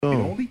It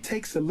only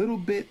takes a little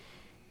bit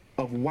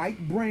of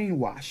white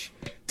brainwash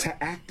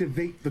to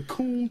activate the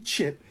coon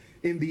chip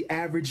in the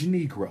average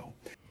Negro.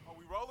 Are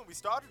we rolling? We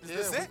started? Is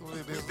this it?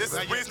 This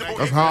is reasonable.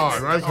 That's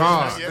hard. That's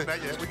hard. We got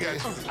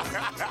you.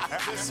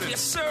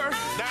 Yes, sir.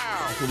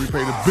 Now, What we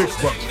pay the big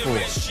bucks for.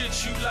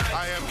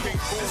 I am King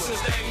This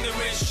is Cooler. the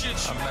ignorant shit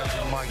you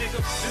like. Nigga,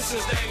 this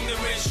is the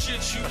ignorant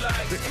shit you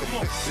like. Come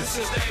on, this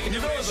is the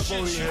ignorant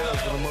shit you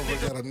like. When a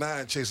motherfucker got a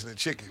 9 chasing a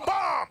chicken.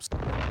 Bombs!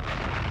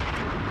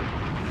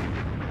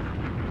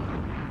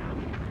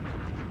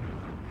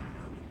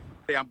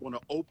 I'm going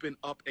to open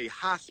up a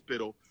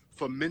hospital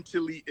for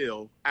mentally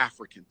ill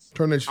Africans.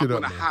 Turn that shit I'm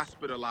up, going to man.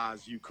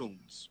 hospitalize you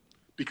coons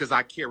because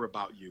I care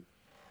about you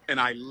and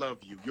I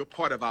love you. You're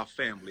part of our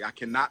family. I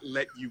cannot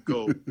let you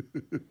go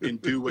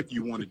and do what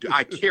you want to do.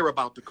 I care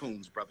about the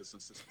coons, brothers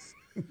and sisters.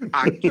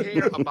 I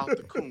care about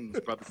the coons,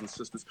 brothers and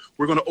sisters.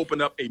 We're going to open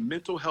up a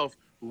mental health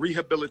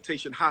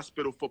rehabilitation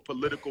hospital for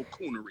political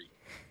coonery.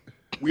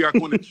 We are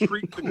going to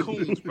treat the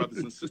coons, brothers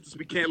and sisters.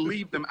 We can't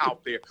leave them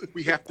out there.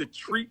 We have to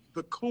treat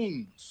the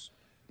coons.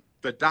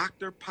 The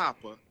Dr.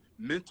 Papa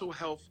Mental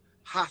Health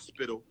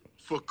Hospital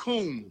for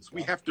coons.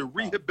 We have to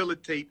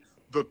rehabilitate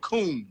the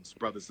coons,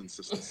 brothers and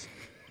sisters.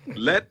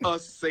 Let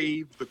us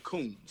save the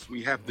coons.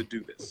 We have to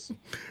do this.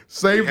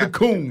 Save the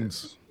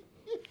coons.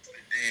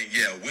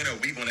 Danielle, when are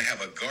we going to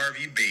have a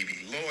Garvey baby?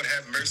 Lord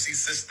have mercy,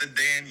 Sister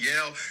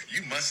Danielle.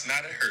 You must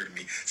not have heard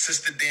me.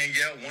 Sister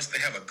Danielle wants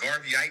to have a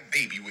Garveyite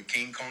baby with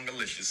King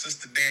Kongalicious.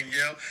 Sister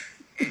Danielle,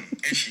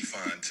 and she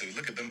fine too.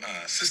 Look at them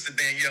eyes. Sister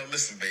Danielle,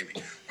 listen, baby.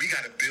 We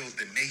got to build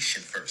the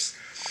nation first.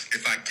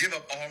 If I give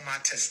up all my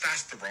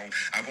testosterone,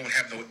 I won't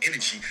have no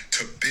energy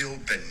to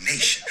build the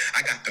nation.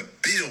 I got to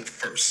build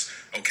first,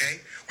 okay?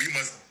 We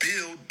must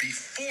build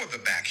before the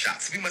back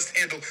shots. We must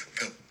handle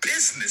the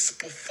business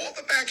before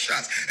the back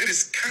shots. It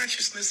is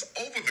consciousness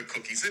over the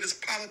cookies. It is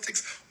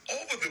politics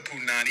over the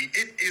punani.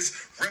 It is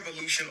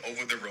revolution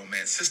over the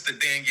romance. Sister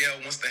Danielle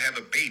wants to have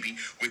a baby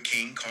with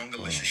King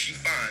Kongalicious. She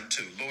fine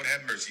too. Lord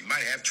have mercy.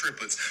 Might have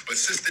triplets. But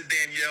Sister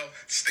Danielle,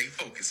 stay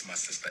focused, my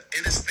sister.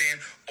 Understand,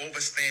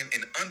 overstand,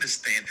 and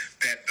understand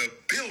that the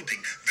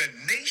building, the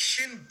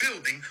nation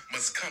building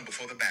must come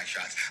before the back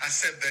shots. I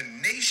said the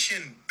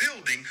nation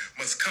building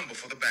must come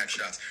before the back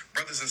shots.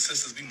 Brothers and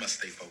sisters, we must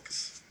stay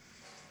focused.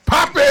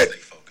 Pop Stay it!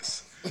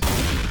 focused.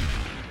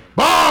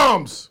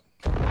 Bombs!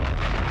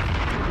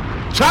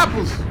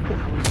 Choppers!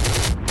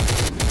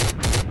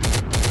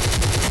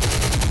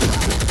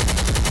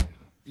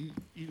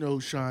 You know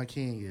who Sean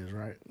King is,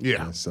 right?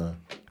 Yeah. Yes, sir.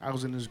 I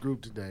was in this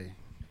group today.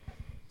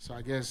 So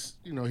I guess,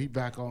 he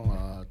back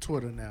on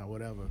Twitter now,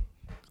 whatever.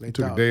 They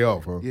Took a day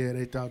off, huh? Yeah,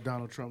 they thought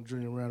Donald Trump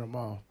Jr. ran them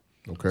off.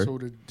 Okay. So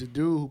the dude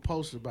who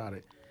posted about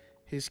it,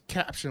 his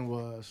caption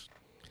was,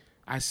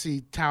 I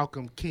see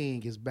Talcum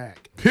King is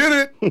back. Hit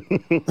it!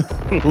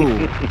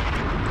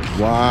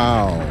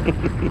 Wow.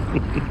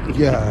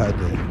 God.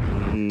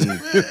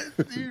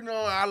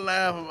 I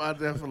laugh about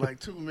that for like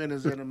 2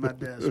 minutes into my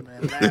desk,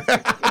 man.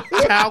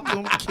 Laughing.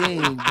 Talcum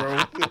King,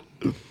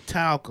 bro.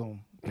 Talcum.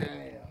 Damn.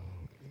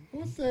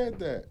 Who said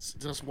that?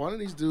 Just one of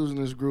these dudes in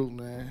this group,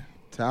 man.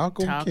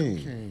 Talcum King.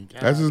 King.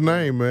 That's his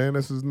name, man.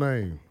 That's his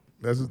name.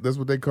 That's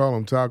what they call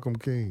him, Talcum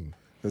King.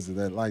 Is it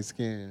that light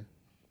skin?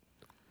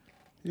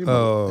 He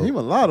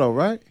mulatto,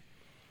 right?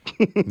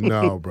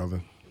 No,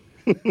 brother.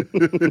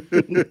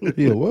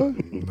 Yeah, what?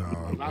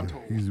 No,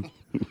 he's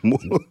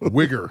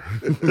Wigger.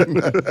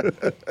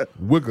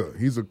 Wigger.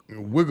 He's a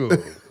Wigger.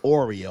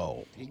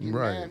 Oreo.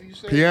 Right.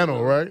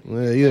 Piano, right?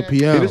 Yeah,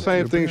 piano. He the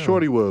same thing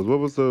Shorty was. What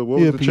was the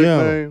chick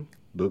piano. name?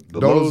 The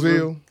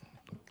Dolezal.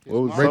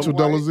 What was Rachel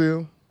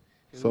Dolezal.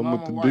 Something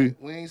with the Mama D.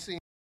 white. We ain't seen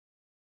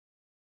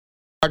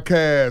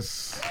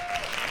Podcast.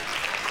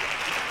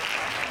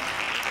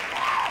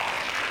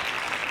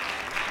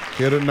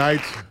 Here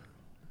tonight.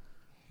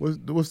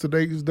 What's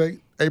today's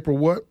date? April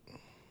what?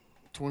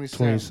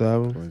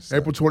 27.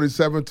 April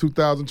 27,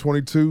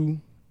 2022.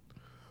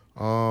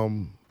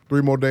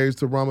 3 more days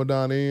till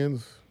Ramadan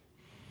ends.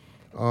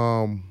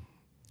 Assalamu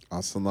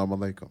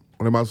alaikum.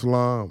 Alaykum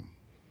assalam.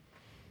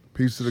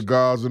 Peace to the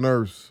gods and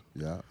earth.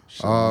 Yeah.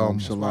 Shalom,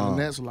 That's why the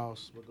Nets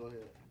lost, but go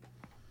ahead.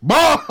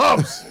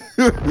 Bombs!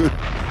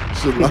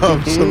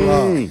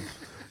 Shalom.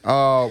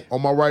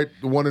 On my right,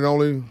 the one and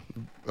only,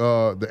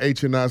 the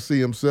HNIC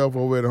himself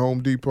over at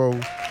Home Depot.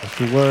 That's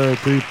the word,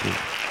 people.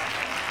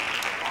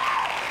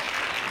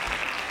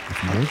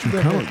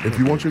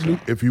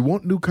 If you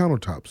want new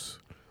countertops,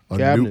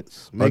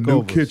 Cabinets, a new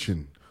makeovers.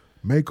 kitchen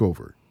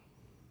makeover,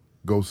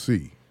 go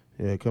see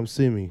Yeah, come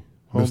see me.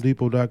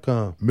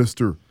 HomeDepot.com.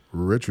 Mr.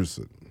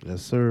 Richardson.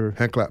 Yes, sir.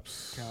 Hand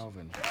claps.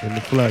 Calvin. In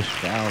the flesh.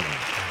 Calvin.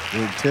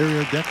 The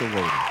interior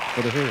decorator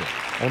for the hair.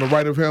 On the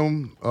right of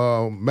him,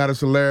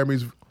 Madison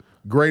Laramie's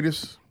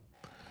greatest,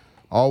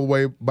 all the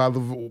way by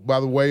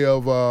the way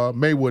of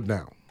Maywood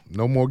now.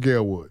 No more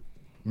Galewood.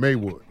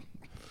 Maywood.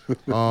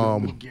 No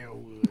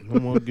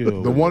more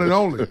Gil. The one and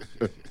only.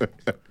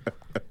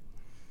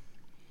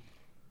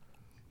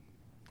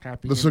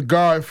 The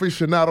cigar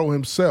aficionado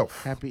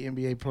himself. Happy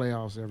NBA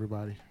playoffs,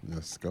 everybody.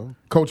 Let's go.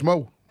 Coach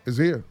Mo is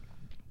here.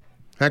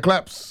 Hand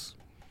claps.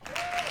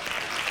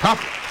 Pop.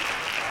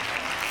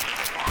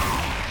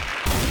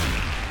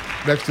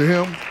 Next to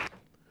him,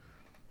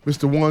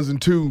 Mr. Ones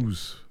and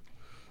Twos.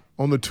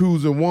 On the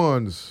twos and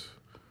ones,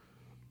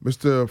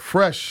 Mr.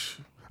 Fresh.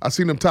 I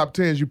seen them top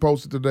 10s you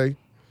posted today.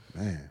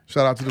 Man.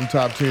 Shout out to them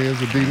top 10s,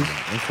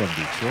 Adidas. They're from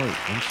Detroit.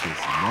 Them shit's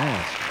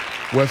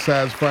nasty. West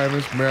Side's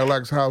finest,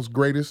 Marillac House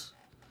greatest,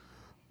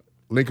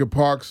 Lincoln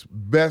Park's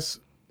best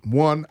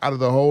one out of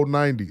the whole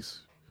 90s.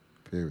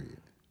 Period.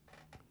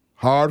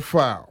 Hard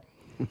foul.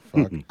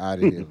 Fuck out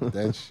of here with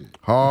that shit.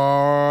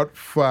 Hard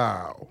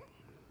foul.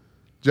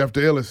 Jeff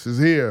the Illis is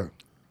here.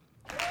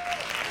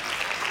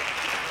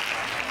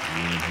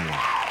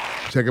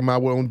 Check him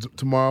out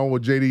tomorrow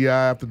with JDI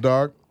After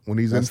Dark when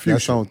he's in Fuchsia.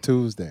 That's on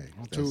Tuesday.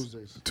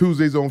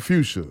 Tuesdays on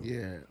Fuchsia.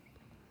 Yeah.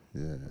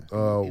 Yeah. He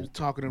was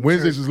talking to them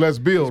Wednesdays church- is Let's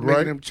Build, he's making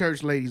right? them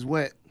church ladies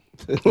wet.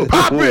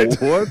 Pop it!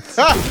 What?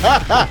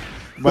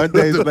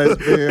 Monday's Let's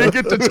He Build.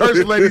 get the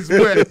church ladies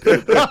wet.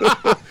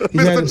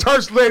 Mr.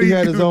 Church Lady. he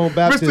had his own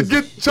baptism. Mr.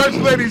 Get Church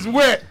Ladies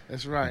Wet.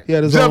 That's right. He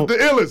had his Jeff own, the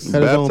Illis.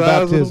 had his own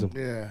Baptizing baptism.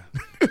 Yeah.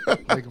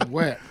 Make them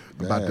wet.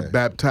 About to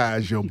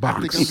baptize your I think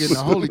I'm box. getting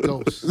the Holy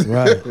Ghost.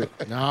 Right.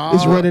 No.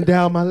 It's running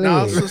down my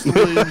No, leg. Sister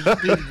Williams,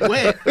 be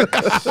wet.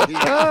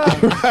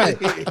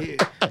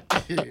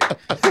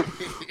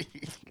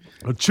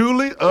 I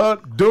truly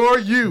adore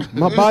you.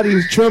 My body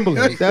is trembling.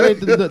 That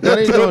ain't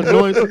the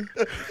anointing.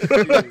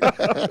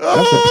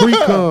 That's a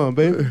pre-cum,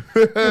 baby.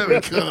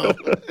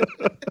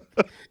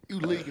 You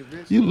leaking,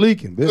 bitch. You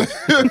leaking,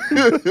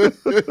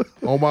 bitch.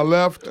 On my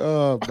left,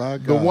 Oh, my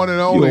God. the one and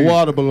You only. a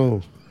water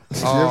balloon.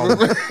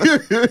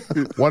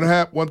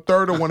 One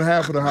third or one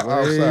half of the Wave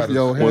outsiders.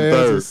 your hands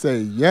 1/3. and say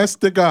yes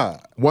to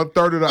God.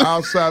 1/3 of the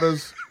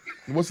outsiders.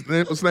 What's the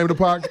name of the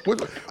podcast?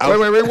 Wait,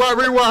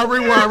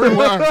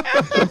 rewind.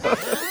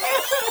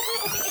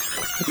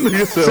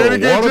 You Say it said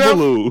again, water Jeff.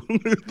 balloon.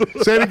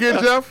 Say it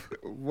again, Jeff.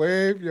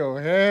 Wave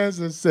your hands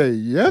and say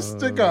yes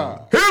to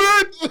God. Hit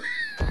it!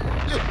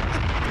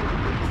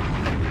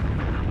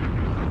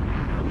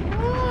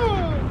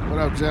 What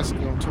up,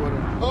 Jessica on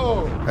Twitter?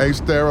 Hey,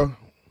 Stara.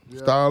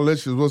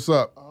 Stylicious, what's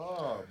up?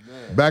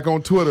 Back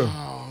on Twitter.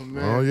 Oh,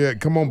 man. Oh, yeah.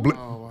 Come on.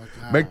 Oh, my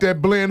God. Make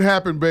that blend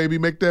happen, baby.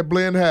 Make that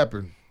blend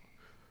happen.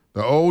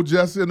 The old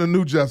Jessica and the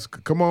new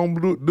Jessica. Come on,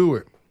 do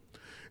it.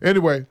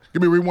 Anyway,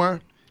 give me a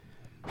rewind.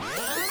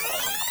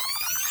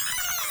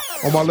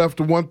 On my left,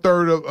 the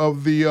 1/3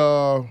 of the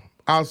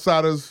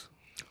Outsiders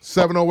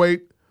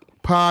 708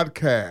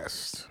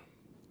 podcast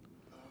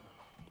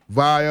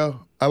via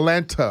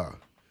Atlanta.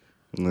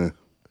 Nah.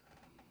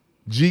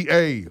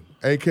 GA,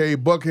 a.k.a.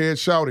 Buckhead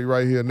Shouty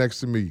right here next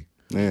to me.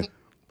 Yeah.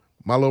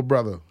 My little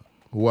brother,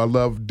 who I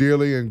love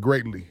dearly and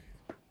greatly.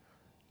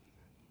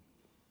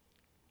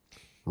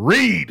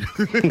 Reed.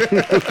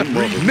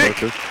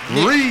 Nick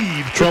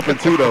Reed. Trump and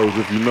Tito's,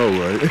 if you know,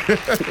 right?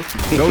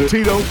 No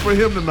Tito's for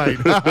him tonight.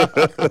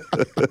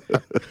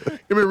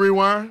 Give me a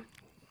rewind.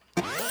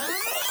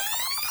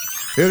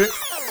 Hit it.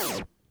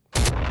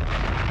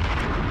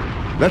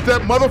 Let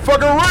that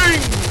motherfucker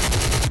ring.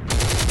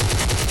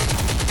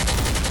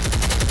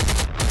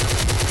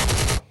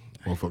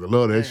 Motherfucker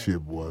love that shit,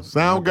 boy.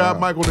 Sound guy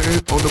Mike on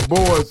the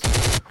boards.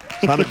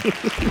 Trying to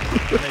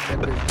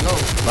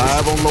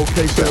live on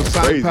location at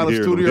Sonic crazy Palace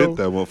hearing him Studio. hit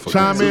that motherfucker.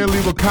 Chime in,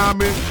 leave a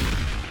comment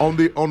on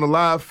the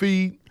live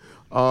feed.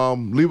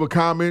 Leave a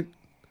comment.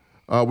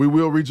 We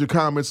will read your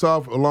comments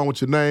off along with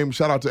your name.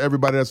 Shout out to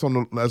everybody that's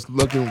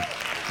looking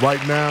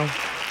right now.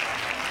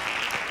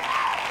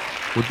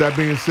 With that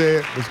being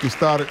said, let's get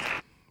started.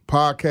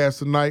 Podcast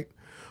tonight.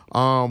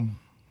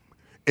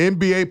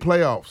 NBA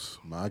playoffs.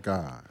 My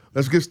God.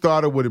 Let's get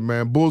started with it,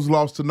 man. Bulls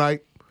lost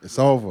tonight. It's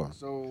over.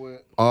 So,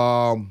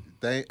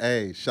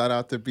 Hey, shout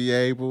out to Be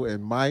Able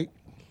and Mike.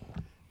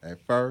 At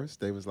first,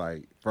 they was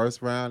like,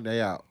 first round,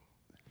 they out.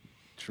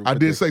 True I did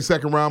prediction. say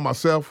second round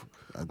myself.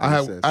 I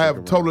have said I have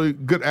second totally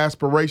good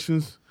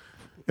aspirations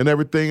and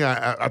everything.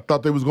 I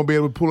thought they was gonna be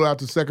able to pull it out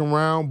the second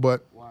round,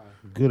 but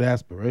Good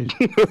aspiration.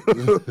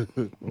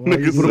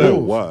 Niggas said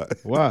why?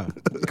 Why?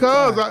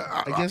 because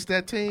against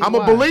that team, I'm a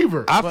why?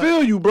 believer. I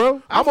feel you, bro.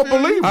 I'm a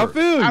believer. I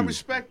feel you. I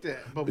respect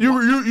that. But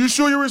You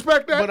sure you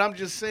respect that? But I'm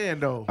just saying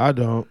though. I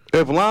don't.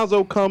 If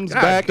Lonzo comes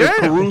God back damn.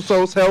 and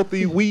Caruso's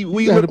healthy, we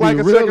gotta look be like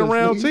a realist, second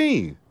round nigga.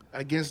 team.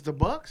 Against the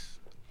Bucks,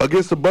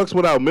 Against the Bucks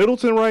without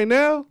Middleton right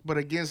now? but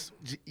against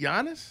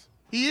Giannis,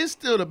 he is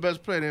still the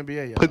best player in the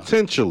NBA. Y'all.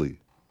 Potentially.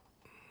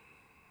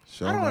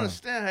 I don't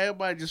understand how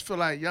everybody just feel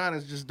like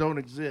Giannis just don't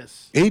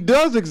exist. He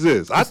does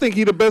exist. I think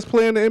he's the best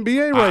player in the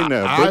NBA right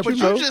now. Don't But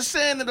you know? you're just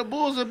saying that the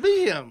Bulls will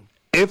beat him.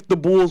 If the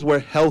Bulls were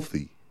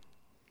healthy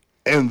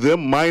and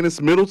them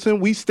minus Middleton,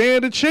 we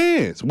stand a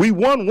chance. We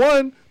won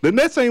one. The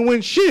Nets ain't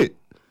win shit.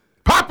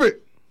 Pop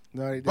it.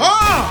 No, they didn't.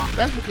 Bomb!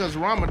 That's because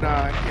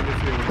Ramadan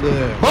interfered.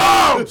 Yeah.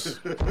 Bombs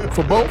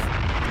for both.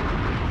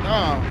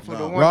 No, for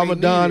the one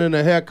Ramadan they and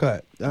a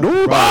haircut. That's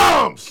No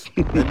Bombs.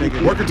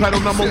 Working title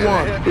number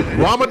one.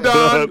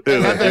 Ramadan Yeah.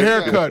 had the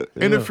haircut.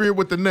 Interfered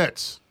with the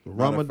Nets.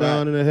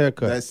 Ramadan and a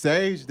haircut. That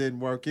Sage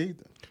didn't work either.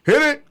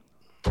 Hit it.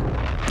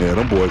 Yeah,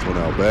 them boys went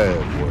out bad,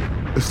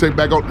 boy. Let's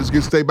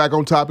stay back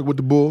on topic with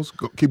the Bulls.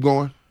 Keep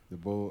going. The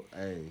Bull,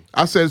 hey.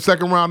 I said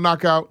second round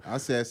knockout. I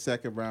said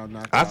second round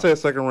knockout. I said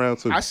second round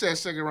too. I said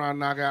second round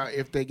knockout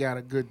if they got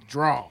a good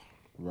draw.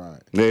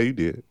 Right. Yeah, you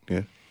did.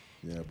 Yeah.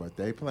 Yeah, but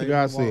they play. You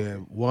guys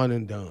said one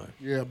and done.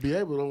 Yeah, be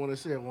able to want to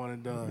say one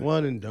and done.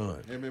 One and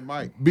done. Him and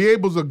Mike. Be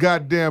Able's a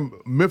goddamn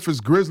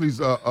Memphis Grizzlies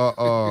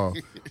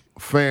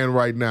fan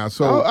right now.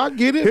 So I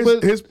get it,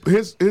 but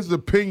his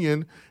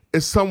opinion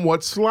is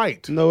somewhat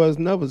slight. No, it's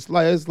never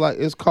slight.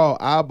 It's called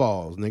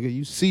eyeballs, nigga.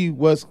 You see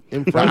what's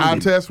in The front eye of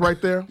you. test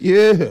right there.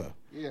 Yeah.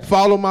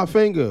 Follow my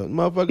finger,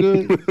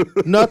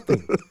 motherfucker.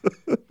 Nothing.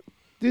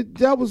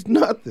 That was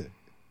nothing.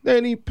 They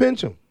didn't even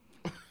pinch him.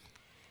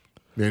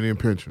 They didn't even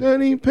pinch him. They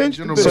didn't even pinch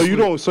him.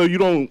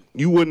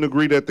 You wouldn't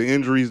agree that the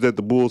injuries that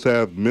the Bulls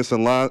have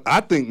missing Lonzo.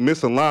 I think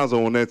missing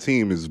Lonzo on that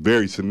team is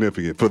very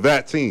significant for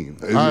that team.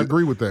 I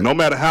agree with that. No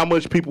matter how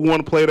much people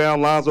want to play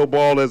down Lonzo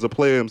Ball as a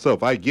player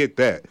himself, I get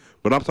that.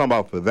 But I'm talking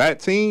about for that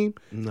team,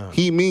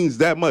 he means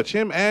that much.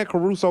 Him and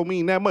Caruso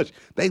mean that much.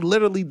 They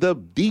literally the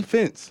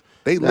defense.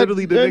 They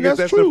literally the niggas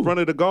that's in front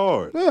of the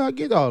guard. Yeah, I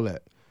get all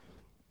that.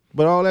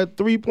 But all that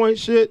 3-point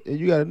shit, and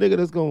you got a nigga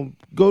that's going to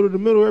go to the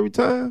middle every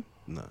time?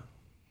 Nah.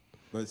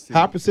 But see,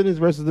 high percentage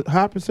versus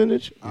high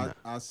percentage?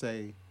 I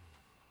say,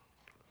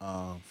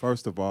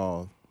 first of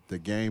all, the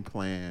game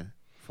plan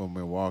for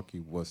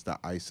Milwaukee was to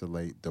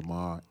isolate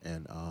DeMar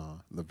and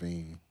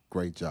Levine.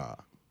 Great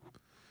job.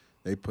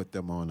 They put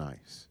them on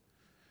ice.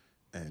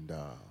 And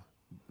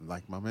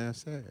like my man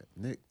said,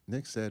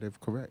 Nick said it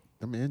correct.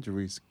 Them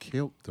injuries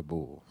killed the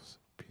Bulls.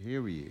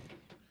 Period.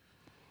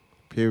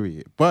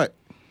 But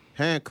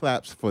hand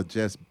claps for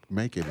just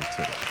making it to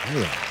the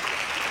playoffs.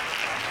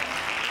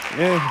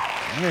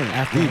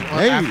 After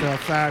a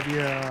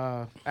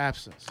 5-year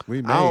absence.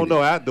 We made I don't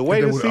know. The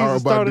way the season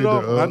started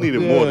off, I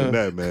needed more than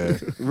that, man.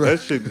 That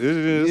shit, it's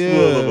a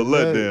little of a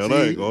letdown.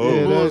 I ain't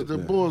gonna The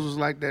Bulls was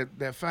like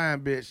that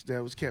fine bitch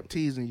that was kept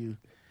teasing you.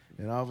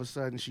 And all of a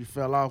sudden, she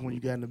fell off when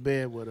you got into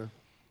bed with her.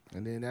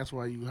 And then that's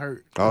why you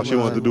hurt. All she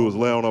wanted to do was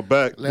lay on her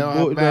back. Lay on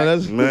her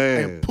back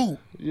man. and poop.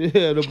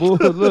 Yeah, the Bulls,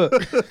 look.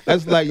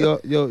 That's like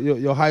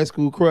your high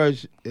school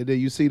crush, and then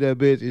you see that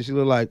bitch, and she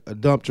look like a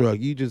dump truck.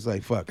 You just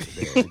like, fuck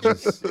it, man.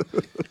 Just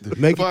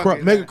make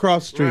it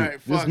cross street. Right,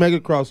 just make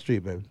it cross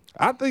street, baby.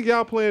 I think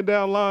y'all playing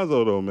down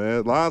Lonzo, though,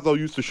 man. Lonzo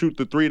used to shoot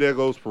the three that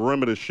goes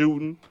perimeter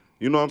shooting.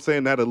 You know what I'm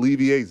saying? That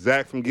alleviates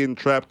Zach from getting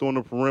trapped on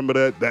the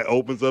perimeter. That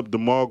opens up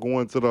DeMar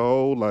going to the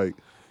hole. Like,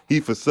 he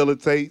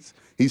facilitates.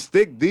 He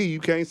stick D. You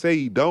can't say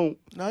he don't.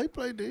 No, he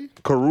played D.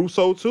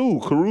 Caruso, too.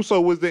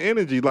 Caruso was the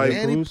energy. Like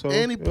and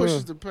he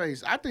pushes the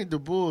pace. I think the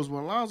Bulls,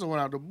 when Lonzo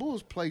went out, the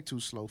Bulls play too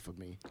slow for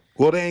me.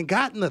 Well, they ain't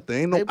got nothing.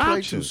 Ain't no they play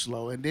option. too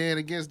slow. And then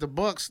against the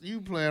Bucks, you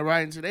playing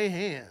right into their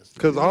hands.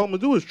 Because all I'm going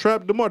to do is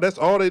trap DeMar. That's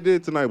all they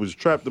did tonight was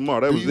trap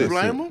DeMar. That was it. Do you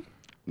blame them?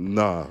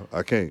 Nah,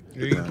 I can't.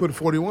 Yeah, you put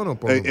 41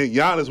 up on him. And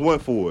Giannis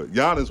went for it.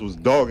 Giannis was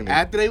dogging it.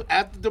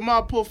 After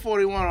DeMar put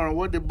 41 on him,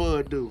 what did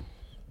Bud do?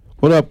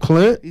 What up,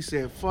 Clint? He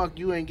said, fuck,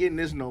 you ain't getting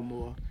this no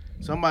more.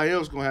 Somebody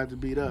else going to have to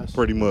beat us.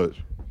 Pretty much.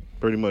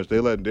 They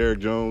let Derrick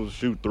Jones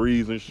shoot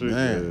threes and shit.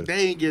 Man.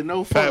 They ain't getting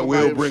no fuck. Pat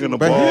Will bringing the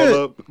But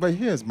ball up. But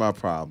here's my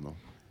problem.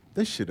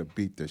 They should have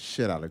beat the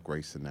shit out of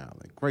Grayson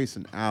Allen.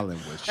 Grayson Allen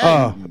was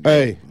shooting.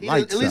 Hey.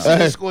 At least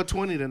he scored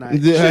 20 tonight.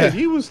 Yeah. Shit,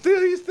 he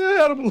still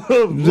had a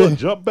little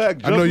jump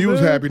back. I know you was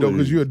happy, though,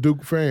 because you're a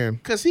Duke fan.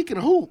 Because he can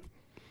hoop.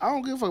 I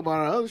don't give a fuck about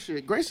all the other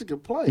shit. Grayson can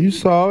play. You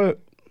saw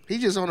it. He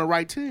just on the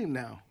right team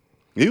now.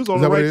 He was on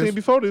Is the that what right it team is?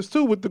 before this,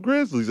 too, with the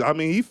Grizzlies. I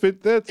mean, he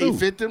fit that, too. He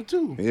fit them,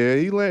 too. Yeah,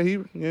 he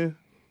in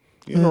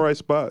the right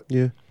spot.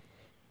 Yeah.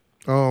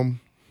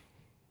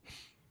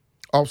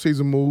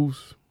 Off-season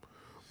moves.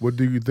 What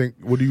do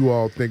you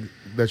all think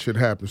that should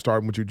happen?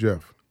 Starting with you,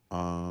 Jeff.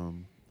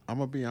 I'm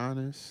gonna be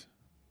honest.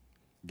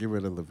 Get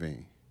rid of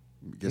Levine.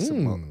 Get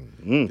some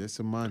money. Get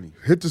some money.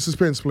 Hit the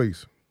suspense,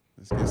 please.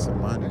 Let's get some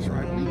money. That's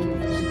right.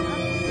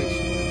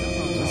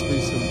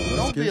 Let's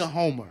Don't be a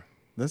homer.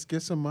 Let's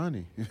get some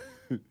money.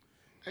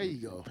 There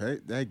you go.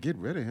 Get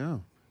rid of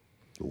him.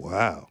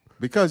 Wow.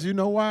 Because you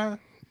know why?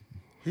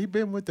 He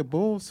been with the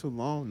Bulls too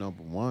long,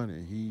 number one,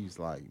 and he's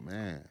like,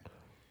 man,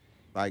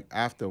 like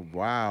after a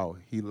while,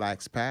 he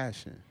lacks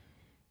passion.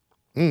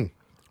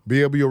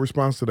 Be able your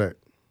response to that.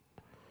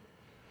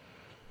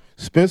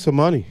 Spend some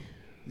money.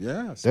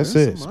 Yeah, That's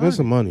it. Spend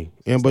some money.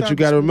 But you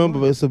got to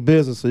remember, it's a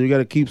business, so you got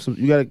to keep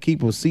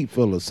a seat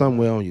filler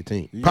somewhere on your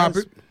team. Pop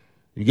it.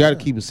 You got to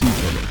keep a seat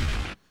filler.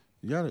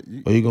 Or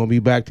you're gonna be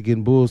back to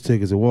getting Bulls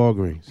tickets at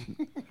Walgreens.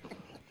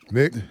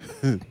 Nick,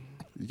 you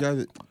got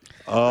it.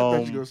 I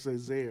thought you were gonna say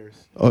Zares.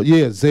 Oh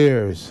yeah,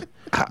 Zares.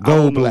 I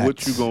don't know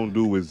what you gonna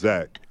do with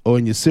Zach. Or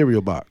in your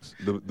cereal box.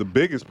 The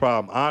biggest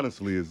problem,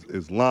 honestly,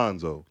 is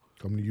Lonzo.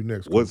 Coming to you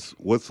next.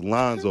 What's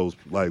Lonzo's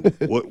like?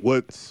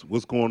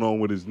 what's going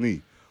on with his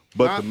knee?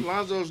 But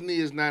Lonzo's knee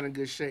is not in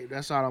good shape.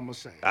 That's all I'm gonna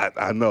say.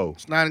 I know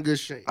it's not in good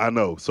shape. I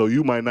know. So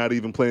you might not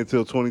even play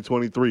until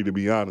 2023. To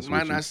be honest with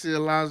you, might not see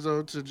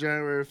Lonzo till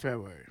January,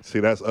 February. See,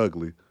 that's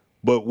ugly.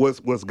 But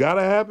what's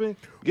gotta happen?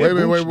 Get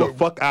Vooch the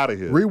fuck out of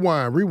here.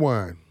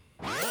 Rewind.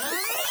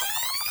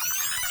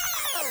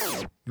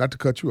 Not to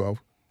cut you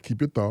off.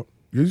 Keep your thought.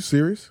 You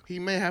serious? He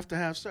may have to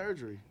have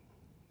surgery.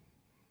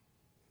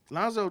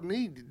 Lonzo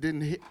knee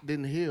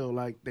didn't heal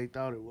like they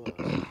thought it was.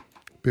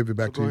 Pivot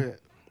back to Go you. ahead.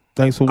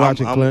 Thanks for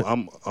watching, Clint.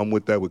 I'm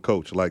with that with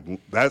Coach. Like,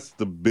 that's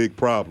the big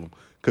problem.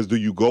 Because do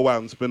you go out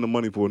and spend the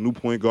money for a new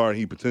point guard and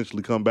he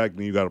potentially come back,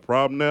 then you got a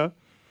problem there?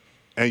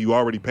 And you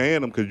already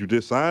paying him because you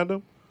just signed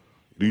him?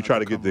 Do you try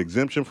to get the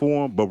exemption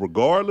for him? But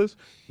regardless,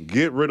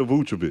 get rid of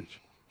Vucevic.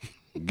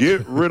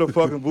 Get rid of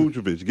fucking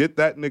Vucevic. Get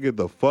that nigga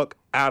the fuck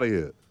out of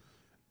here.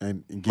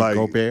 And get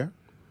Gobert.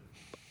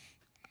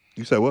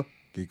 You say what?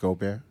 Get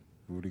Gobert.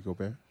 Rudy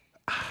Gobert.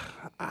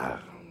 I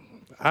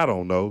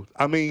don't know.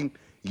 I mean,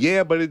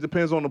 yeah, but it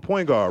depends on the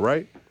point guard,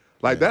 right?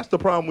 Like, that's the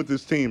problem with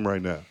this team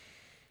right now.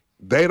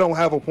 They don't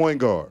have a point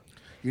guard.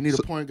 You need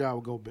a point guard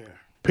with Gobert.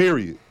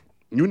 Period.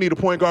 You need a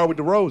point guard with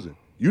DeRozan.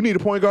 You need a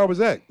point guard with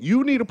Zach.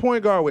 You need a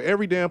point guard with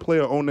every damn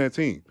player on that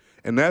team.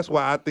 And that's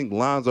why I think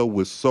Lonzo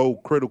was so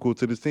critical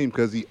to this team,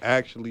 because he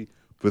actually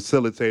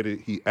facilitated,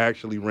 he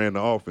actually ran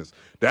the offense.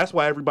 That's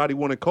why everybody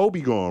wanted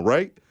Kobe gone,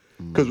 right?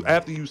 Because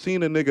after you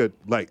seen a nigga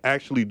like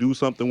actually do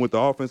something with the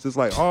offense, it's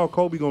like all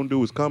Kobe gonna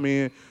do is come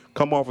in,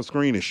 come off a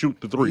screen and shoot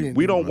the three.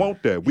 We don't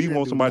want that. We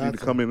want somebody to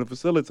come in and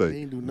facilitate.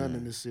 He ain't do nothing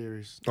in this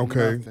series.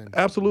 Okay. Nothing.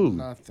 Absolutely.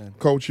 Nothing.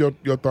 Coach, your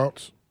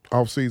thoughts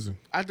off season?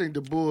 I think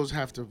the Bulls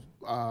have to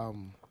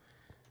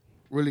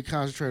really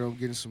concentrate on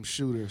getting some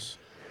shooters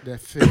that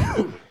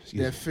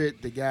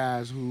fit the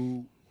guys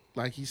who,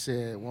 like he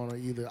said, want to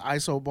either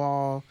iso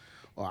ball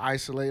or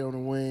isolate on the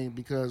wing.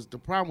 Because the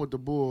problem with the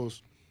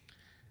Bulls,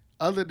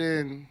 other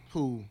than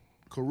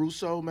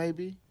Caruso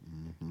maybe,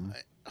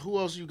 who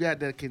else you got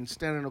that can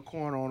stand in a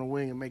corner on the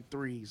wing and make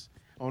threes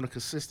on a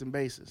consistent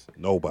basis?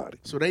 Nobody.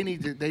 So they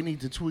need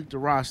to tweak the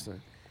roster.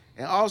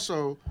 And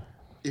also,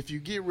 if you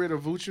get rid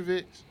of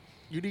Vucevic,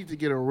 you need to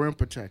get a rim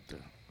protector.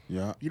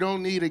 Yeah. You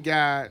don't need a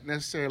guy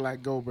necessarily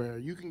like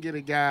Gobert. You can get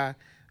a guy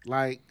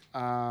like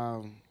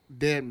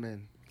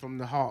Deadman from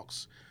the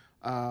Hawks,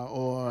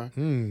 or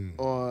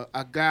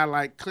a guy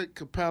like Clint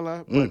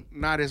Capella, but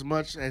not as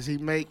much as he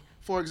make.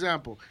 For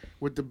example,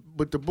 with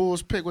the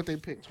Bulls pick, what they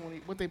pick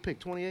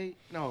 28?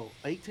 No,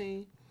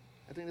 18.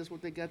 I think that's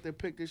what they got their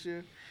pick this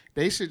year.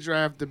 They should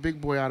draft the big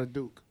boy out of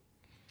Duke.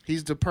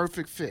 He's the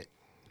perfect fit.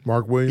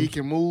 Mark Williams. He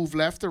can move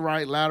left to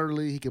right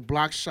laterally. He can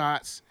block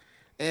shots,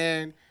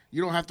 and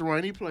you don't have to run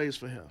any plays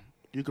for him.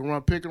 You can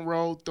run pick and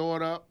roll, throw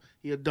it up.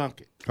 He'll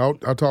dunk it. How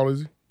tall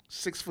is he?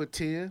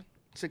 6'10",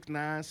 6'9",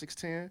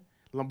 6'10".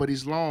 But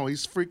he's long.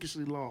 He's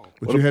freakishly long.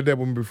 But you had that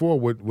one before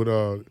with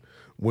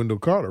Wendell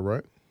Carter,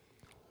 right?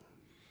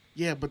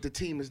 Yeah, but the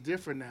team is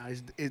different now.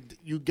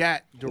 You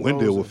got DeRozan.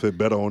 Wendell will fit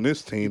better on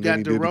this team than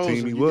he did the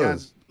team he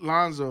was. Got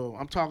Lonzo.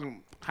 I'm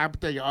talking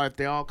hypothetical. If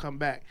they all come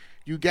back,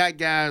 you got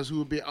guys who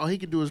will be. All he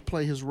can do is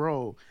play his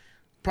role.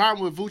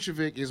 Problem with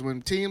Vucevic is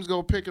when teams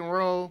go pick and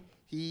roll,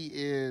 he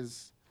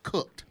is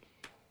cooked.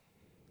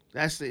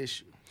 That's the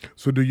issue.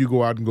 So do you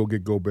go out and go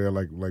get Gobert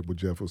like what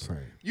Jeff was saying?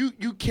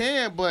 You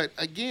can, but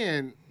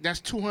again,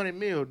 that's $200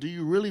 million. Do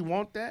you really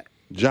want that?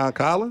 John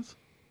Collins?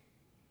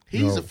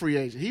 He's a free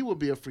agent. He will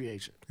be a free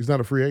agent. He's not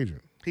a free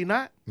agent. He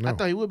not? No. I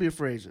thought he would be a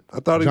free agent. I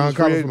thought he John was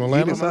Collins free from agent.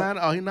 Atlanta? He didn't sign-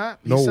 Oh, he not?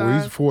 He No,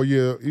 signed? he's 4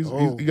 year.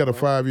 He got a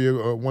 5 year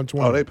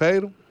 120. Oh, they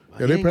paid him? Yeah,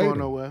 He they ain't paid going him.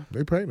 nowhere.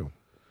 They paid him.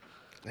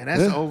 And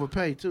that's an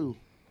overpay, too.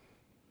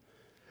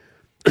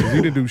 'Cause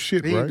he didn't do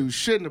shit, He right? didn't do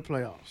shit in the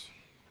playoffs.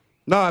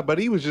 Nah, but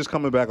he was just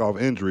coming back off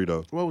injury,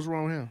 though. What was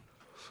wrong with him?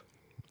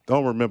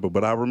 Don't remember,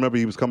 but I remember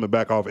he was coming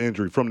back off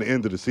injury from the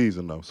end of the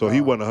season, though. So he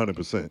wasn't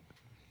 100%.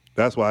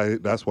 That's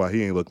why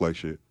he ain't look like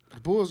shit. The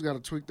Bulls got to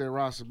tweak their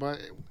roster, but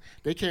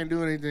they can't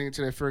do anything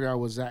until they figure out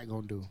what Zach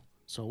going to do.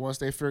 So once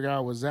they figure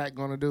out what Zach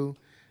going to do,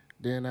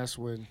 then that's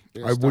when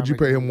they'll start Would you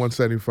pay making him moves.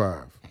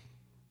 $175?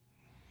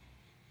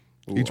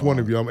 Each one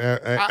of you. I'm You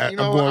going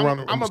know, around. I'm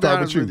I'm gonna be start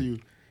honest with with you.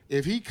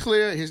 If he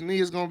clear, his knee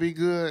is gonna be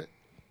good.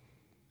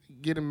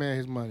 Get him man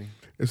his money.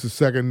 It's the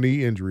second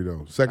knee injury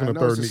though. Second I or know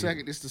third it's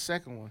knee. it's the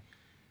second one.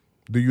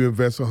 Do you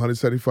invest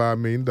 $175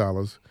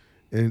 million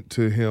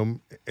into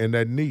him and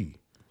that knee?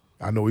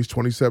 I know he's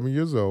 27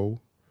 years old.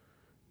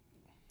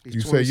 He's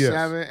You say yes.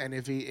 27, and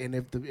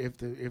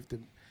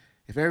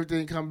if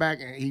everything come back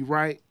and he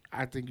right,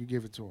 I think you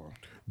give it to him.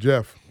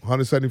 Jeff,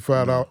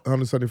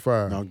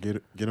 $175. No,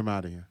 get him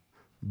out of here.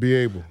 Be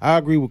able. I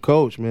agree with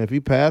Coach, man. If he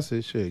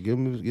passes, shit, give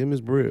him his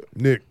bread.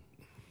 Nick,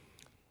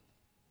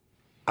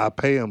 I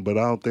pay him, but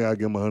I don't think I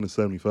give him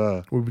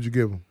 175. what would you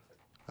give him?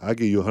 I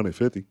give you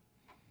 150.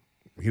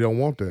 He don't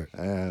want that.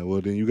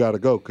 Well, then you got to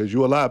go because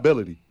you're a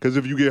liability. Because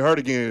if you get hurt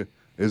again,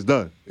 it's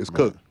done. It's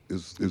cooked.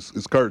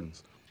 It's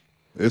curtains.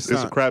 It's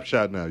a crap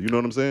shot now. You know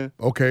what I'm saying?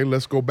 Okay,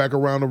 let's go back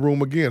around the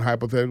room again,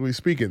 hypothetically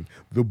speaking.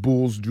 The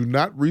Bulls do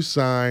not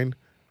re-sign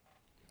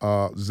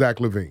Zach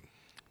LaVine.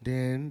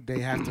 Then they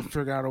have to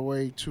figure out a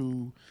way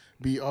to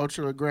be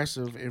ultra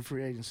aggressive in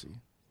free agency.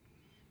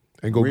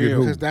 And go get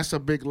who? Because that's a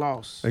big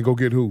loss. And go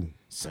get who?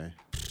 Say.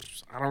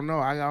 I don't know.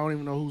 I don't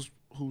even know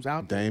who's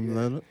out there.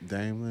 Damian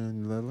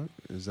Lillard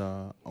is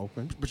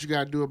open. But you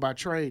got to do it by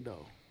trade,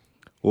 though.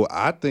 Well,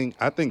 I think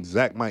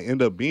Zach might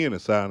end up being a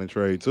sign and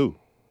trade too.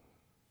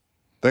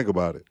 Think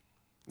about it.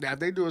 Now, if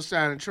they do a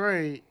sign and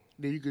trade,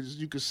 then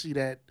you could see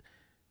that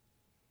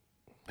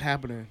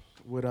happening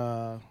with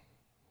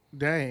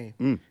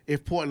Dame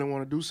if Portland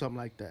want to do something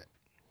like that.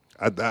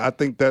 I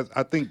think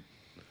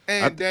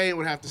Dame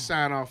would have to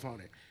sign off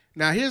on it.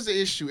 Now, here's the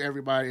issue,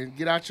 everybody, and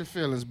get out your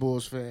feelings,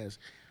 Bulls fans.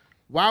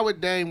 Why would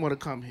Dame want to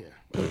come here?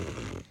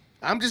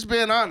 I'm just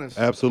being honest.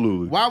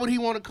 Absolutely. Why would he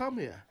want to come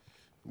here?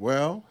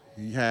 Well,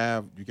 you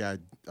got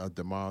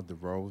DeMar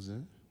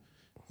DeRozan.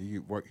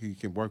 He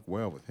can work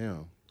well with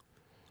him,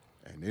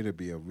 and it'll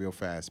be a real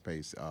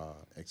fast-paced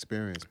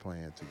experience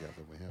playing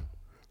together with him.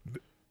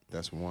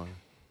 That's one.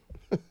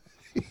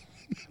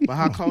 But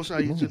how close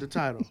are you to the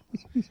title?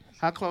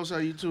 How close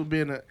are you to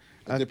being It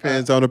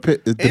depends on the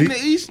pit. in the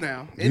East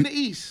now? In the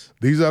East.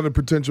 These are the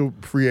potential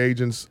free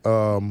agents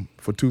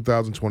for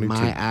 2022.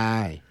 My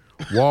eye.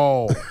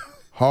 Wall,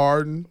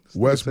 Harden,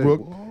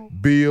 Westbrook,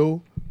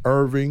 Beal,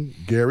 Irving,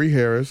 Gary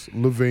Harris,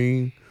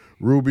 Levine,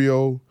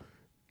 Rubio,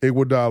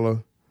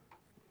 Iguodala.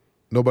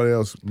 Nobody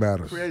else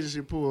matters. Free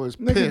agency pool is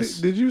Nigga,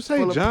 pissed. did you say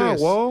Full of John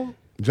piss. Wall?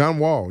 John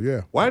Wall,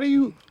 yeah.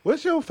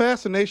 What's your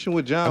fascination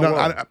with John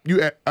Wall?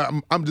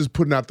 I'm just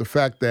putting out the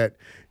fact that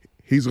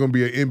he's going to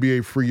be an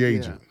NBA free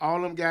agent. Yeah.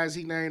 All them guys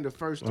he named, the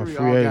first three,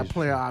 free all got agent.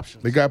 player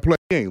options. They got play.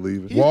 He ain't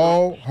leaving.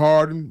 Wall,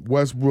 Harden,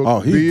 Westbrook, Oh,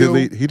 he Beal,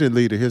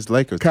 deleted his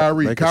Lakers.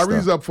 Kyrie. Lakers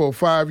Kyrie's stuff. up for a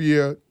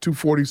 5-year,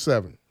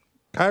 $247.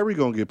 Kyrie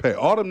gonna get paid.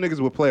 All them niggas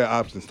with player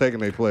options taking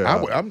their player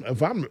options.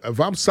 If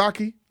I'm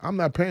Saki, I'm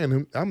not paying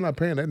him. I'm not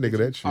paying that nigga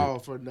that shit. Oh,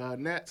 for the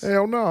Nets?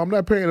 Hell no, I'm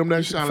not paying him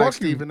that shit. sound Fuck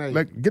like you. Stephen A.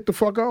 Like, get the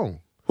fuck on.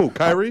 Who,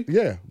 Kyrie?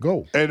 Yeah,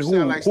 go. And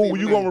sound like who Stephen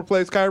you A. gonna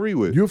replace Kyrie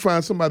with? You'll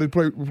find somebody to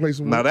replace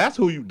him. Now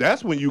with.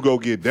 that's when you go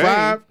get Dame.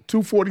 5,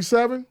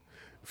 $247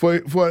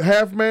 for a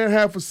half man,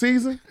 half a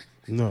season.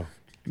 No,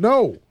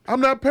 I'm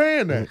not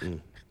paying that.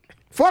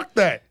 Fuck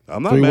that.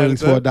 I'm not 3 mad at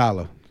wings for that.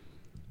 $1.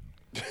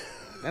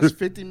 That's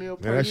 $50 million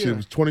per Man, that year. shit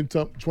was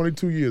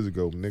 22 years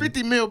ago, nigga.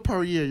 $50 million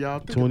per year, y'all.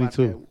 Think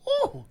 22. About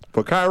that. Woo.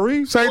 For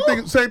Kyrie? Same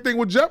thing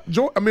with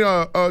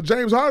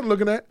James Harden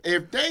looking at.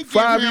 If they give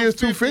 5 him years,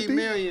 $50 $250?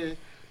 million,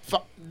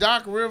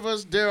 Doc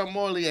Rivers, Daryl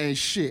Morey ain't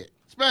shit.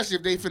 Especially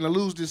if they finna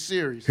lose this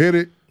series. Hit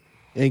it.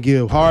 And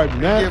give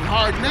Harden that. Give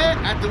Harden that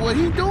after what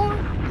he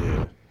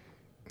doing.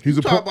 He's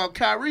a Talk about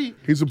Kyrie.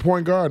 He's a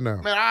point guard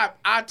now. Man,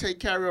 I take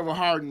Kyrie over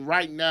Harden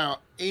right now,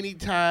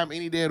 anytime,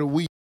 any day of the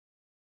week.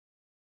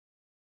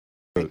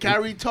 And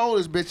Kyrie told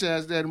his bitch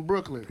ass that in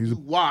Brooklyn. He's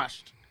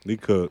washed. He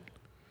cooked.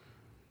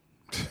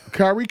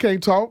 Kyrie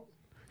can't talk.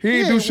 He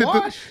didn't do ain't shit.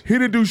 washed. He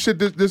didn't do shit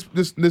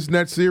this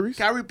net series.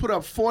 Kyrie put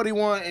up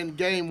 41 in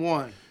game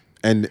 1.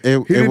 And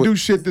He didn't do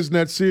shit this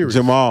net series.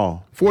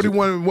 Jamal.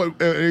 41. What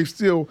they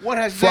still What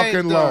has fucking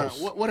James done?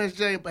 lost. What has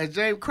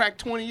James cracked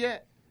 20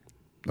 yet?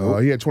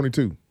 He had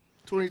 22.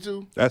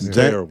 22? That's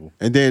terrible.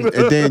 And then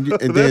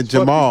That's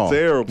Jamal. fucking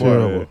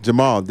terrible.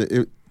 Jamal.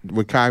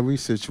 With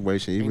Kyrie's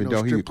situation, even no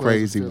though he a strip clubs in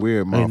crazy Philly.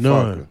 weird Ain't motherfucker,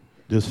 none.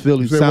 Just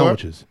Philly You say what?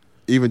 sandwiches.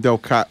 even though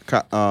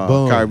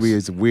Kyrie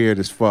is weird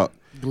as fuck,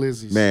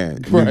 Glizzies.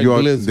 man, Right, New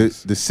York,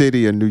 Glizzies. the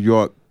city of New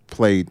York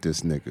played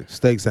this nigga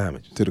Steak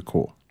sandwich. to the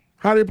core.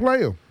 How they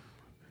play him?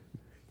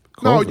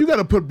 No, you got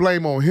to put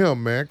blame on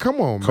him, man.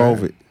 Come on, man.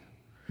 COVID. You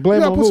Blame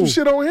got to on put who?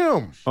 some shit on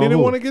him. He didn't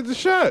who? want to get the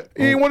shot.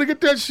 He didn't want to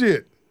get that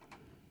shit.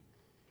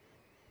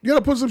 You got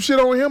to put some shit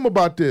on him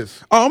about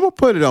this. Oh, I'm gonna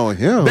put it on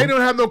him. They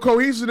don't have no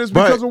cohesiveness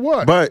But- because of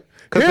what? But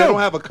Because they Him. don't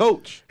have a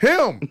coach.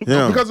 Him.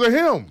 Yeah. Because of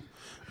him.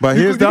 but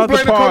You here's can the other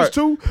blame the coach part.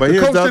 too. But The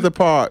here's coach the other didn't-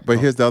 part. But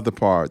here's the other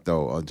part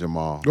though,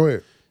 Jamal. Go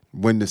ahead.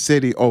 When the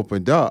city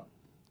opened up,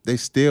 they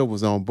still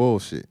was on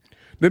bullshit.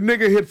 The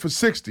nigga hit for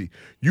 60.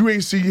 You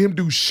ain't see him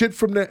do shit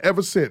from there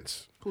ever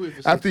since. Who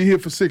hit for After he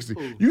hit for 60.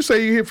 You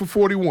say he hit for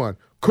 41.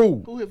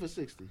 Cool. Who hit for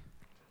 60?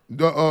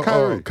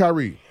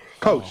 Kyrie.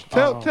 Coach,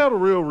 tell the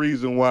real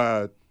reason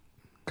why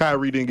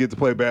Kyrie didn't get to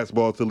play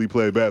basketball till he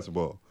played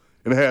basketball.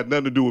 And it had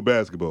nothing to do with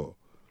basketball.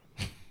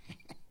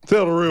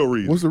 Tell the real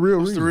reason. What's the real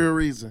What's reason? the real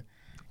reason?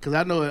 Because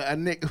I know a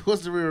Nick.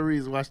 What's the real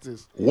reason? Watch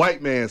this.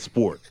 White man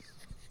sport.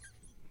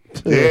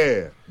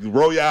 Yeah. You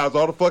roll your eyes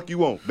all the fuck you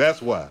want.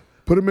 That's why.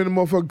 Put him in the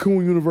motherfucking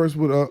Coon University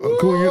with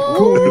Coon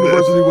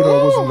University with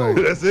what's his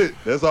name? That's it.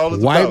 That's all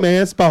it's White about.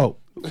 man spoke.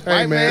 Hey,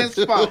 White man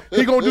spot.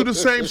 He gonna do the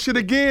same shit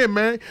again,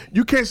 man.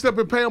 You can't step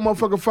and pay a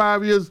motherfucker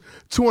 5 years,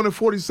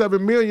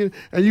 $247 million,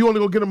 and you only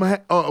gonna get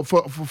him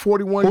for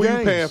 41 Who games.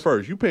 you paying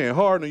first? You paying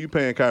Harden or you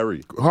paying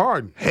Kyrie?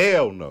 Harden.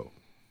 Hell no.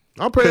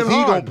 I'm paying Because he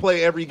Harden. gonna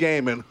play every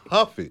game and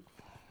huff it.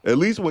 At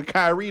least with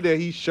Kyrie there,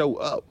 he show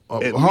up.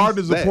 At Harden least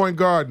is a that. point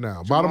guard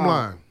now. Bottom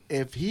line.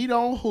 If he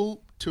don't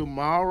hoop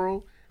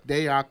tomorrow,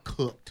 they are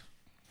cooked.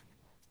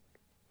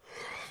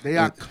 They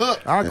are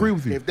cooked. I agree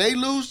with you. If they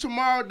lose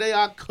tomorrow, they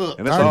are cooked.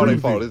 And that's I all agree their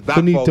with fault. you. It's Doc's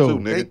fault Finito.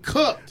 too, They nigga.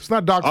 cooked. It's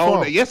not Doc's Own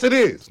fault. that. Yes, it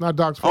is. It's not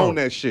Doc's fault. Own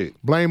that shit.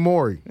 Blame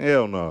Morey.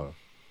 Hell no.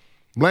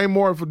 Blame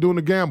Morey for doing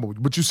the gamble.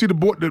 But you see the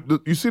boy.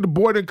 You see the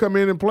boy didn't come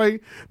in and play.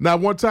 Now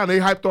one time they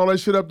hyped all that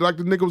shit up like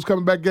the nigga was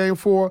coming back game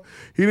 4.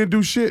 He didn't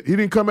do shit. He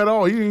didn't come at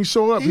all. He didn't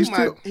show up. He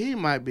still.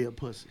 might be a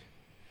pussy.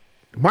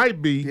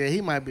 Might be. Yeah, he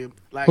might be.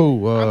 Like,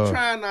 Who, I'm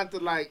trying not to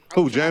like.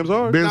 James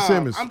Harden? Ben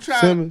Simmons.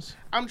 Simmons.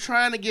 I'm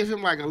trying to give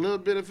him like a little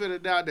benefit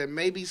of doubt that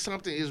maybe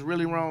something is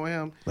really wrong with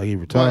him. Like he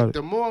But retarded.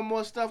 the more and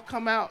more stuff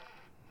come out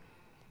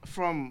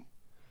from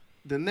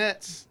the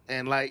Nets,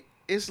 and like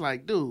it's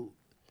like, dude,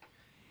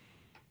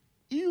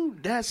 you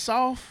that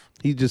soft?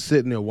 He's just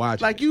sitting there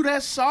watching. Like you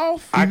that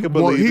soft? I can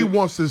believe He it.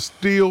 wants to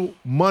steal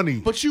money.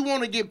 But you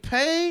want to get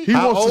paid? He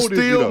How wants to old is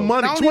he, steal though?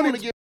 money. I don't even want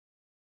to get.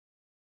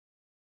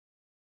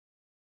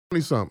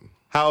 20 something.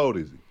 How old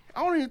is he?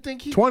 I don't even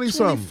think he's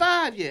 20-something.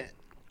 25 yet.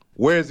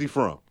 Where is he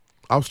from?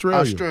 Australia.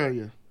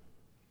 Australia.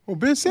 Well,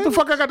 Ben What the Simmons.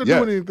 fuck I got to Yes.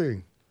 do with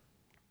anything?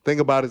 Think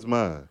about his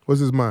mind.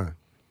 What's his mind?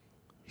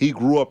 He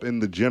grew up in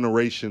the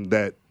generation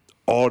that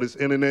all this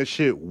internet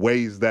shit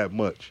weighs that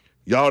much.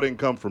 Y'all didn't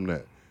come from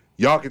that.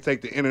 Y'all can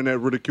take the internet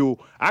ridicule.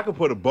 I could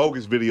put a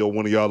bogus video of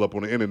one of y'all up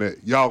on the internet.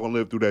 Y'all gonna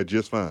live through that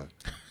just fine.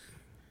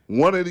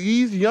 One of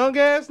these young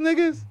ass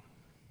niggas,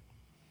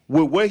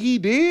 with what he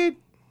did,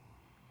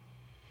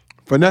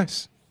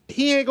 Finesse.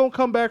 he ain't gonna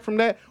come back from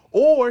that.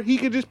 Or he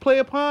could just play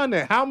upon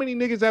that. How many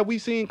niggas have we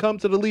seen come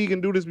to the league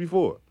and do this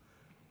before?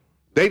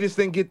 They just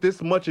didn't get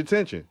this much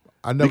attention.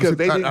 Because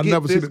they didn't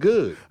get this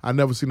good. I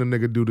never seen a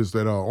nigga do this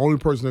at all. Only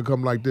person that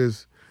come like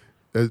this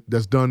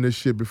that's done this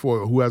shit before,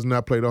 who has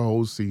not played a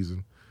whole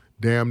season,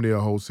 damn near a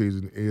whole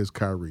season, is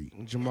Kyrie.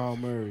 Jamal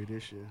Murray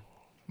this year.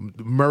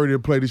 Murray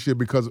didn't play this shit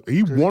because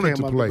he wanted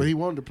to play. But he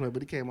wanted to play,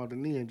 but he came off the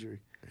knee injury.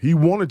 He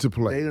wanted to They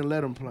play. didn't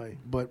let him play.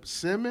 But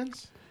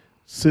Simmons,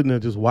 sitting there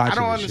just watching.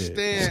 I don't this shit.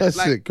 understand. That's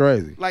like, shit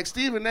crazy. Like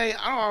Stephen A.,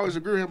 I don't always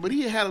agree with him, but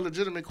he had a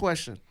legitimate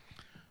question.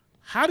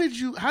 How did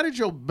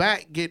your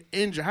back get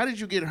injured? How did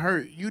you get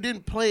hurt? You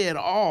didn't play at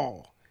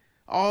all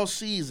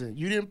season.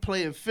 You didn't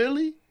play in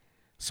Philly.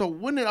 So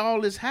when did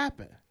all this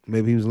happen?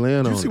 Maybe he was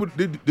laying Did on you see it.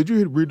 what? Did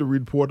you read the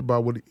report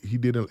about what he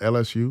did in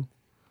LSU?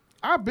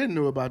 I've been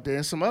knew about that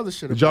and some other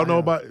shit. Did y'all know him.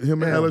 about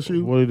him in Yeah.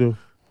 LSU? What did he do?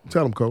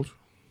 Tell him, Coach.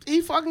 He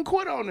fucking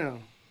quit on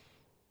them.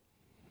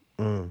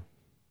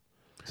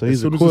 So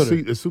he's a as quitter.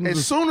 soon as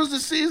As soon as the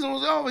season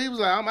was over, he was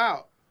like, I'm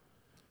out.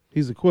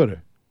 He's a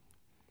quitter.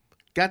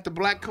 Got the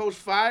black coach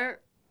fired.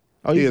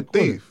 Oh, He he's a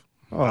quitter. thief.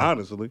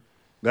 Honestly.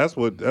 That's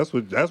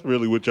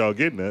really what y'all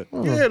getting at.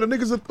 Yeah, the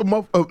niggas.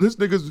 This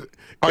niggas.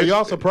 Are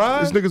y'all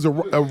surprised? This nigga's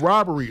a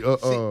robbery.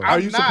 Are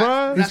you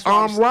surprised? It's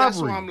armed That's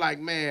robbery. why I'm like,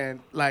 man,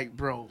 like,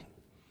 bro,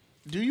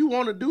 do you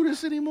want to do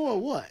this anymore or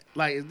what?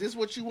 Like, is this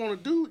what you want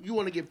to do? You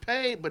want to get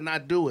paid but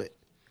not do it?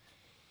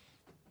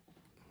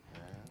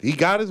 He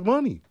got his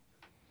money.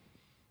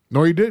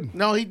 No, he didn't.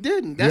 No, he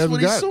didn't. He That's hasn't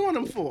what he's got it. suing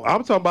him for.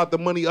 I'm talking about the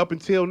money up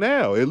until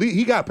now. At least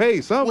he got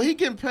paid something. Well, he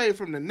getting paid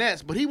from the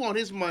Nets, but he want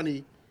his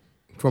money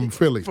From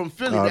Philly. from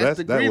Philly. No, that's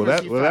the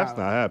grievance he that's filed.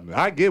 not happening.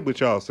 I get what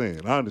y'all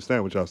saying. I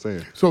understand what y'all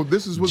saying. So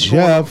this is what's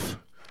Jeff. going on.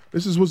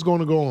 This is what's going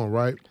to go on,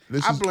 right?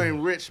 This I is,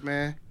 blame Rich,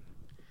 man.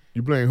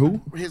 You blame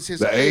who? His The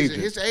agent.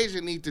 agent. His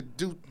agent need to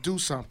do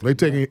something.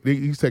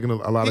 He's taking a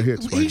lot of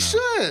hits. He right now.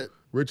 should.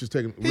 Rich is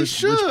taking. He Rich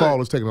should.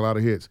 Paul is taking a lot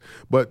of hits,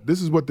 but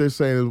this is what they're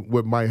saying is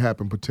what might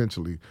happen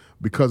potentially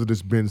because of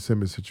this Ben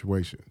Simmons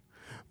situation.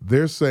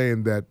 They're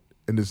saying that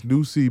in this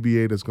new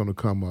CBA that's going to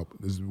come up,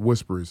 there's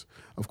whispers.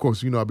 Of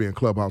course, you know I be in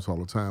Clubhouse all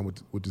the time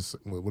with this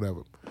with whatever.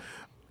 And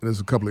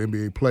there's a couple of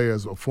NBA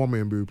players or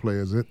former NBA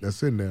players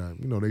that's in there.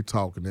 You know they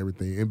talk and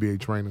everything. NBA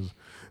trainers,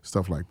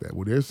 stuff like that.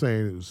 What they're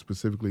saying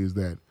specifically is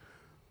that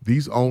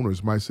these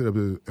owners might sit up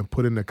and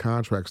put in their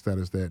contract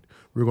status that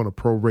we're going to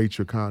prorate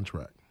your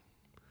contract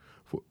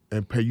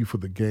and pay you for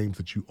the games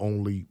that you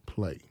only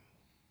play.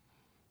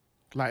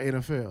 Like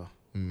NFL.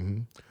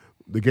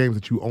 The games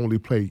that you only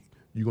play,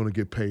 you're going to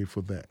get paid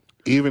for that.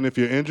 Even if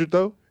you're injured,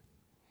 though?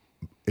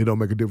 It don't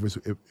make a difference.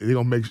 If they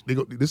don't make.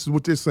 This is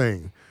what they're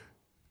saying.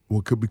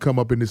 What could come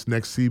up in this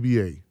next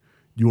CBA?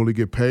 You only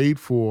get paid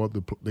for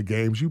the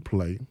games you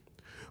play.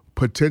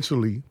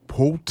 Potentially.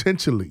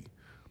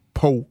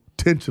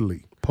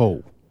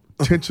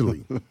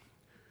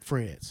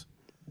 Friends.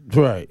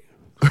 Right.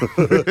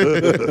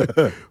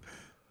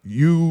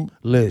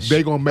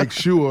 They gonna make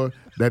sure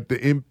that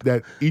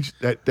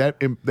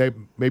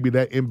maybe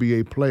that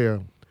NBA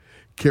player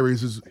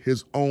carries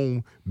his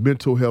own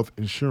mental health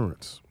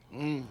insurance.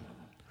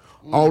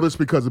 All this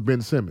because of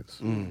Ben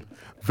Simmons.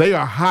 They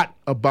are hot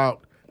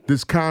about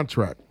this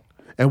contract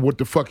and what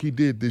the fuck he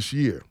did this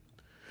year.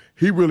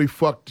 He really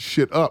fucked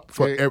shit up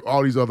for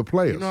all these other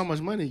players. You know how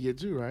much money you get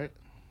too, right?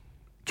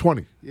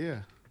 20.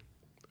 Yeah.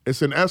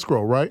 It's in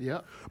escrow, right?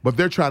 Yep. But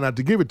they're trying not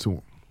to give it to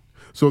him.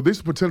 So this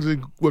is potentially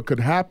what could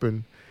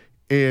happen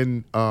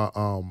in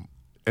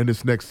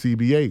this next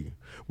CBA,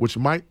 which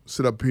might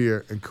sit up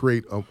here and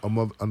create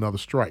another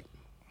strike.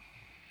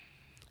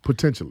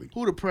 Potentially.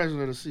 Who the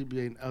president of the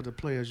CBA of the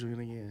players union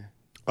again?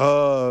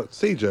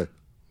 CJ.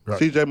 Right.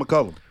 CJ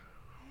McCollum.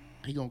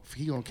 He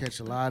gonna catch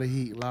a lot of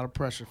heat, a lot of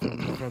pressure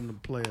from the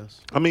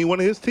players. I mean, one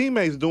of his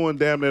teammates doing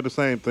damn near the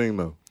same thing,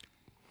 though.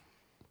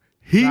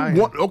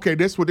 Okay,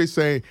 that's what they're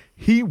saying.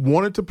 He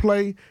wanted to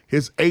play.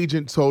 His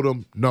agent told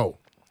him no.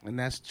 And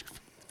that's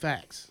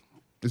facts.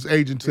 His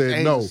agent said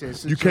agent no. said,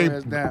 "Sit You your ass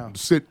can't down."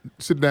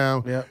 sit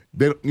down. Yep.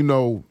 They, you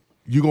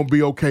you're gonna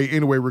be okay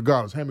anyway,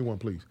 regardless. Hand me one,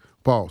 please.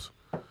 Pause.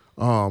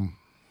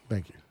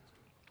 Thank you.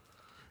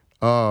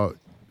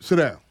 Sit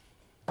down.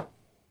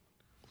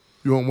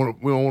 We don't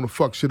want to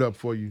fuck shit up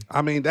for you.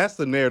 I mean, that's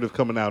the narrative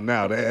coming out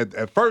now.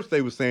 At first,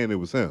 they were saying it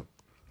was him.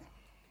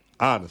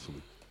 Honestly,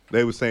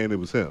 they were saying it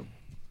was him.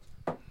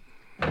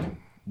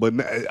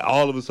 But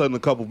all of a sudden, a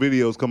couple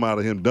videos come out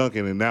of him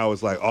dunking, and now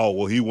it's like, oh,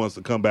 well, he wants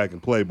to come back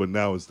and play, but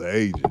now it's the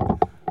agent.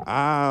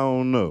 I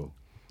don't know.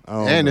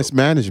 And it's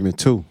management,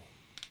 too.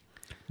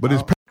 But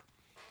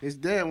his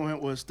dad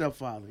was his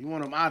stepfather. He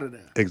want him out of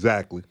there.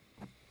 Exactly.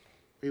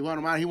 He want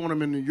him out. He want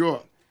him in New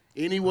York.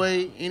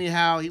 Anyway,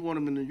 anyhow, he want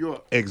him in New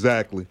York.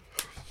 Exactly.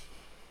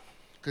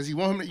 Because he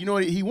want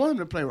him. He want him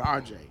to play with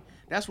RJ.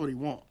 That's what he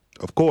want.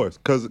 Of course,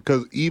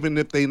 because even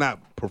if they not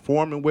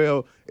performing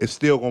well, it's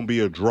still going to be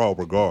a draw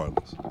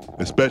regardless,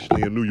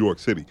 especially in New York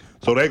City.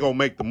 So they going to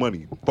make the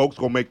money. Folks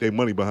going to make their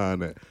money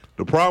behind that.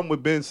 The problem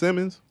with Ben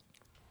Simmons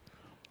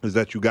is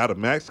that you got a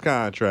max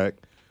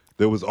contract.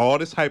 There was all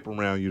this hype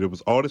around you. There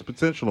was all this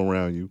potential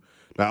around you.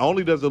 Not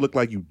only does it look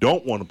like you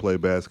don't want to play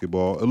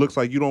basketball, it looks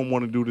like you don't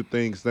want to do the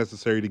things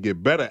necessary to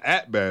get better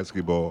at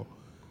basketball.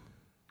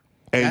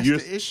 And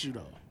That's the issue,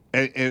 though.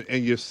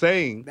 And you're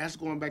saying that's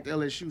going back to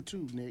LSU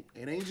too, Nick.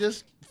 It ain't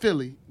just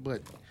Philly,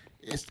 but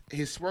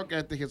his work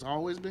ethic has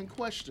always been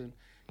questioned,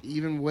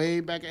 even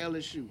way back at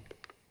LSU.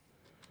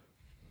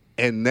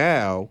 And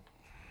now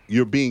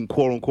you're being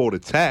quote unquote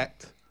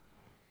attacked,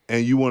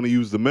 and you want to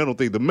use the mental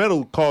thing. The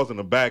mental causing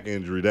a back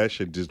injury, that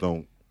shit just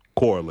don't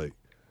correlate.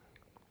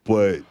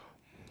 But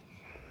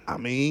I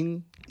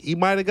mean, he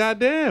might have got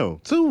down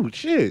too.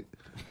 Shit,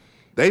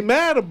 they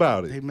mad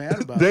about it. They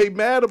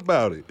mad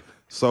about it.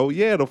 So,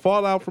 yeah, the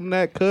fallout from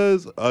that,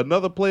 because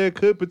another player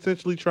could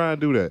potentially try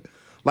and do that.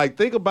 Like,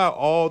 think about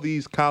all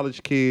these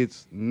college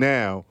kids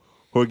now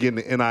who are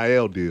getting the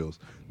NIL deals.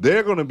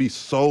 They're going to be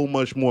so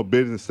much more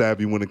business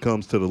savvy when it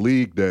comes to the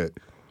league that,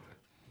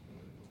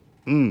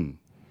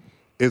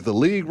 is the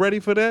league ready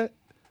for that?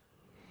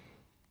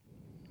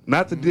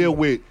 Not to deal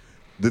with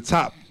the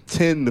top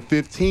 10 to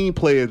 15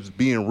 players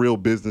being real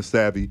business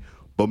savvy,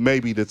 but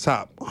maybe the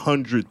top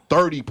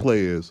 130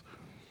 players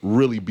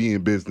really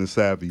being business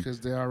savvy. Because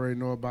they already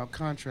know about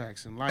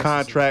contracts and licensing.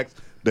 Contracts,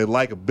 their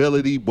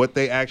likability, what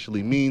they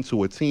actually mean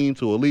to a team,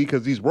 to a league.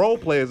 Because these role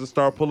players will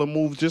start pulling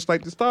moves just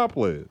like the star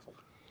players.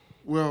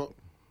 Well,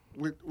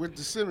 with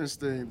the Simmons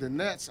thing, the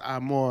Nets are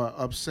more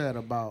upset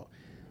about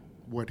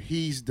what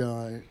he's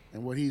done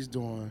and what he's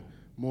doing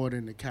more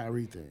than the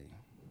Kyrie thing.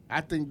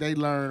 I think they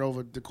learned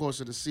over the course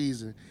of the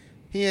season,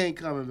 he ain't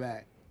coming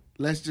back.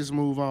 Let's just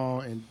move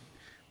on, and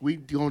we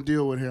gonna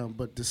deal with him.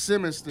 But the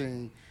Simmons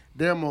thing,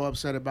 they're more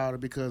upset about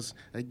it because,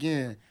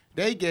 again,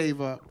 they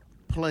gave up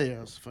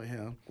players for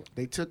him.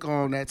 They took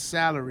on that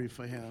salary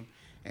for him,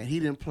 and he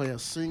didn't play a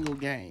single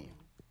game.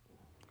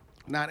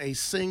 Not a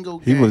single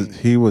game.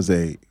 He was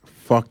a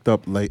fucked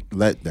up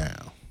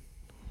letdown.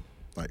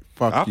 Like,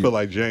 fuck I you. feel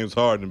like James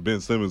Harden and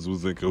Ben Simmons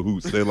was in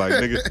cahoots. They're like,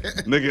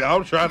 nigga,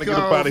 I'm trying to get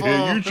up out of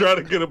here. You trying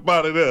to get up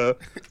out of there.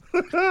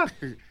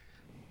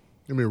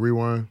 Give me a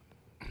rewind.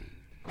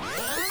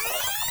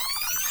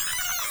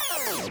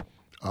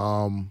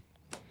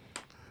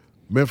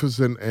 Memphis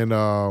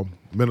and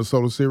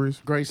Minnesota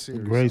series. Great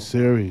series. Great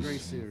series.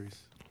 Great series.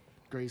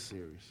 Great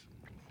series.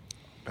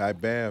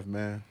 Pat Bev,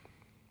 man.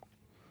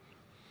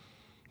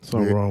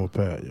 Something wrong with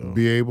Pat, yo.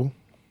 Be able.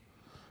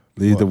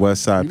 Leave the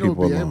West Side people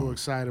Be alone. able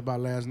excited about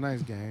last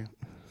night's game.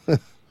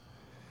 That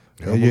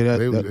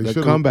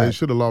comeback. They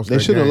should have lost. They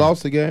should have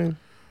lost the game.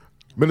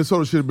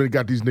 Minnesota should have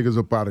got these niggas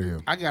up out of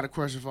here. I got a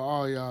question for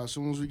all y'all. As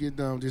soon as we get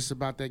done, just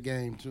about that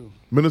game too.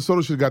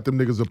 Minnesota should have got them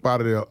niggas up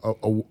out of there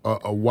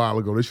a while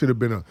ago. They should have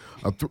been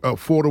a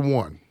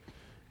 4-1,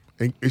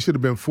 and it should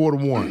have been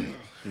 4-1.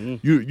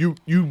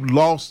 You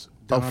lost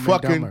Dumb a and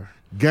fucking dumber.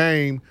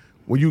 game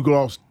when you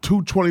lost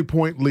 2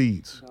 20-point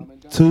leads.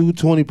 2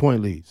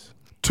 20-point leads.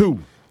 2.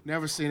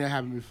 Never seen that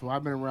happen before.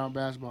 I've been around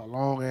basketball a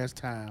long ass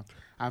time.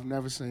 I've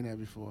never seen that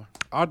before.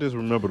 I just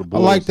remember the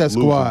Bulls. like that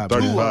losing squad.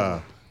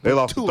 35. They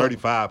lost a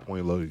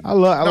 35-point lead. I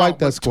like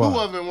that squad. 2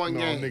 of them in one No,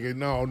 game. nigga,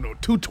 no.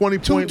 2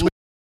 20-point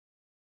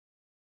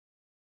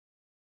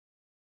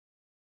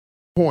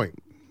point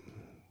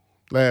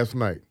last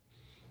night.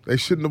 They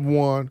shouldn't have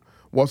won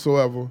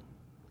whatsoever.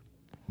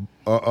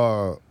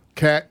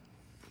 Cat.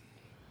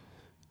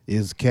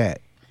 Is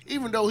Cat.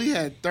 Even though he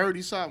had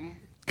 30 something.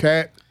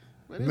 Cat.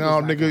 Man, it No,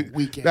 was like a nigga.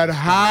 weak That ass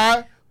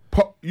high,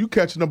 you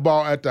catching the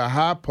ball at the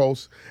high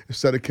post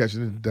instead of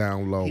catching it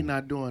down low. He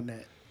not doing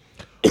that.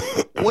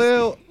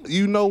 Well,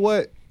 you know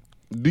what?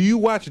 Do you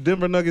watch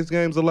Denver Nuggets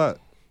games a lot?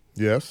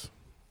 Yes.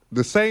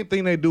 The same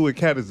thing they do with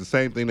Cat is the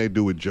same thing they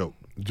do with Joke.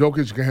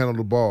 Jokic can handle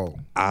the ball.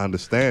 I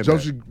understand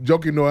that.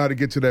 Jokic know how to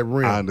get to that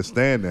rim. I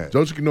understand that.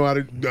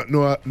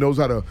 Jokic knows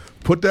how to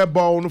put that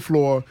ball on the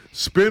floor,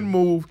 spin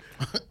move,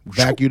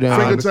 back you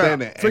down. I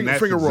understand that. Finger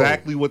And that's roll.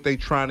 exactly what they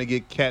trying to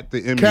get Cat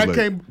to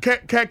emulate.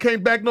 Cat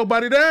can't back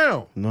nobody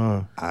down.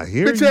 No. I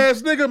hear Bitch you.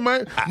 ass nigga,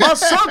 man.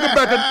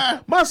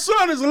 My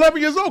son is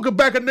 11 years old, could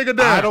back a nigga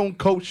down. I don't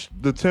coach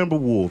the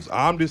Timberwolves.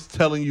 I'm just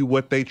telling you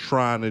what they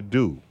trying to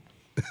do.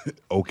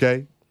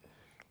 Okay?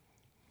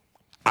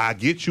 I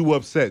get you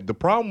upset. The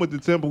problem with the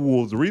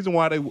Timberwolves, the reason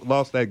why they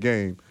lost that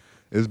game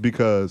is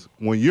because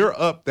when you're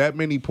up that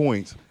many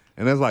points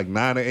and there's like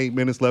 9 or 8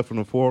 minutes left in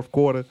the fourth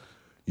quarter,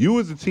 you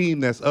as a team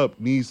that's up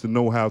needs to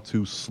know how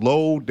to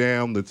slow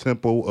down the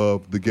tempo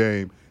of the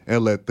game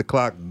and let the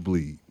clock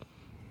bleed.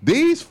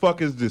 These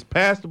fuckers just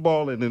passed the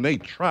ball and then they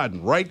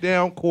trotting right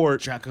down court.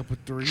 Jack up a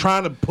three.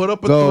 Trying to put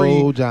up a Go,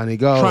 three. Johnny,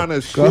 go. Trying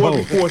to score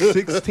before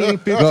 16,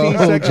 15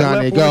 seconds Johnny, left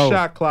on go. the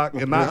shot clock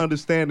and not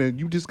understanding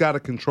you just got to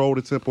control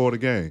the tempo of the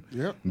game.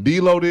 Yep.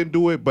 D'Lo didn't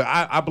do it, but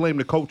I blame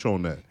the coach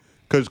on that.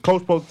 Because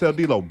coach supposed to tell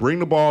D'Lo, bring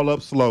the ball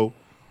up slow,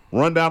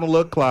 run down the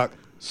little clock,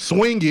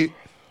 swing it.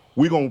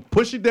 We're going to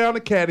push it down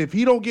the cat. If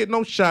he don't get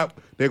no shot,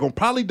 they're going to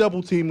probably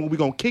double team him. We're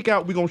going to kick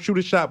out. We're going to shoot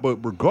a shot.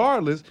 But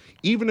regardless,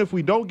 even if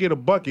we don't get a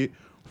bucket,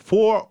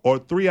 4 or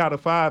 3 out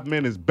of 5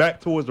 minutes back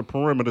towards the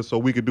perimeter so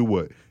we could do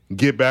what?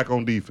 Get back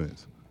on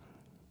defense.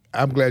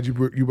 I'm glad you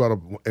brought up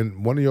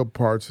in one of your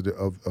parts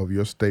of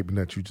your statement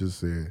that you just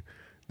said,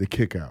 the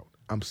kick out.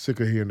 I'm sick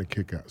of hearing the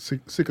kick out.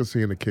 Sick of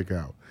seeing the kick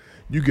out.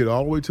 You get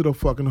all the way to the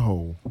fucking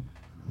hole,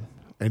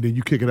 and then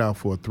you kick it out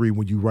for a three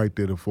when you right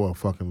there for a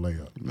fucking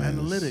layup.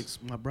 Analytics,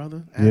 my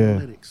brother. Yeah.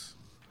 Analytics.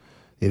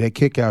 Yeah, that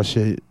kick out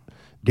shit.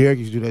 Derek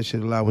used to do that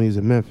shit a lot when he was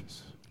in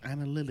Memphis.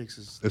 Analytics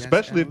is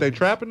Especially if they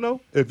trapping,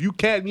 though. If you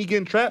cat and he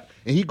getting trapped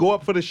and he go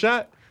up for the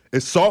shot,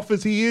 as soft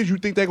as he is, you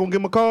think they going to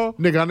give him a call?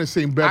 Nigga, I didn't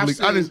see Beverly.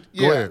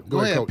 Go ahead. Go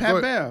ahead, Coach.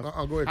 Pat Bev.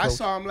 Go ahead, I Coach.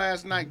 saw him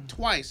last night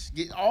twice.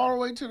 Get all the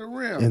way to the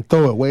rim. And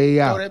throw it way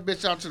out. Throw that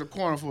bitch out to the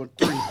corner for a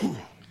three.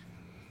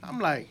 I'm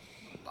like,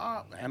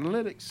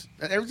 analytics.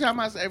 Every time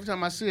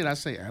I see it, I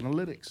say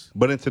analytics.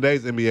 But in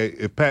today's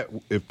NBA,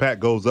 if Pat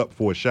goes up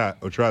for a shot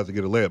or tries to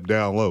get a layup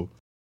down low,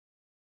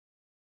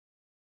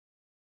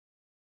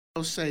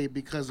 I'll say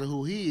because of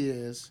who he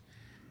is,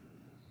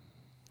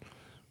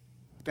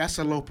 that's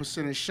a low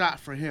percentage shot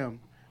for him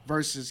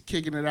versus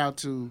kicking it out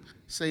to,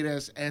 say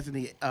that's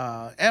Anthony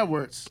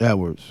Edwards.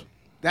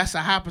 That's a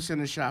high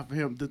percentage shot for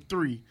him, the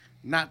three,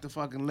 not the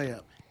fucking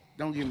layup.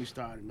 Don't get me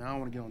started, man. I don't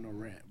want to get on no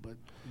rant,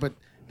 but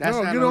that's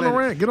analytics. Get on the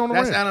rant. Get on the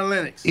That's rant.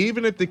 analytics.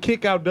 even if the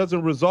kick out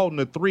doesn't result in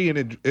a three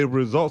and it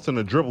results in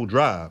a dribble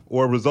drive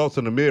or it results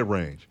in a mid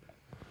range,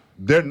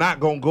 they're not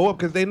going to go up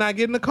because they're not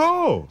getting the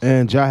calls.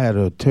 And Ja had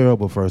a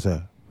terrible first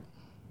half.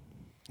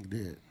 He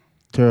did.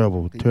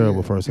 Terrible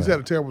first He's half. had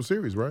a terrible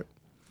series, right?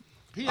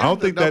 I don't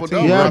think that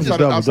team. Yeah,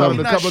 outside of He's a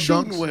not couple of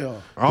shooting dunks.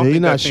 well. I don't Yeah, he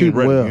think not that team shooting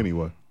ready well.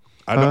 anyway.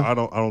 I Huh?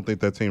 don't think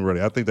that team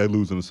ready. I think they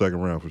lose in the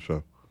second round for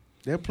sure.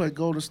 They'll play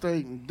Golden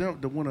State and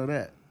the winner of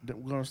that.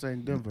 Golden State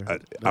and Denver. I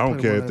They'll don't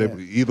play care one if of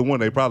they that. either one.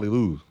 They probably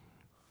lose.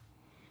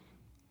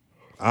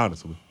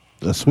 Honestly,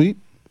 A sweep?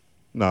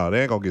 no,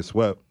 they ain't gonna get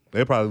swept.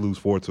 They probably lose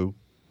 4-2.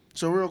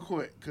 So real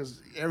quick,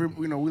 because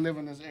we live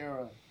in this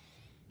era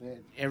that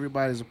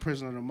everybody's a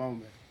prisoner of the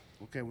moment.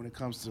 Okay, when it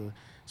comes to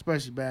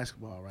especially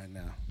basketball right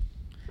now.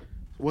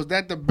 Was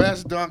that the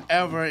best dunk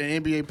ever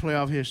in NBA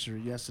playoff history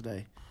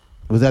yesterday?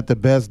 Was that the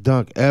best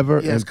dunk ever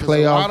in 'cause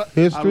playoff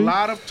history? A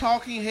lot of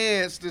talking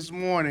heads this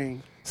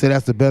morning Say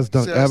that's the best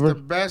dunk said it's ever? the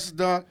best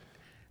dunk.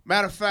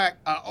 Matter of fact,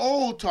 an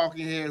old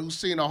talking head who's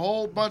seen a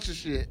whole bunch of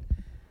shit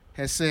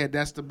has said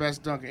that's the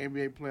best dunk in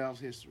NBA playoffs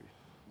history.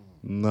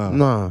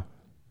 Nah.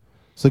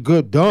 It's a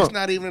good dunk. It's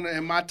not even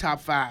in my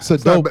top 5. It's a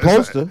dope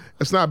poster.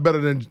 It's not better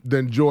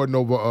than Jordan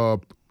over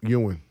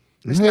Ewing.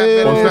 It's Hell not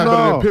better It's not no.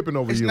 better than Pippen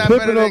over It's Ewing. not Pippen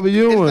better than, over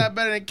Ewing. It's not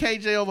better than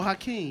KJ over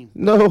Hakeem.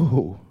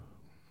 No.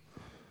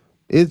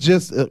 It's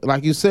just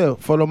like you said,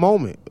 for the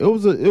moment. It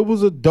was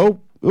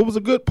a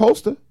good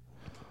poster.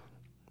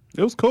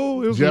 It was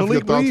cool. It was Jeff, your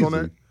Malik thoughts Beasley. on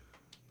that?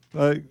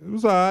 Like it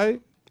was all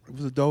right. It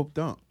was a dope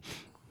dunk.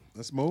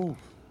 Let's move.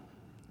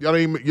 Y'all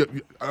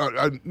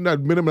ain't not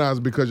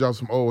minimizing because y'all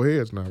some old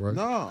heads now, right?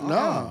 No.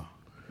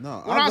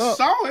 No. When I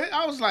saw it,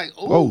 I was like,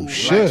 "Ooh, Oh,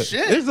 shit. Like,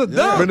 shit." It's a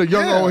dunk. Been a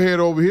young Yeah. old head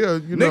over here,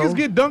 you know. Niggas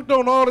get dunked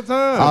on all the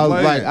time. I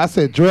was like, I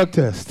said drug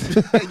test.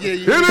 Yeah,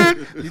 you Hit did.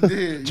 it! You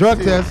did. Drug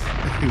test.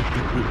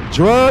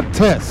 Drug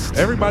test.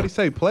 everybody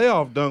say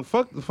playoff dunk.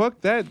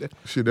 Fuck that.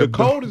 Shit, the that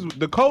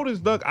dunk.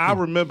 coldest dunk I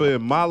remember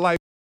in my life.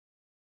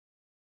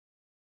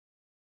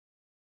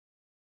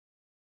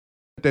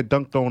 That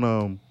dunked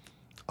on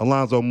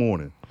Alonzo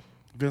Mourning.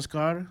 Vince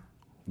Carter.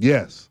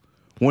 Yes.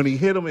 When he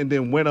hit him and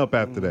then went up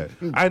after that.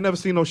 I ain't never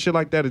seen no shit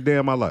like that a day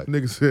in my life.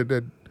 Nigga said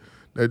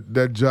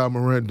that John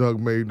Morant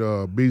dunk made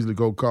Beasley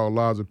go call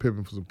Lonzo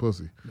Pippen for some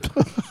pussy.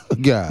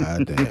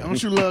 God damn.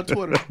 Don't you love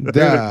Twitter?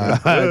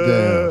 God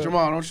damn.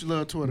 Jamal, don't you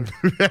love Twitter?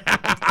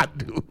 I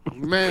do.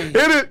 Man,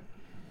 Hit it!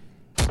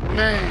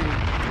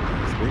 man.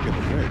 Speaking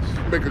of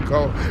which, Make a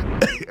call.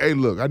 Hey,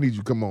 look, I need you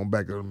to come on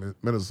back to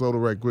Minnesota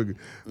right quick.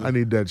 I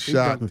need that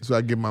shot so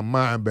I get my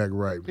mind back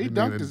right. He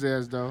dunked his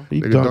ass, though.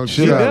 He Nigga dunked dunked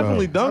shit He shot. out of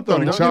definitely him. dunked thought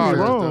on he him. Don't get me charged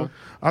him. wrong.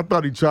 I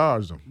thought he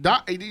charged him.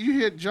 Doc, did you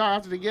hear Ja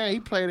after the game? He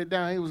played it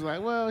down. He was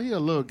like, well, he a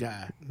little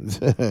guy.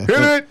 Hit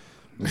it!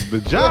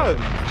 But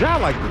Ja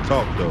like to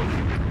talk though.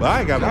 But I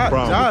ain't got no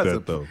problem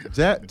with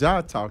that though.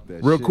 Ja talked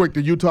that Real shit. quick,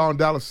 the Utah and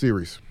Dallas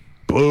series.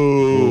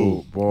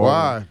 Boo.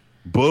 Why?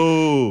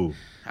 Boo.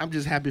 I'm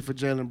just happy for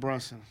Jalen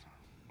Brunson.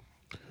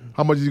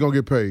 How much is he gonna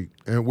get paid,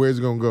 and where's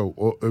he gonna go,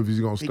 or if he's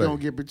gonna stay? He gonna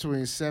get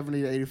between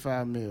 70 to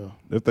 85 mil.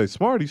 If they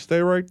smart, he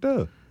stay right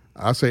there.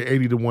 I say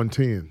 80 to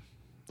 110.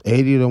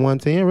 80 to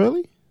 110,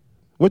 really?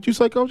 What you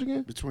say, Coach,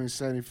 again? Between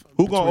 70.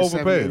 Who gonna between 70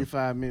 overpay and him?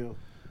 85 mil.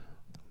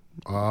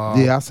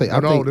 Yeah, I say. I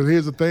think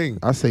here's the thing.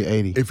 I say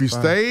 80. If he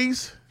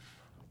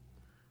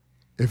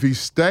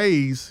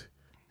stays,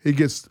 he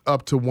gets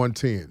up to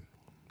 110.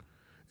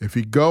 If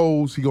he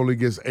goes, he only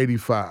gets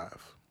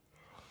 85.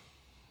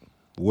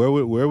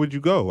 Where would you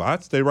go?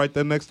 I'd stay right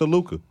there next to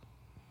Luka.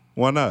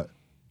 Why not?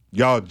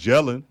 Y'all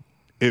gelling.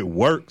 It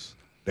works.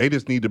 They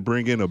just need to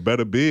bring in a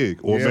better big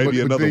or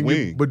maybe another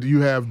wing. But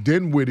you have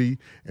Dinwiddie,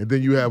 and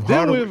then you have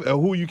Hardaway.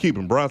 Who are you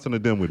keeping, Bronson or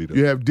Dinwiddie? Though?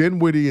 You have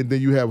Dinwiddie, and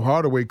then you have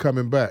Hardaway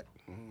coming back.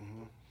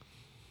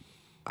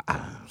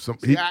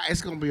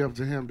 It's gonna be up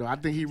to him though. I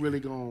think he really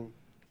gonna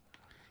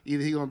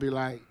he gonna be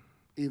like,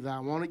 either I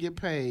want to get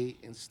paid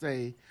and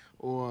stay,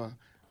 or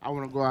I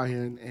want to go out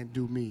here and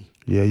do me.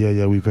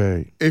 Yeah, we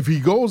paid. If he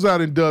goes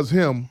out and does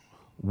him,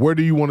 where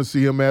do you want to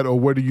see him at, or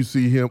where do you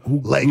see him?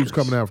 Who's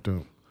coming after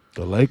him?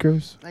 The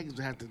Lakers? They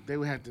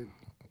would have to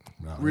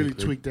really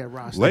tweak that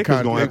roster.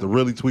 Lakers gonna have to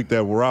really tweak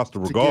that roster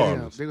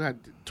regardless. They gonna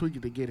have to tweak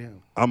it to get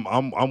him.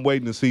 I'm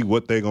waiting to see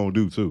what they gonna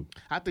do too.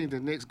 I think the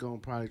Knicks gonna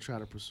probably try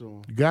to pursue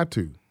him. You got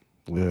to.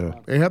 Yeah.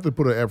 They have to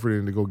put an effort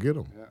in to go get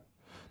him.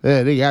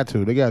 Yeah, they got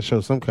to. They got to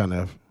show some kind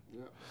of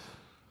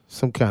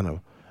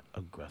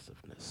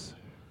aggressiveness.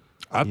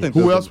 I think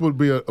who else would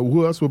be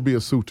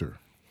a suitor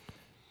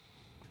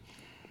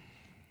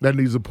that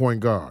needs a point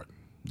guard?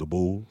 The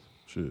Bulls.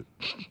 Shit.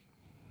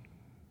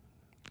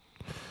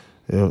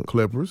 Yeah.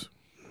 Clippers.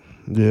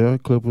 Yeah,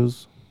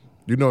 Clippers.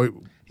 You know,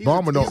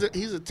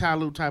 he's a Ty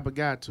Lue type of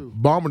guy too.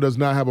 Ballmer does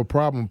not have a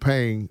problem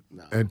paying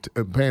and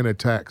paying a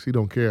tax. He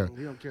don't care.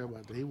 He don't care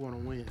about that. He want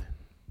to win.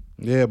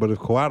 Yeah, but if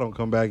Kawhi don't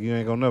come back, you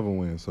ain't gonna never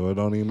win, so it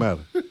don't even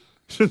matter.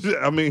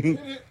 I mean,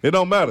 it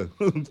don't matter.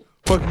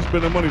 Fuck you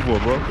spending money for,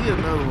 bro? He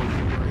another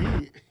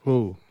one.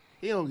 Who?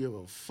 He don't give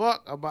a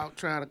fuck about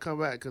trying to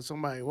come back because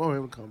somebody want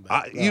him to come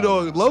back.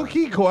 Low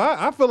key, Kawhi.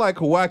 I feel like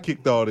Kawhi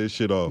kicked all this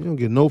shit off. You don't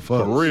get no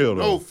fuck. For real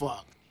though. No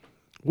fuck.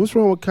 What's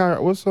wrong with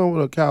Kyle? What's wrong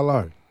with Kyle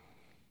Lowry?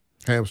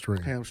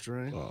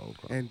 Hamstring. Oh,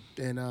 okay.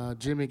 And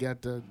Jimmy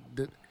got the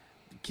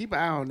keep an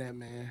eye on that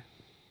man.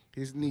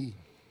 His knee.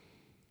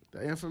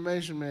 The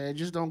information, man, it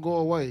just don't go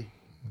away.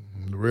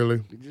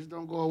 Really? It just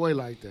don't go away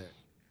like that.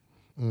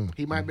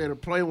 He might be able to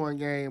play one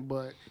game,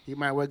 but he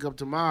might wake up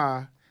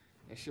tomorrow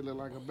and shit look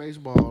like a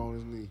baseball on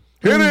his knee.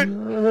 Hit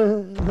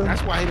it!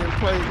 That's why he didn't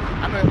play.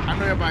 I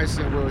know everybody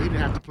said, well, he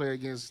didn't have to play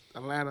against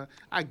Atlanta.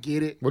 I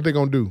get it. What they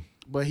gonna do?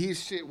 But his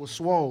shit was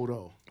swole,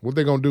 though. What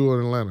they gonna do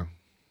in Atlanta?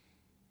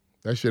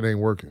 That shit ain't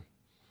working.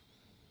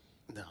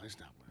 No, it's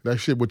not working. That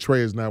shit with Trey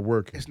is not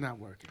working. It's not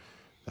working.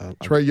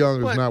 Trey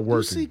Young is not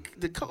working. You see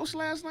the coach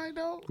last night,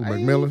 though? Who,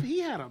 McMillan? He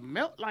had a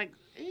melt, like,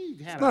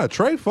 it's not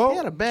Trey's fault. He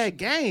had a bad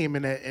game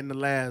in the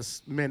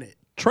last minute.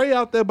 Trey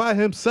out there by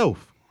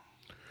himself.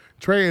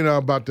 Trey ain't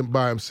about them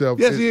by himself.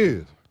 Yes, he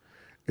is.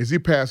 Is he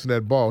passing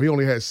that ball? He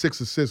only had 6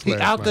 assists last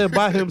night. He out there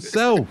by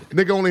himself.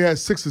 Nigga only had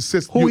 6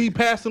 assists. Who he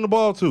passing the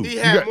ball to? He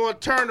had more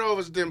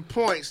turnovers than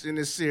points in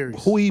this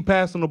series. Who he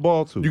passing the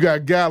ball to? You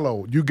got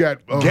Gallo. You got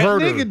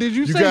Herder. Nigga, did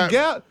you say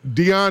got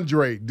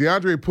DeAndre.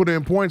 DeAndre put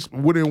in points.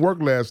 Wouldn't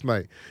work last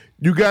night.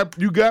 You got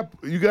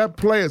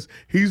players.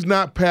 He's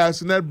not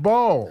passing that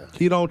ball.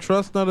 He don't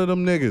trust none of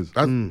them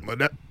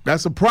niggas.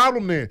 That's a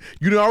problem then.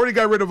 You already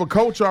got rid of a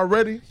coach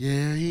already.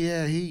 Yeah,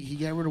 he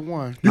got rid of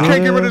one. You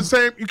can't get rid of the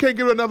same. You can't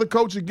get rid of another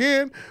coach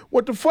again.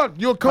 What the fuck?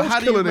 You're a coach killer. How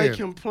do you make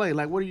him play?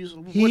 Like, what do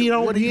you? He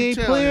ain't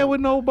playing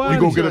with nobody.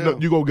 You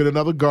go get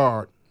another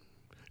guard.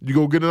 You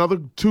go get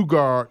another 2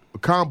 guard, a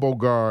combo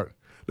guard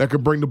that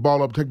can bring the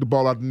ball up, take the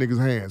ball out of the niggas'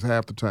 hands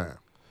half the time,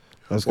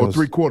 or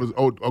 3/4,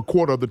 or a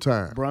quarter of the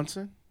time.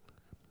 Brunson.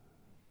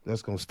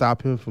 That's gonna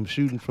stop him from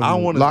shooting from. I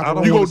don't want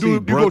to. You go treat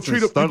him. You go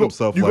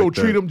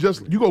treat that. him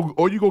just. You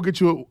go get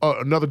you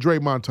another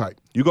Draymond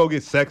type. You go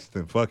get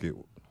Sexton. Fuck it.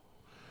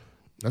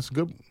 That's a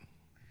good one.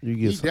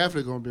 He's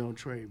definitely gonna be on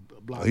trade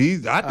block.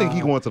 I think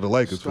he's going to the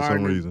Lakers for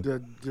some reason.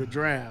 The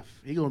draft,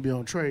 he's gonna be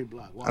on trade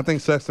block. Wow. I think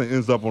Sexton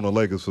ends up on the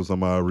Lakers for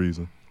some odd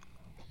reason.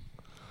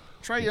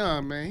 Trey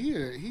Young, man,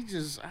 he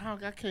just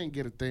I can't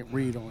get a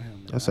read on him.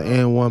 Man. That's an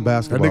and one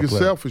basketball. That nigga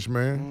player. selfish,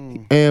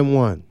 man. And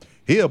one.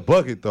 He a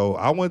bucket though.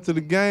 I went to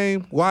the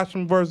game, watched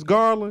him versus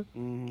Garland.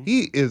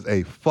 He is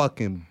a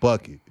fucking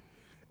bucket.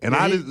 And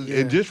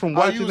and just from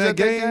watching that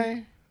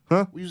game,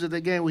 huh? We was at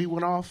that game where he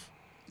went off.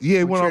 Yeah,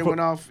 he went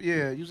off.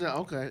 Yeah, you said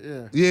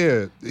okay.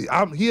 Yeah.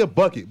 Yeah, he a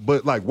bucket.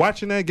 But like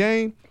watching that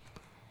game,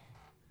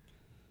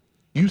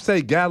 you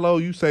say Gallo,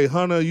 you say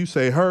Hunter, you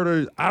say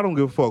Herder. I don't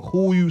give a fuck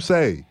who you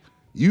say.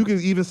 You can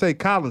even say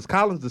Collins.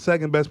 Collins the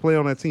second best player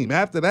on that team.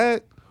 After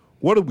that,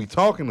 what are we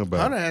talking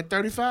about? Hunter had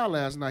 35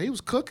 last night. He was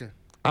cooking.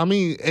 I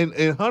mean,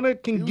 and Hunter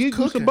can get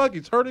you some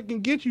buckets. Herder can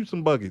get you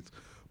some buckets.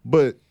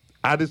 But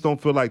I just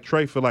don't feel like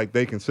Trey feel like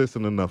they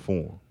consistent enough for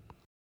him.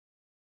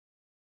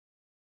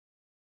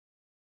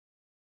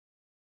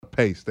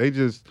 Pace.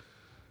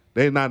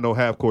 They not no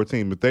half-court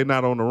team. If they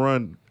not on the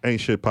run, ain't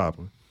shit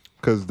popping.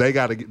 because they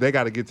gotta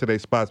get to their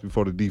spots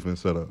before the defense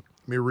set up.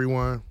 Let me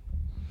rewind.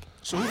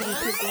 So who do we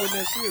pick to win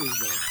that series,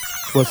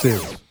 though? What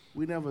series?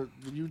 We never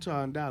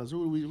Utah and Dallas.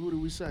 Who do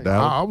we say?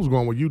 I was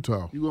going with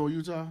Utah. You going with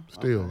Utah?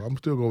 Still, Okay. I'm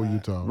still going with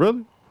Utah.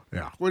 Really?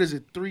 Yeah. What is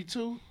it?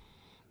 3-2?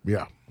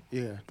 Yeah.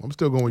 Yeah. I'm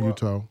still going with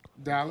Utah.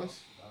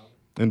 Dallas.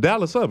 And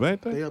Dallas up,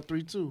 ain't they? They up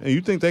 3-2. And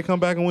you think they come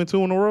back and win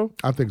 2 in a row?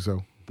 I think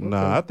so.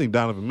 Nah, I think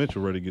Donovan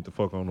Mitchell ready to get the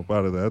fuck on up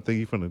out of there. I think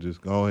he finna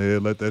just go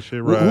ahead, let that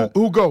shit ride.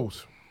 Who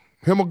goes?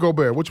 Him or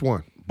Gobert? Which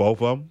one?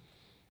 Both of them.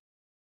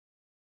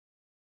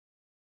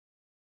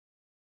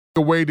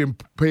 Wade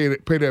didn't pay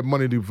that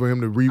money for him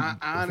to re. I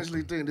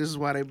honestly think this is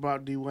why they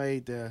brought D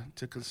Wade there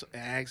to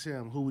ask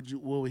him what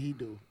would he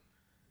do.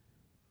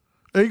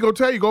 And he gonna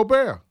tell you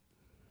Gobert.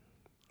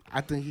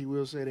 I think he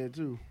will say that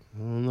too. I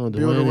don't know.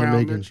 Build Dwayne ain't around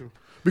making. Mitchell.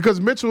 Because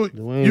Mitchell,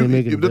 Dwayne ain't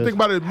making the the thing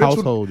about it, best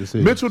household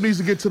decisions. Mitchell needs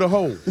to get to the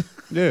hole.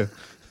 Yeah.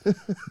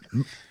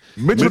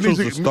 Mitchell's Mitchell's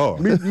the star.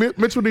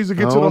 Mitchell needs to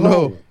get I to the don't know.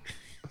 hole.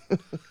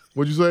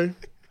 What'd you say?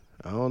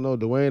 I don't know.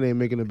 Dwayne ain't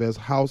making the best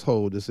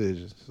household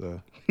decisions. So.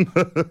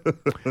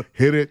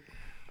 Hit it.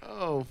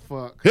 Oh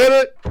fuck. Hit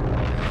it.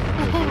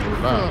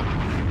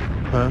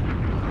 Huh?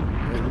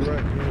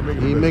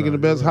 He ain't making the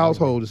best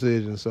household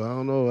decisions, so I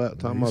don't know.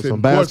 Talking about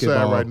some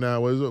basketball right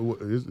now. His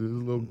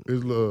little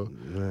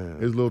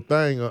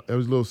thing.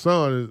 His little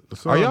son.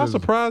 Are y'all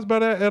surprised by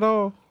that at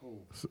all?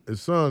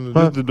 His son.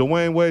 The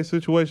Dwayne Wade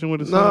situation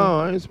with his son? No,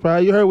 I ain't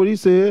surprised. You heard what he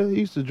said. He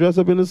used to dress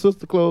up in his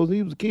sister clothes when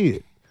he was a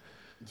kid.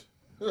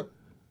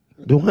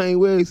 Dwayne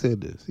Wade said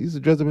this. He used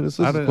to dress up in his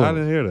sister clothes. I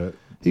didn't hear that.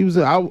 He was.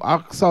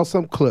 I saw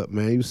some clip,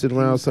 man. He was sitting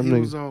around some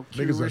niggas.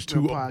 Niggas are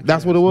too.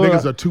 That's what it was.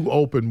 Niggas are too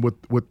open with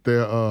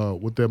their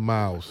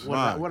mouths.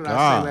 What did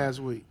I say last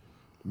week?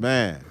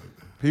 Man,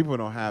 people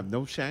don't have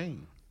no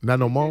shame. Not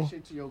no more.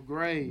 Shit to your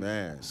grave.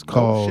 Man, It's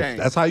called. no shame.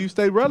 That's how you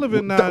stay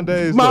relevant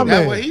nowadays. My though. man.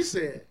 That's what he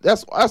said.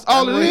 That's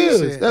all it what he is.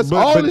 said. That's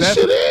all this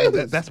shit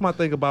is. That's my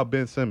thing about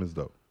Ben Simmons,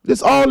 though.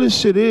 That's all this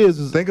shit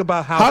is. Think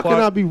about how can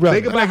I be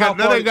relevant? Think about how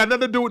That ain't got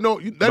nothing to do with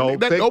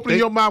opening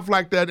your mouth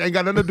like that ain't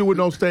got nothing to do with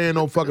no staying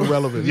no fucking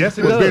relevant. Yes,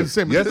 it with does. Ben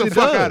Simmons. Yes, Get the it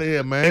fuck does. out of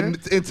here, man.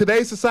 In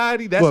today's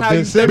society, that's What, how Ben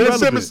you stay Ben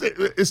relevant.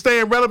 Simmons is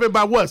staying relevant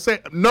by what? Say,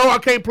 no, I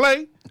can't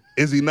play.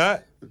 Is he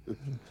not?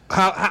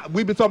 How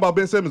we've been talking about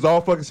Ben Simmons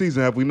all fucking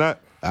season, have we not?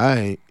 I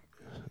ain't.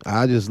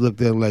 I just looked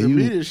at him like The you.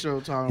 media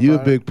show talking You a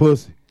about big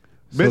pussy.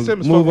 Ben So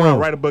Simmons move fuck around, on.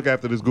 write a book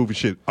after this goofy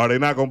shit. Are they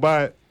not gonna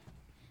buy it? it.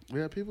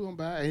 Yeah, people gonna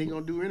buy it. And he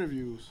gonna do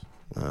interviews.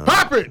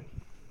 Pop it.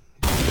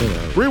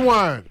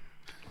 Rewind.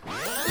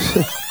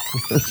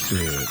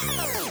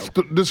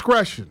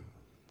 Discretion.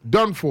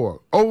 Done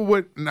for. Over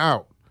with and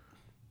out.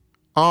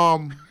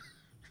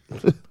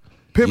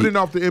 Pivoting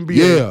off the NBA.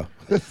 Yeah.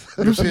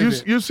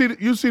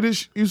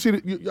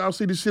 Y'all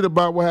see this shit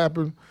about what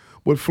happened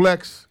with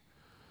Flex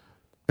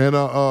and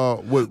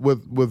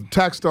with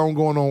Taxstone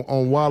going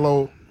on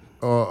Wallow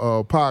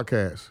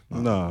podcast.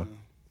 Nah,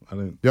 I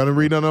didn't. Y'all didn't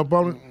read nothing up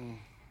on it?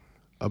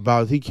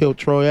 About he killed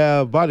Troy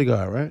Ave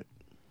bodyguard, right?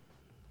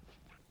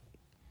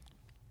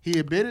 He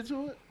admitted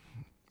to it?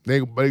 They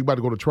about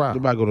to go to trial. They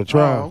about to go to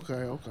trial. Oh,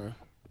 okay.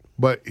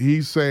 But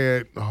he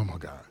said, oh my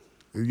God,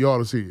 you ought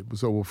to see it.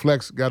 So when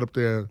Flex got up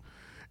there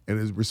and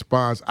his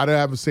response, I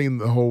haven't seen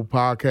the whole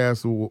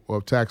podcast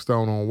of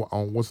Taxstone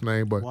on what's the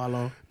name, but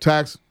Wallow.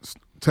 Tax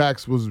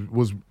was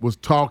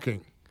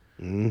talking,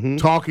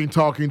 talking,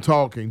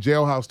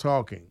 jailhouse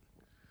talking,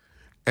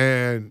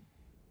 and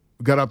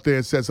got up there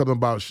and said something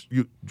about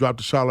you dropped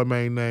the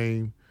Charlemagne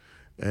name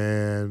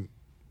and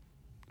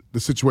the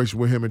situation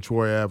with him and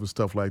Troy Ave and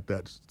stuff like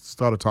that.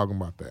 Started talking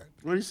about that.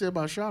 What did he say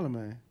about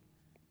Charlemagne?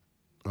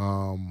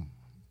 I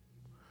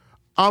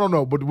don't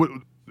know, but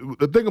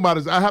the thing about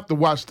it is I have to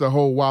watch the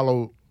whole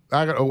Wallow.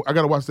 I got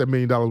to watch that $1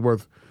 million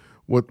worth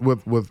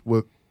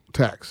with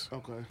Tax.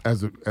 Okay.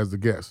 As the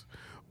guest,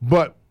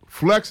 but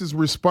Flex's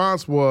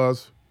response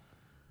was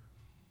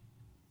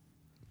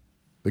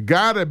the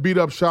guy that beat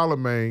up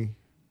Charlemagne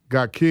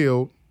got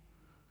killed,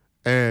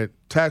 and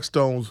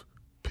Taxstone's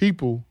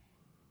people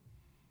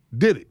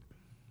did it.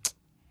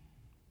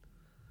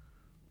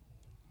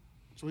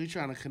 So he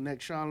trying to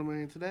connect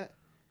Charlemagne to that?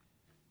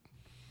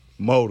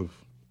 Motive.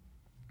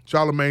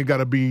 Charlemagne got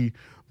to be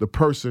the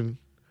person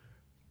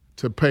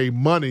to pay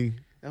money.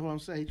 That's what I'm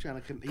saying. He trying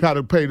to connect. Got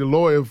to pay the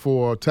lawyer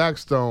for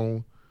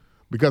Taxstone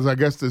because I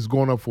guess it's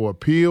going up for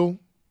appeal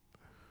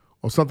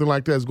or something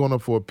like that. It's going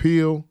up for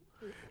appeal,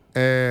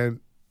 and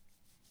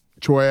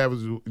Troy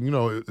Ave,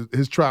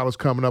 his trial is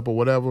coming up or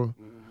whatever.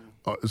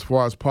 As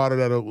far as part of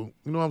that, you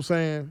know what I'm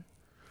saying?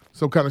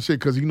 Some kind of shit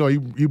because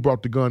he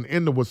brought the gun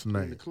into what's the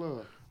name? The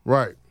club.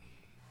 Right.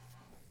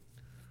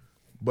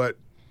 But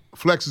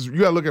you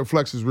gotta look at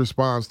Flex's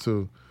response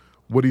to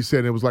what he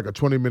said. It was like a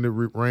 20-minute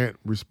rant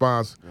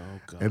response,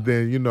 and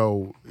then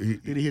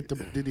Did he hit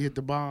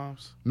the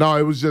bombs? no,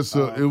 it was just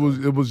it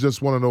was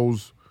just one of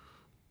those.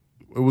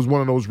 It was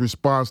one of those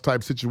response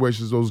type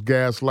situations, those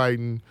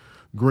gaslighting,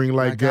 green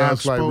light Like,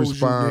 gaslight I exposed you,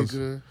 response.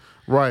 nigga.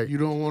 Right. You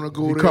don't want to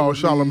go He there. called with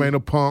me. Charlemagne a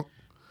punk,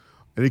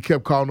 and he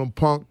kept calling him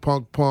punk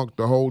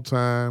the whole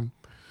time.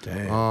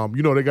 Damn.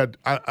 They got.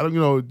 I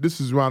don't. This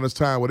is around this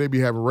time where they be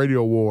having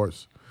radio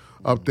wars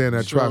up there in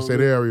that tri-state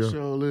area.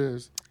 Sure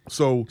is.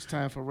 So it's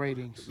time for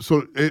ratings.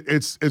 So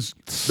it's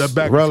that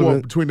back and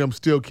forth between them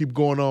still keep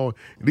going on.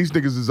 And these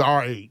niggas is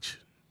our age.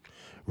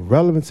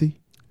 Relevancy.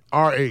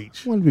 Our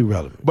age. I want to be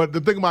relevant. But the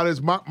thing about it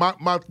is my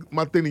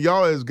thing to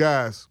y'all is,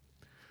 guys,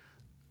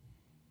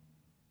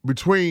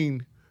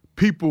 between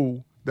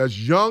people that's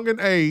young in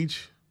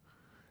age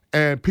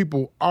and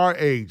people our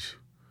age,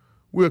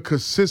 we're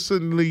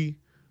consistently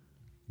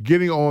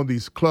getting on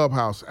these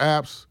Clubhouse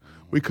apps.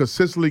 We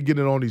consistently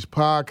getting on these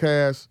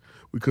podcasts.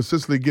 We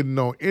consistently getting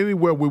on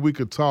anywhere where we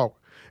could talk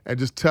and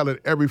just telling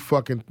every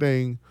fucking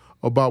thing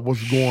about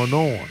what's going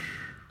on.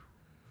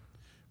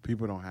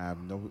 People don't have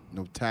no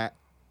tact,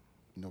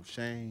 no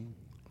shame,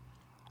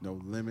 no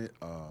limit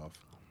of,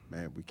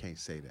 man, we can't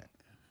say that.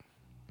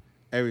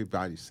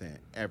 Everybody's saying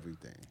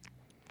everything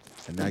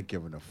and not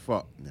giving a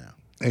fuck now.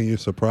 And you're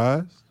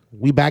surprised?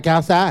 We back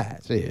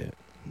outside. Shit.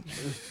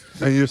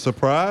 And you're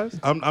surprised?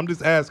 I'm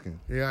just asking.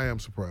 Yeah, I am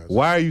surprised.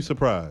 Why are you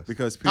surprised?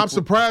 Because people, I'm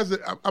surprised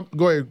that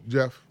go ahead,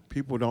 Jeff.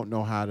 People don't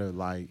know how to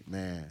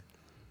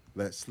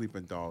let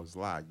sleeping dogs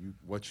lie.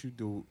 What you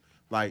do,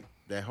 like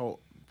that whole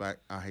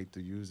I hate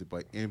to use it,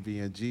 but Envy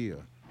and Gia.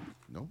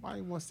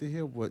 Nobody wants to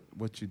hear what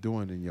you're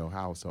doing in your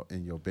house or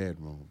in your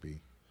bedroom,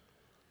 B.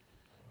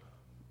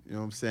 You know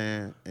what I'm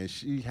saying? And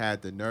she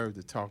had the nerve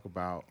to talk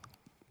about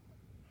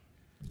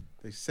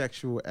the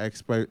sexual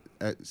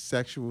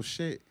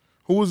shit.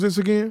 Who was this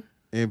again?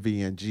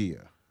 Envy and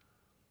Gia.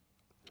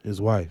 His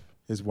wife.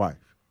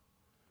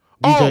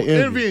 DJ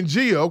Envy and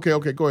Gia.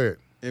 Okay, go ahead.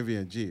 Envy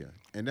and Gia.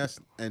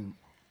 And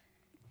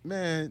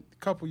man, a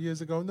couple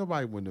years ago,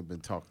 nobody wouldn't have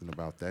been talking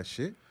about that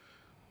shit.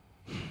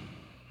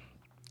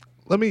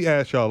 Let me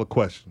ask y'all a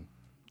question.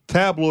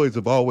 Tabloids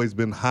have always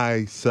been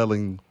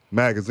high-selling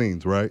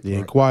magazines, right? The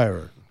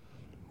Inquirer.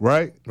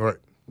 Right? Right.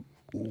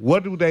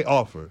 What do they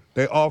offer?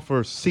 They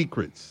offer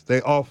secrets.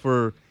 They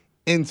offer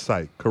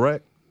insight,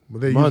 correct?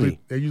 But they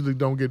usually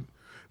don't get.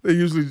 They're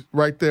usually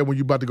right there when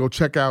you're about to go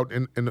check out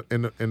in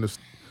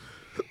the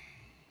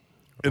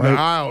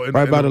aisle,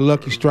 right by the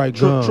Lucky Strike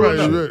gun.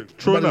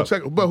 True enough.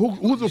 But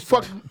who the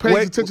fuck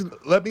pays attention?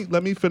 Let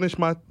me finish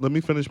my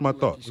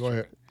thoughts. Go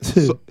ahead.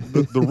 So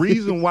the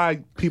reason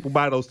why people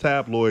buy those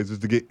tabloids is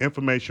to get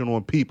information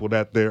on people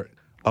that they're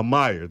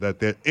admire, that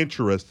they're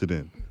interested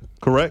in.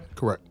 Correct?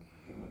 Correct.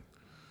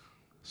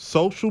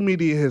 Social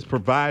media has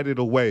provided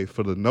a way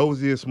for the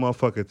nosiest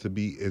motherfucker to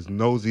be as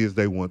nosy as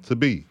they want to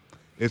be.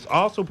 It's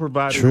also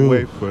provided a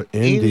way for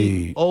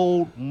any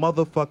old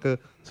motherfucker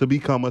to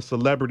become a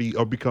celebrity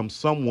or become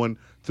someone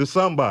to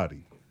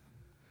somebody.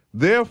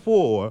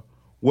 Therefore,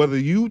 whether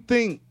you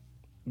think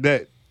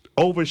that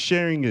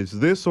oversharing is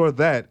this or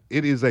that,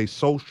 it is a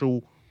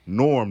social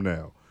norm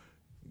now.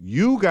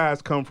 You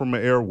guys come from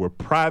an era where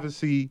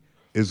privacy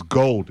is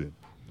golden.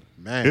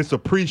 Man. It's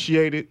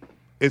appreciated.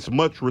 It's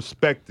much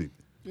respected.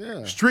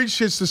 Yeah. Street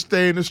shit's to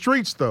stay in the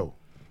streets, though.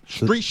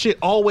 Street shit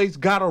always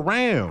got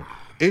around.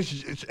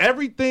 It's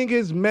everything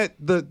is met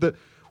the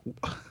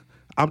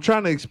I'm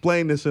trying to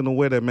explain this in a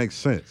way that makes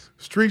sense.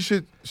 Street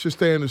shit should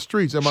stay in the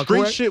streets. Am I Street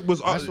correct? shit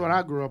was That's what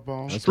I grew up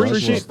on.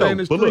 Street shit stay in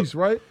the streets,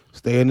 right?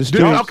 Stay in the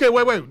streets. Okay,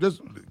 wait.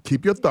 Just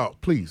keep your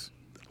thought, please.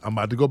 I'm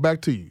about to go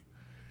back to you.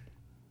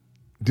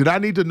 Did I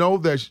need to know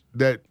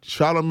that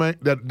Charlemagne,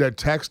 that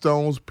Tax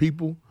Stone's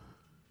people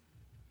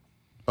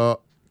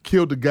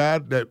killed the guy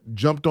that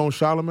jumped on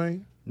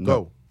Charlemagne?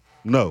 No.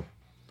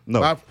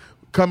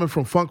 Coming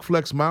from Funk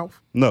Flex's mouth?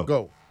 No.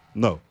 Go.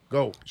 No.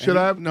 Go. Should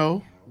I have?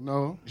 No.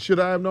 Should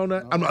I have known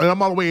that?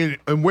 I'm all the way in.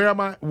 And where am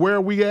I? Where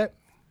are we at?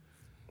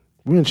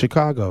 We're in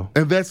Chicago.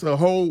 And that's a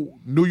whole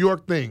New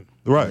York thing.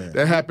 Right.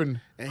 That happened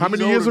And how he's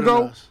many years older than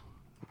ago? us.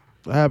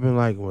 That happened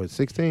like,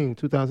 2016,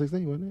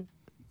 wasn't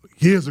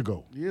it? Years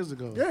ago. Years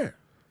ago. Yeah.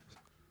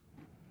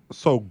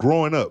 So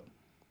growing up,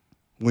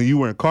 when you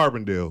were in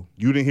Carbondale,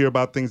 you didn't hear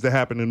about things that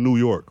happened in New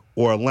York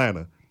or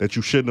Atlanta that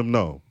you shouldn't have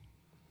known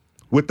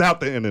without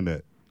the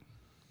internet.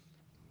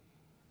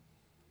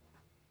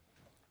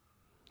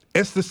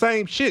 It's the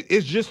same shit.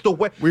 It's just the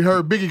way. We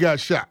heard Biggie got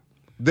shot.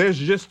 There's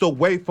just a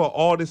way for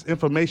all this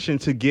information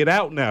to get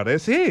out now.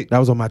 That's it. That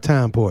was on my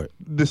time port.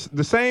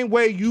 The same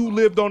way you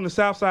lived on the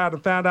south side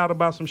and found out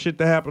about some shit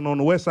that happened on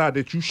the west side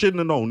that you shouldn't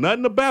have known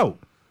nothing about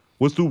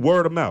was through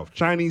word of mouth,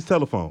 Chinese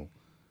telephone.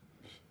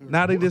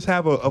 Now they just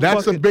have a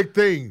That's a big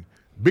thing.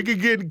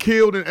 Biggie getting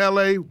killed in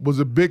L.A. was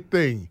a big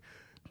thing.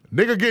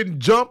 Nigga getting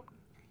jumped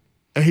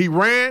and he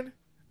ran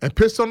and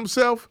pissed on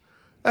himself,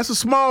 that's a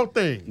small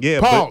thing. Yeah,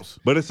 Pause.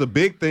 But it's a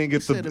big thing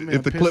if said the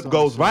man the pissed clip on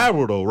goes himself.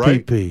 viral though,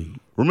 right? PP.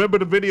 Remember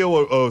the video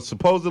of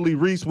supposedly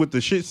Reese with the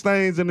shit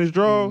stains in his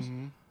drawers?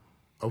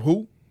 Of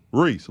who?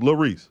 Reese, Lil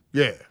Reese.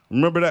 Yeah.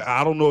 Remember that?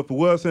 I don't know if it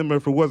was him or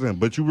if it wasn't him,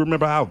 but you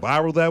remember how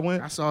viral that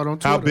went? I saw it on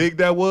Twitter. How big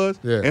that was?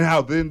 Yeah. And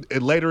how then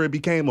later it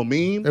became a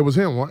meme? It was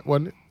him,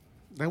 wasn't it?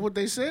 That's what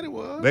they said it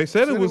was. They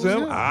said it was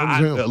him. It was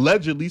him.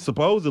 Allegedly,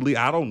 supposedly,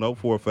 I don't know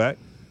for a fact.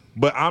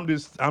 But I'm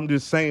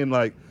just saying,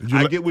 like,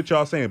 I get what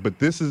y'all saying, but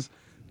this is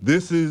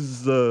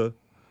the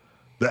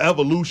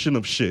evolution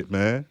of shit,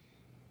 man.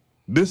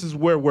 This is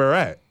where we're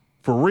at.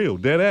 For real,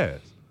 dead ass.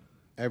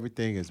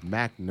 Everything is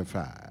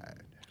magnified.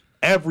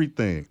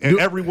 Everything. And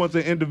everyone's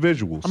an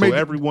individual. So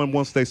everyone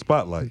wants their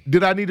spotlight.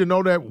 Did I need to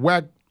know that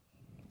Wack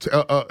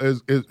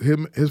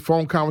his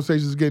phone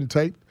conversations getting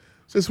taped?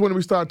 Since when did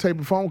we start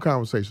taping phone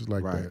conversations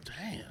like that?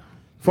 Damn.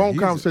 Phone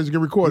conversations get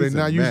recorded. he's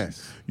Now a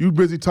you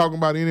busy talking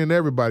about any and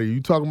everybody.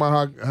 You talking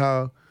about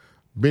how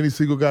Benny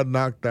Siegel got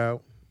knocked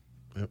out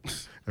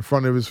in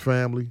front of his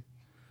family.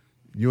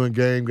 You and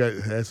Game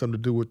had something to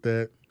do with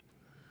that.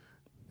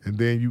 And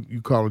then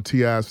you calling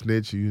T.I.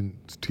 snitch. You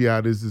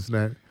T.I. this and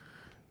that.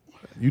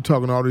 You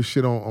talking all this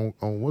shit on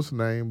what's the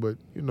name? But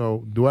you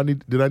know,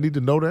 did I need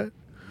to know that?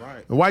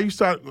 Right. And why you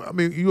start? I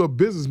mean, you a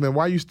businessman.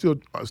 Why you still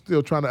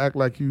trying to act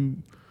like you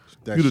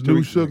the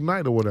new Suge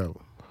Knight or whatever?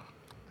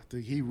 I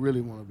think he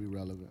really want to be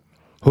relevant.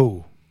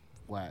 Who?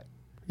 Wack.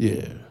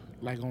 Yeah.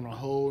 Like on a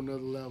whole nother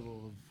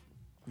level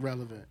of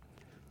relevant.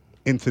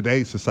 In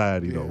today's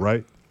society, though,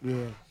 right?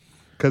 Yeah.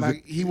 Because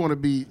Like he want to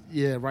be,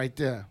 right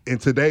there. in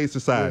today's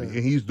society, Yeah.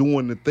 and he's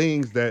doing the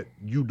things that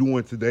you do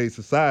in today's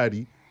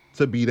society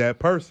to be that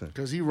person.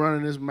 Because he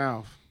running his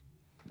mouth.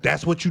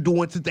 That's what you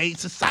do in today's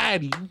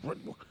society.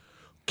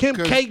 Kim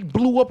K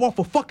blew up off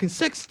a fucking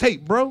sex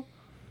tape, bro.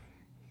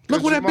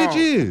 Look what that bitch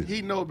is.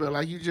 He know better,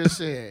 like you just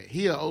said.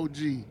 He a OG.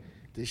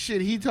 The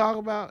shit he talk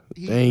about,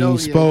 he Ain't know you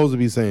he supposed to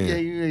be saying. Yeah,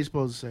 you ain't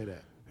supposed to say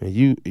that. And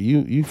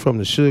you from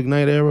the Suge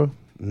Knight era?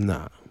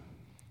 Nah.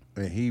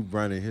 And he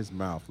running his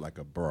mouth like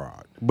a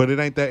broad. But it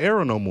ain't that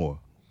era no more.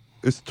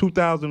 It's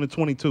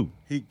 2022.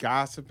 He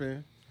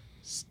gossiping,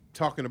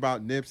 talking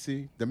about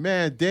Nipsey. The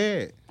man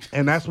dead.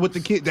 And that's what the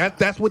kid.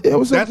 That's what It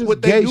was that's just what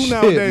gay they do shit,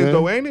 nowadays, man.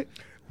 though, ain't it?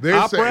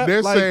 They're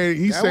saying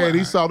he said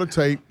he saw the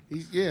tape.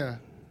 Yeah.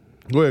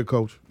 Go ahead,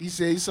 Coach. He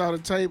said he saw the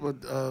tape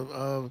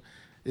of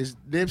his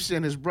Nipsey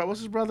and his brother. What's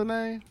his brother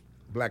name?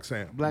 Black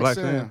Sam. Black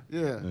Sam.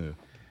 Yeah.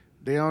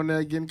 They on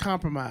there getting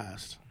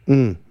compromised.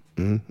 No,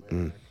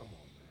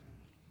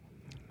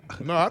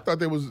 I thought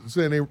they was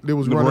saying they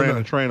was They running ran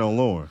a train on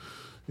Lauren.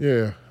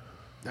 Yeah.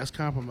 That's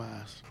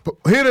compromised.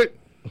 Hit it.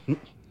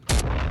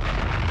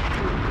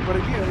 But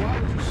again,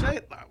 why would you say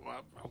it? Like,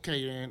 well,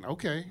 okay, man.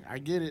 Okay, I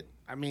get it.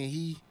 I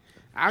mean,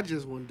 I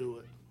just wouldn't do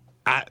it.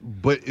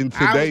 But in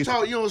I was today's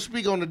told you don't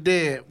speak on the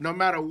dead. No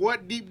matter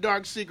what deep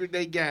dark secret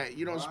they got,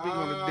 you don't speak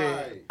on the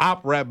dead.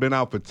 op rap been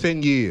out for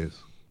 10 years.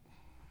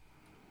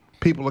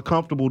 People are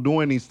comfortable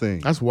doing these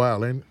things. That's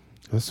wild, ain't it?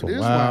 That's some It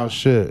is wild wild.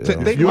 shit. T-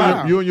 yo. they- You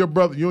Wow. and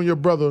your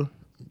brother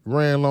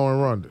ran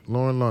Lauren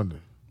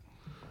London.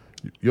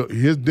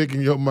 His dick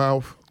in your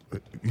mouth.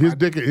 His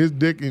dick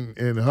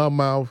in her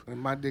mouth. And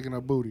my dick in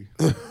her booty.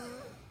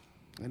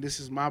 And this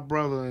is my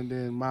brother and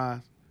then my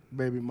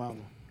baby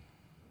mama.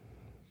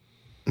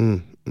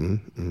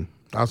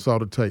 I saw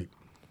the tape.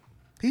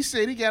 He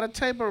said he got a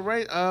tape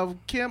of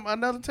Kim,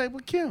 another tape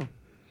of Kim.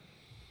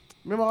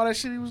 Remember all that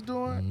shit he was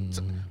doing?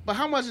 So- but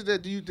how much of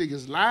that do you think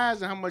is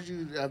lies, and how much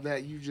of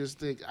that you just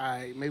think, all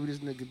right, maybe this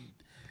nigga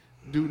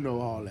do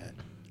know all that?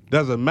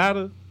 Doesn't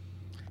matter.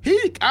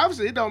 He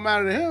obviously it don't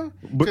matter to him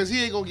because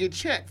he ain't gonna get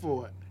checked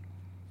for it.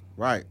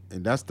 Right.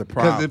 And that's the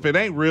Because problem. if it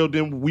ain't real,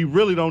 then we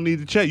really don't need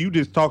to check. You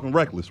just talking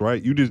reckless,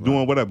 right? You just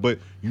doing whatever. But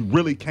you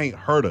really can't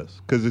hurt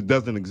us because it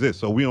doesn't exist.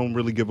 So we don't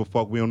really give a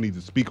fuck. We don't need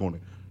to speak on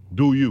it.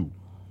 Do you?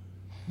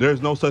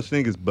 There's no such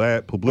thing as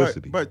bad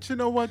publicity. But you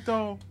know what,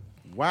 though?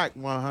 Whack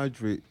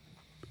 100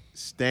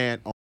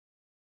 stand on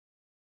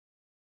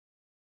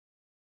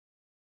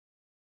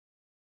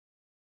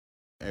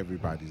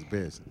everybody's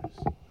business.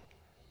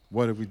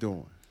 What are we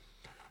doing?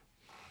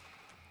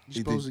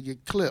 You're supposed to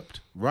get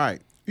clipped.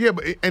 Right. Yeah,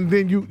 but and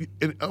then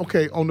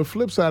okay. On the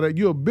flip side, of it,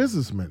 you're a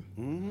businessman.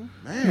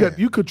 Man.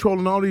 You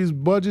controlling all these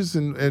budgets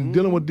and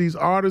dealing with these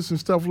artists and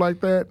stuff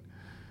like that.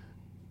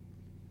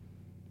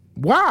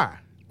 Why?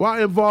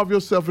 Why involve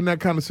yourself in that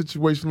kind of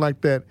situation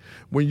like that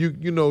when you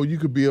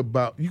could be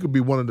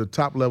one of the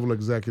top level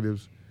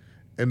executives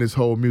in this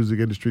whole music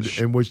industry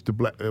in which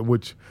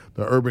the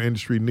urban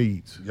industry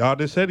needs. Y'all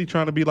just said he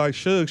trying to be like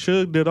Suge.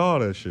 Suge did all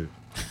that shit.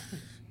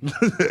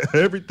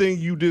 Everything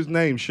you just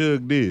named,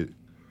 Suge did.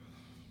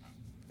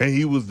 And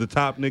he was the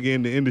top nigga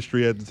in the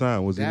industry at the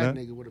time, was he That not?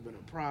 nigga would have been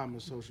a problem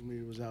if social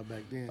media was out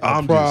back then.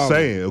 I'm just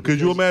saying. Could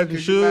you imagine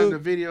Could you imagine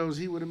Suge? the videos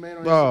he would have made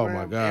on Oh, Instagram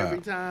my God. every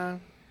time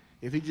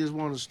if he just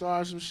wanted to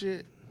start some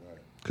shit?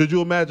 Could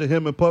you imagine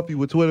him and Puffy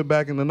with Twitter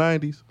back in the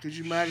 90s? Could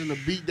you imagine the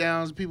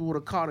beatdowns people would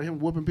have caught of him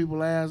whooping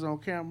people's ass on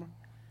camera?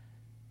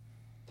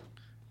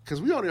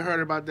 Because we only heard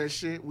about that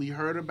shit. We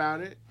heard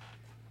about it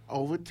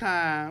over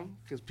time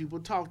because people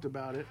talked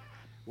about it.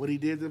 What he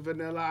did to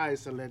Vanilla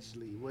Ice,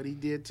 allegedly. What he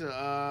did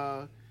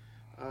to...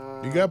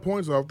 You got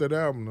points off that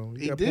album, though.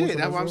 He did.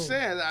 That's what I'm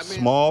saying. I mean,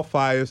 Small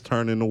fires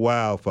turn into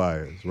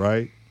wildfires,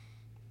 right?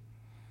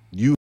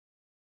 You.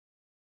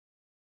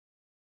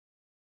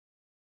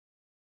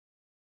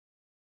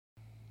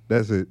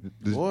 That's it.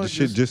 Or The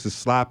shit just as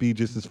sloppy,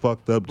 just as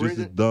fucked up, just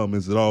as dumb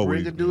as it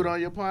always bring a been. dude on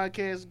your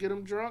podcast, get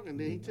him drunk, and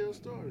then he tells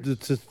stories.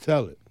 Just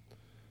tell it.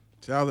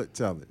 Tell it.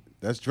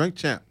 That's Drink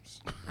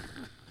Champs.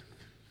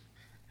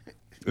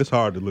 It's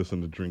hard to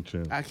listen to Drink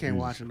Champs. I can't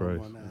watch Jesus him no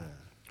Christ. more now.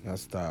 I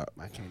stopped.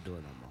 I can't do it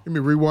no more. Give me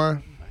a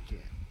rewind. I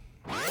can't.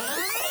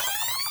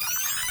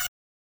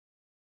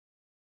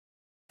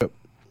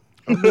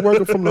 I've been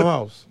working from the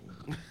house.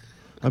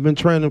 I've been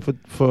training for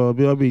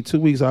I'll be 2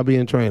 weeks. I'll be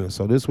in training.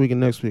 So this week and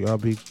next week I'll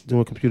be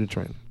doing computer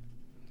training.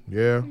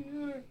 Yeah.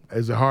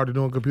 Is it hard to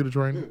do computer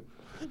training?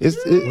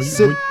 It's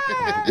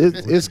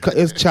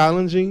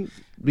challenging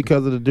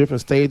because of the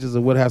different stages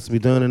of what has to be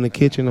done in the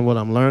kitchen and what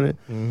I'm learning.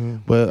 Mm-hmm.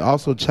 But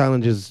also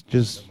challenges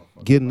just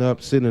getting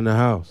up, sitting in the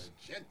house.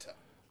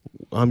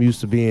 I'm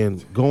used to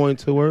going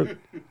to work,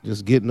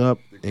 just getting up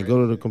and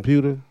go to the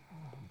computer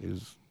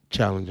is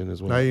challenging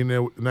as well.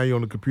 Now you're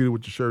on the computer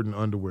with your shirt and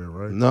underwear,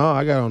 right? No,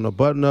 I got on a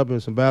button up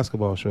and some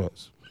basketball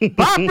shorts.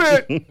 Pop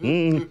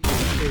it!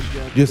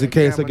 Just in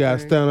case I got to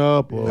stand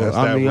up. Or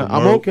I'm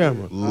on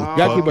camera.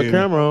 Got to keep my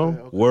camera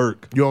on.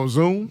 Work. You on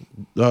Zoom?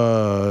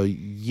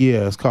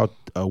 Yeah, it's called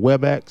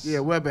WebEx. Yeah,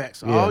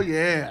 WebEx. Yeah. Oh,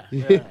 yeah.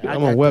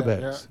 I'm on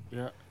WebEx.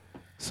 Yeah.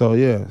 So,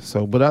 yeah.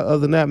 But other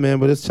than that, man,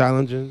 but it's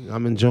challenging.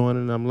 I'm enjoying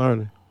it and I'm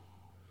learning.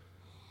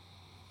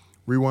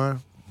 Rewind.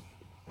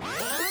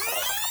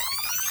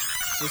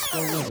 Cisco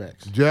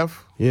WebEx.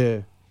 Jeff?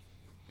 Yeah.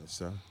 Yes,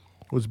 sir.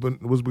 What's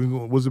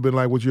it been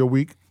like with your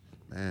week?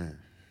 Man,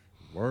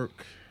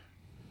 work.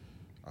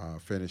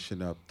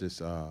 Finishing up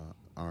this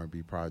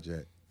R&B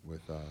project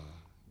with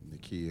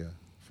Nakia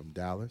from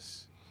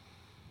Dallas.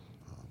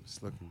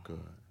 It's looking good.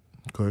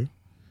 Okay.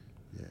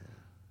 Yeah.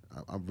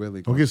 I'm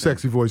really Don't get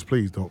sexy voice,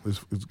 please. Don't. It's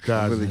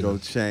guys. I'm really going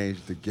to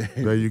change the game.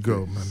 There you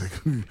go, man.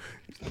 With You know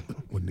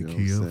what I'm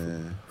Nakia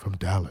saying? from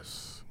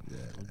Dallas.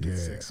 Yeah.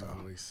 Sexy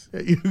voice.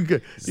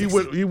 He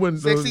went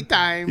Sexy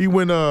time. He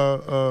went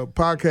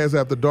podcast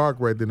after dark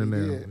right then and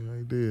there. did. Yeah,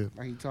 he did.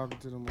 Like he talking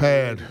to them.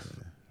 Pad.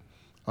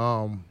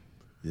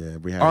 Yeah,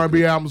 we have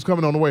R&B album's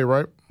coming on the way,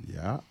 right?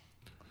 Yeah.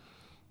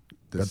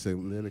 The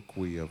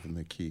Soliloquy of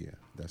Nakia.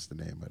 That's the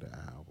name of the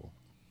album.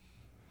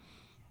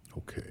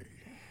 Okay.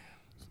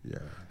 Yeah.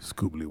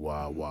 Scoobly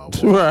wow wow.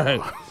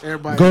 Right.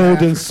 Everybody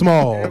Golden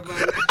Small.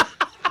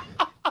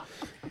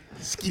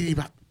 Skitty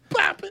bop.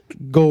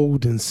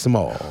 Golden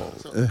Small.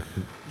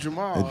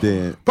 Jamal. And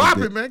then Pop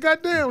it, man.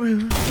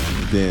 Goddamn.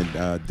 Then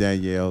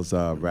Danielle's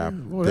rap.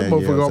 Oh, that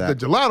motherfucker off the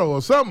gelato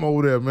or something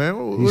over there, man.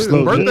 What is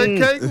it, birthday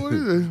cake? What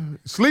is it?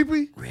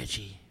 Sleepy?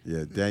 Reggie.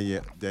 Yeah,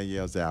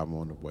 Danielle's album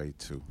on the way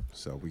too.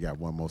 So we got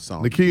one more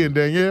song. Nakia and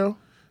Danielle?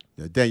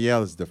 Yeah,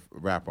 Danielle is the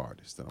rap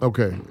artist though.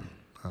 Okay.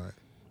 All right.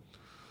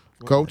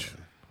 Coach?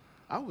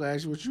 I was gonna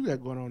ask you what you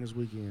got going on this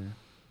weekend.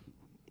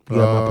 You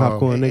got my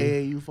popcorn,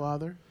 nigga. AAU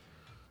father.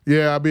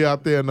 Yeah, I'll be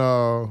out there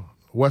in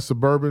West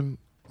Suburban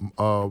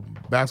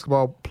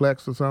basketball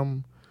plex or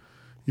something.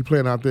 He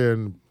playing out there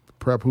in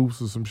prep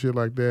hoops or some shit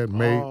like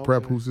that.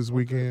 Prep hoops this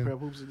weekend. Prep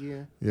hoops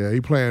again. Yeah,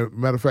 he playing.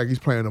 Matter of fact, he's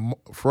playing a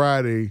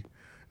Friday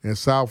in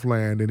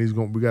Southland, and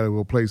we got to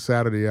go play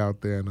Saturday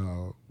out there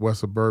in West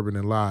Suburban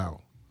and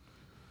Lyle.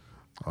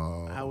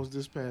 How was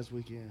this past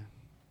weekend?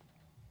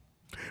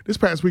 This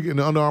past weekend,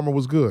 the Under Armour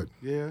was good.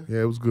 Yeah.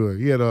 Yeah, it was good.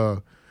 He had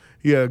a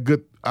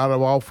good out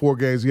of all 4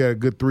 games. He had a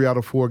good 3 out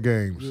of 4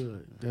 games.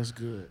 Good. That's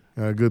good.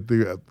 A good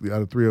 3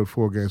 out of 3 or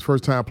 4 games.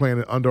 First time playing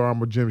in Under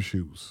Armour gym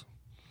shoes.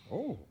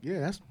 Oh.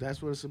 Yeah,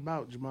 that's what it's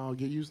about, Jamal.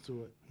 Get used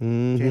to it.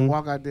 Mm-hmm. Can't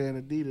walk out there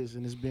in Adidas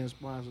and it's being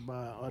sponsored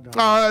by Under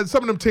Armour.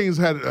 Some of them teams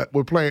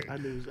were playing. I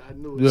knew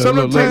Yeah, it. Some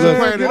of them teams were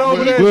playing.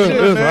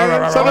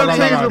 Some of them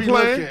teams were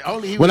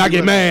playing. When I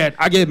get mad,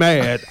 I get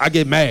mad.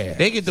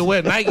 They get the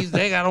wet Nikes.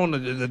 They got on the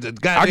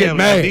goddamn I get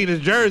mad. Adidas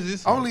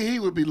jerseys. Only he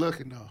would be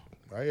looking though.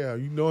 Oh, yeah,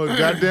 you know it.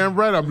 Goddamn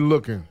right, I'm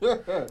looking.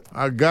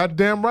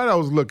 Goddamn right, I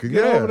was looking.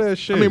 Get yeah, over that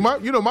shit. I mean,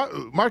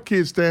 my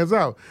kid stands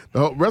out.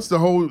 The rest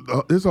of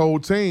his whole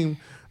team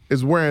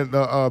is wearing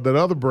that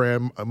other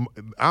brand. I'm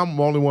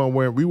the only one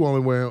wearing. We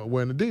only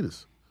wearing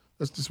Adidas.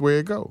 That's just where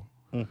it go.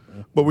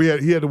 Mm-hmm. But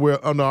he had to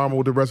wear Under Armour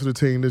with the rest of the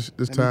team this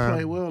And time. he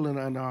played well in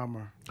Under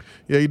Armour.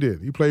 Yeah, he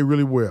did. He played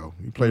really well.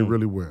 He played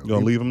really well. You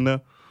gonna leave him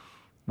there?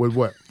 With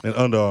what? And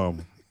Under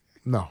Armour.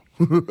 No.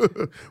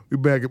 we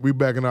back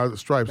in our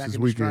stripes Back this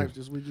in weekend. the stripes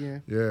this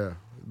weekend. Yeah,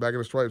 back in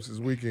the stripes this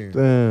weekend.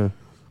 Damn.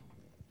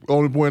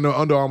 Only wearing the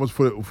Under Armours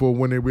for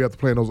when we have to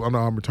play in those Under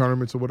Armour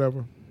tournaments or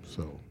whatever.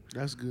 So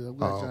That's good. I'm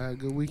glad y'all had a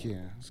good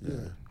weekend. It's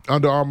good.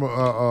 Under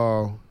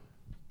Armour,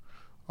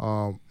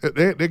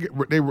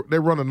 they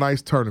run a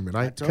nice tournament.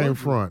 I told came you.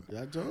 front.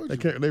 I told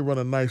They you. they run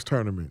a nice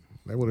tournament.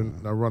 They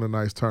run a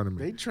nice tournament.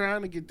 They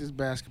trying to get this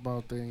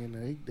basketball thing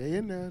in. They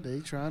in there. They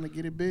trying to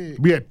get it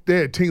big. They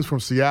had teams from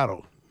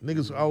Seattle.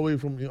 Niggas all the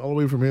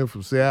way from here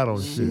from Seattle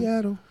and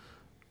shit.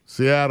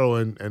 Seattle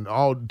and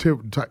all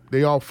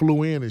they all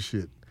flew in and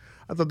shit.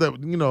 I thought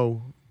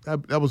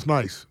that that was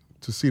nice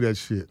to see that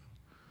shit.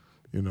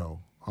 Good.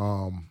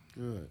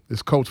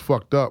 This coach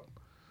fucked up.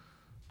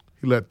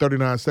 He let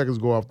 39 seconds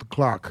go off the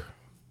clock.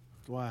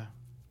 Why?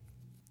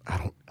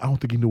 I don't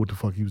think he knew what the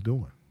fuck he was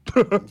doing.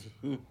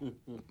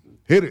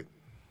 Hit it.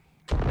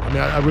 I mean,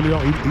 I really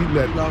don't. He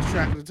let. You lost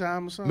track of the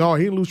time or something? No,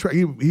 he didn't lose track.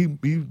 He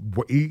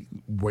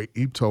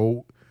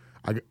told.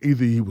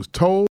 Either he was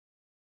told.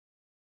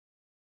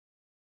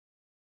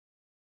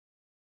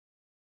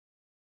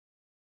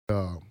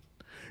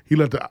 He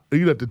let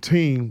the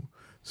team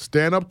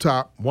stand up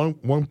top.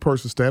 One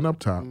person stand up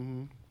top.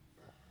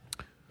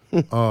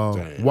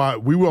 While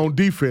we were on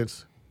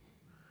defense,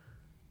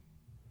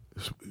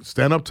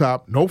 stand up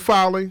top. No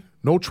fouling,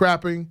 no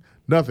trapping,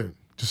 nothing.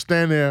 Just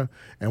stand there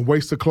and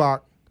waste the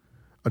clock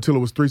until it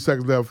was 3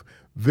 seconds left.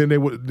 Then they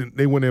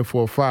went in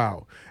for a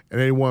foul, and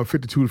they won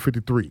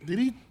 52-53. Did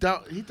he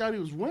thought he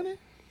was winning?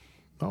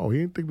 No, he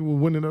didn't think they were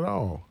winning at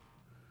all.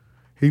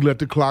 He let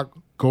the clock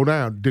go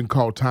down. Didn't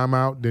call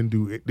timeout. Didn't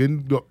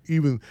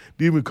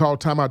even call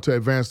timeout to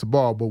advance the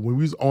ball. But when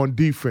we was on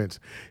defense,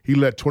 he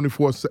let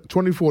 24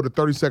 to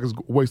 30 seconds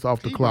waste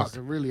off the He clock. must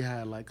have really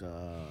had like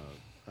a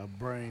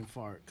brain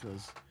fart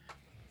because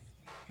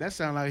that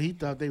sounded like he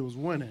thought they was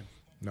winning.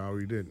 No,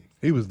 he didn't.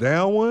 He was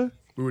down one?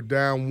 We were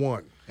down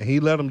one. And he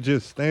let him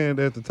just stand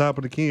at the top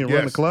of the key and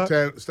run the clock?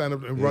 Stand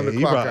up and run the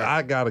clock out.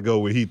 I got to go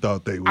where he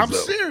thought they was I'm up.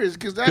 serious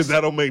because that's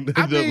that don't make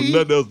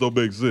nothing else don't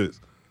make sense.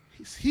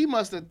 He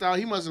must have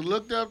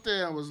looked up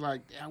there and was like,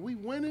 "Are we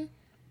winning?"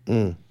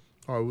 Oh,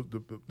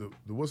 the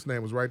what's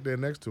name was right there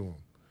next to him.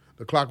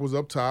 The clock was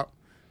up top.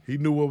 He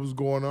knew what was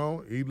going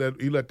on. He let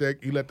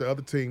the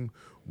other team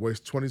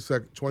waste 20 to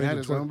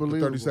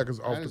 30 seconds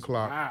off the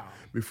clock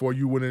before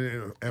you went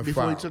in and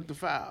before fouled. he took the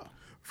foul.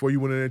 Before you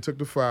went in and took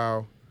the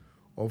foul,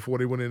 or before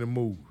they went in and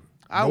moved.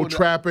 I No would've-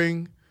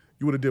 trapping.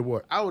 You would have did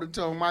what? I would have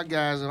told my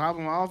guys, if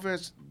I'm on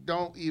offense,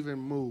 don't even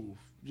move.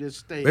 Just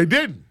stay. They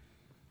didn't.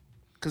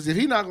 Because if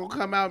he not gonna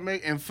come out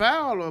and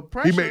foul or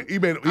pressure,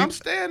 I'm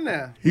staying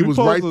there. He was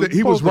right there.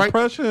 He was right.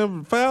 Pressure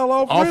and foul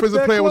off.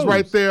 Offensive player was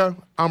right there.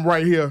 I'm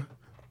right here.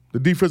 The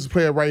defensive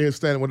player right here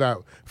standing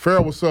without.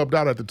 Farrell was subbed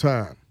out at the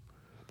time.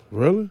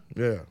 Really?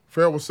 Yeah.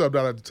 Farrell was subbed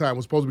out at the time.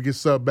 Was supposed to get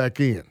subbed back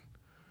in.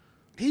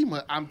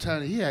 I'm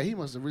telling you, he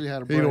must have really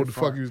had a He brain didn't know what the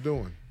fart. fuck he was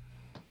doing.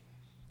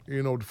 He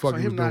didn't know what the fuck So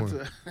he was him not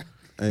doing.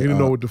 to- He didn't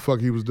know what the fuck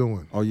he was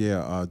doing. Oh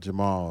yeah,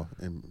 Jamal,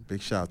 and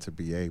big shout out to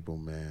Be Able,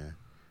 man.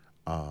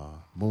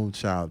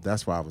 Moonchild,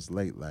 that's why I was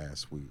late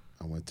last week.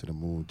 I went to the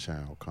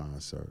Moonchild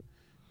concert.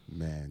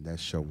 Man, that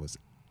show was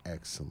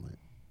excellent.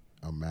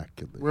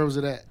 Immaculate. Where was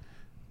it at?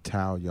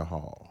 Talia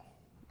Hall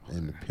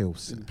in the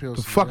Pilsen. The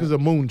fuck is a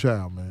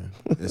Moonchild, man?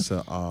 It's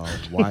a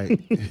white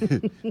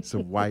it's a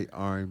white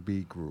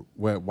R&B group.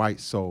 White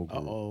soul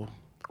group. Uh-oh.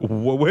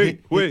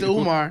 Wait. Hit the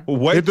Umar.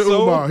 White Hit the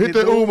soul? Umar. Hit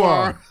the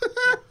Umar.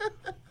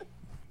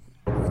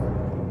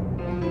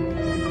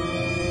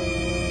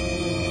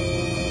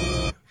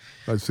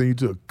 I sent you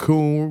to a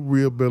Coon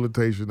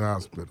Rehabilitation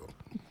Hospital.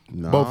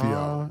 Nah, Both of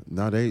y'all.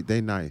 No,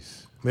 they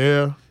nice.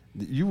 Yeah.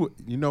 You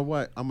know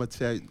what? I'm gonna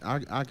tell you.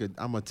 I'm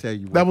gonna tell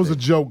you. That what was they- a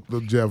joke, though,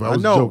 Jeff. I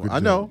was know. joking, I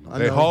Jeff. know.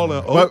 They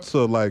hauling oats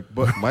or like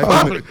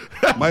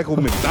Michael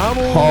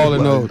McDonald?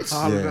 Hauling Like, oats.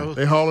 Yeah.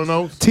 They hauling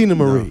oats? Tina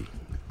Marie.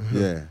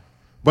 Yeah.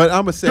 But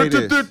I'm gonna say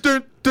this.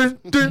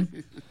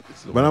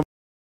 But I'm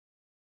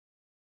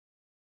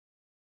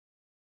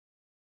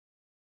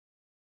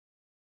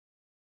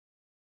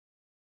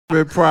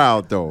very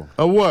proud though.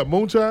 Of what,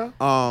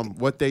 Moonchild?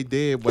 What they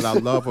did, what I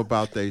love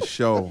about their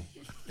show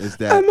is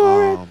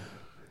that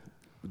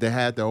they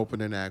had the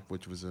opening act,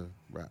 which was a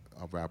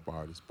rap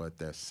artist, but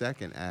their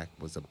second act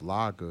was a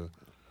blogger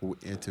who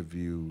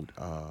interviewed,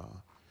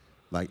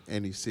 like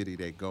any city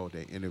they go,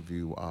 they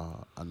interview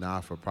a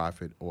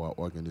non-for-profit or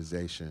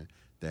organization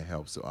that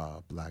helps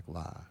Black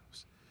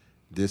lives.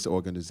 This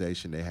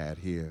organization they had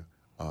here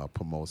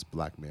promotes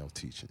black male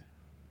teaching.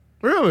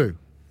 Really?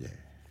 Yeah.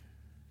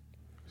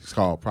 It's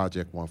called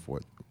Project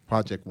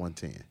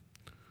 110.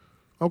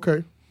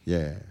 Okay.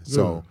 Yeah.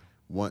 So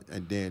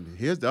and then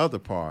here's the other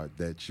part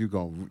that you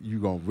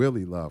gonna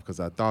really love,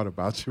 because I thought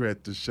about you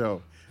at the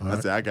show. I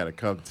said I gotta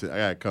come to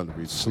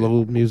read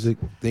Slow music,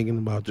 thinking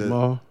about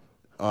Jamal.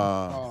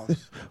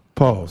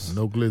 Pause.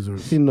 No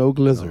glizzards. He no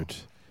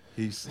glizzards.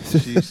 She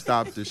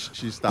stopped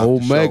the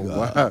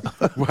Omega.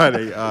 show while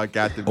they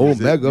got the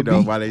music, Omega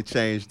beat. while they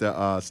changed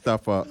the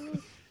stuff up.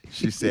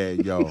 She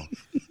said, "Yo,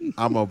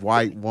 I'm a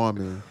white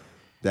woman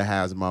that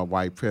has my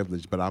white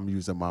privilege, but I'm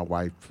using my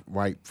white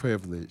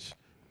privilege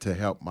to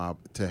help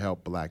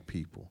black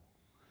people.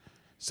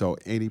 So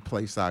any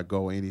place I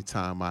go,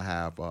 anytime I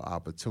have an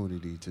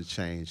opportunity to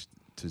change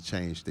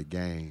the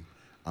game,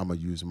 I'm gonna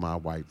use my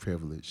white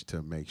privilege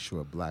to make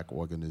sure black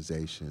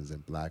organizations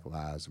and black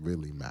lives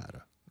really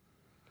matter."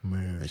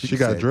 Man. And She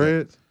got said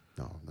dreads?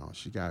 that- No,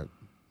 she got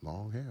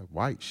long hair,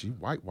 white. She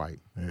white.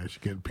 Yeah, she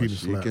getting But penis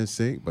she slapped. can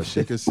sing, but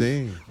she can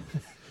sing.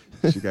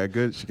 She got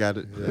good. She got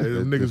it. Yeah,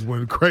 them niggas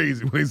went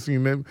crazy when they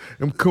seen them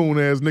coon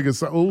ass niggas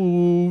say,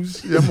 "Oh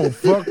shit, I'm gonna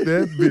fuck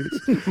that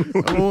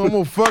bitch. I'm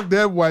gonna fuck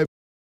that white."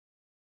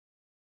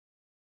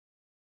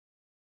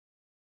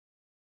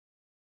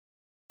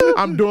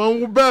 I'm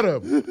doing better.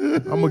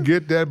 I'm gonna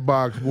get that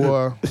box,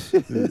 boy.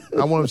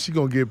 I want she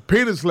gonna get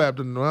penis slapped,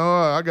 and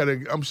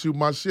I'm shooting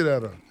my shit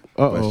at her.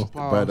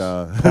 But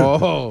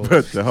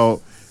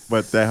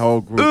that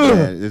whole group,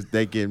 man,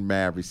 they getting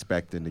mad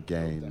respecting the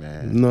game,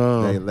 man.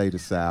 No. They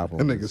latest album.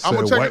 That nigga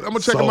I'm said gonna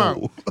check them out.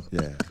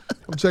 Yeah. I'm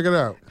gonna check it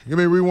out. Give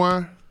me a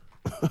rewind.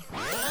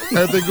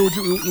 Everything good with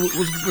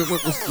you?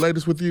 What's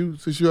latest with you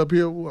since you up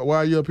here? Why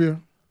are you up here?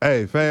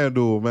 Hey,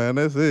 FanDuel, man,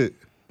 that's it.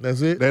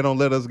 That's it. They don't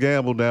let us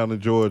gamble down in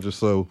Georgia,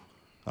 so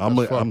I'm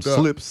That's fucked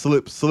up.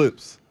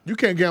 slips. You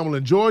can't gamble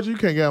in Georgia. You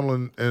can't gamble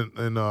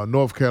in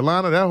North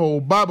Carolina. That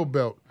whole Bible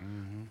Belt.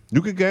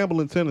 You can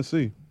gamble in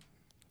Tennessee.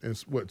 In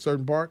what,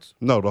 certain parts?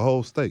 No, the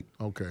whole state.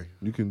 Okay.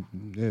 You can,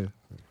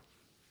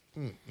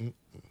 yeah.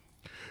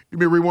 Give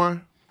me a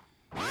rewind.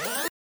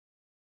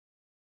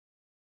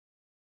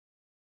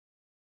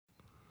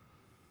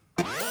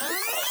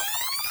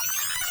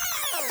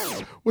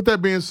 With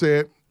that being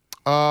said,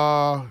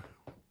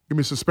 give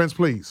me suspense,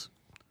 please.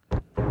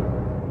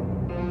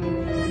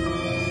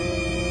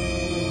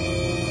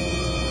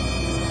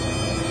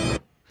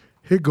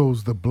 Here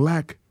goes the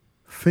Black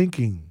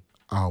Thinking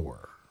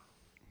Hour.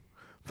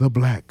 The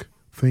Black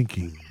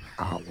Thinking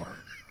Hour.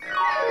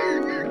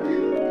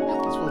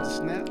 You supposed to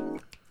snap?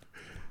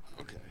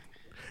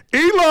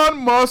 Elon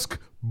Musk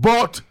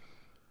bought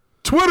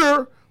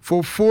Twitter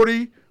for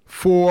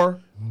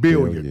 $44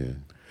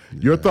 billion.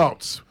 Your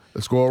thoughts?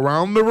 Let's go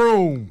around the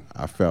room.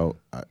 I felt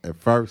at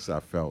first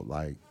I felt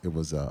like it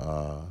was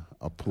a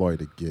ploy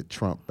to get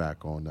Trump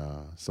back on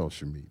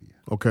social media.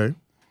 Okay.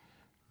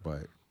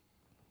 But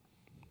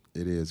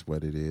it is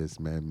what it is,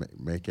 man.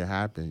 Make it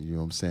happen. You know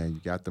what I'm saying? You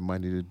got the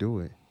money to do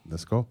it.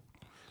 Let's go.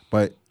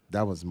 But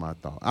that was my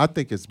thought. I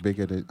think it's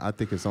bigger than. I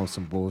think it's on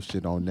some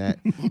bullshit on that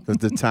because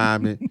the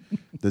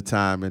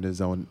timing is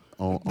on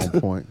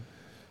point.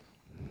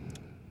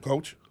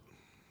 Coach,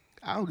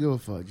 I don't give a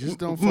fuck. Just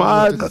don't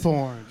fuck with the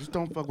porn. Just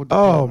don't fuck with the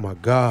porn. Oh my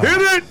God!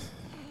 Hit it.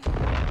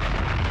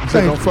 You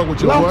said don't fuck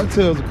with your what?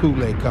 Lobster tails of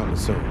Kool-Aid coming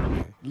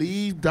soon.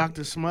 Leave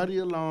Dr. Smutty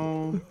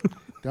alone.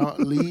 Don't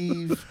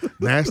leave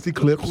Nasty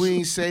Clips.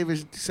 Queen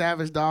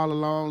Savage Doll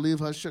alone. Leave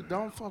her shit.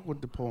 Don't fuck with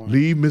the porn.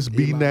 Leave Miss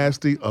B Elon.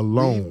 Nasty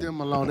alone. Leave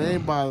them alone. They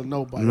ain't bother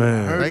nobody.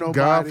 Man. Hurt Thank nobody.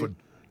 God for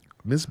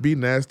Miss B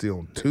Nasty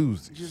on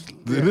Tuesdays.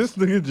 Did this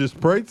nigga just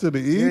pray to the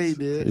Yeah, he east?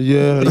 did.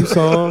 Yeah, you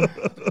saw him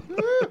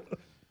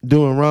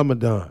doing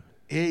Ramadan.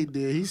 Yeah, he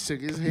did. He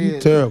shook his You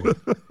head. terrible.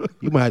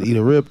 You might eat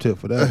a rib tip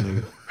for that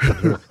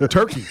nigga.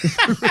 Turkey.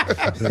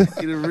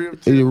 Eat a rib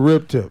Eat a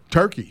rib tip.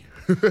 Turkey.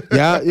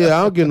 Yeah, I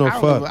don't give no I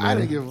don't fuck. give a- I man.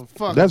 didn't give a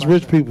fuck That's about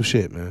rich that. people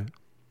shit, man.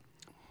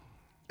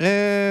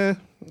 And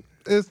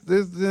it's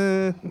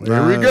There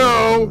we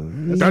go.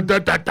 Dun,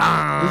 dun, dun,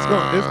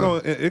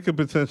 dun. it could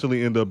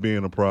potentially end up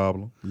being a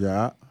problem.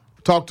 Yeah.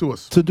 Talk to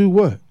us. To do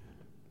what?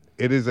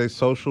 It is a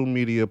social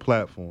media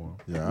platform.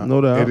 Yeah.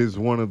 No doubt. It is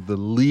one of the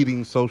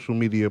leading social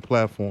media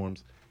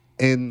platforms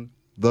in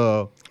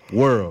the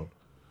world.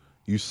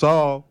 You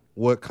saw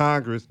what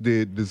Congress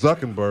did to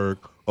Zuckerberg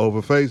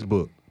over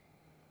Facebook.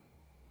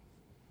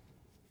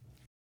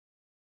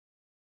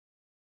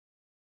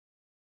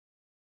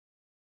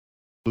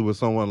 With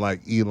someone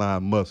like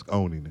Elon Musk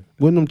owning it.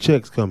 When them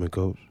checks coming,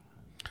 Coach?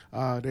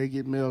 They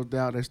get mailed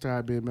out. They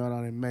started being mailed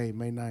out in May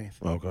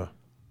 9th. Okay.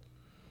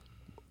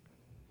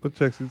 What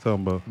checks you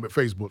talking about?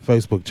 Facebook.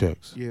 Facebook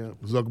checks. Yeah.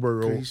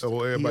 Zuckerberg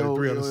owe everybody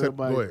 300.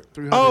 Go ahead.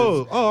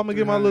 Oh, I'm gonna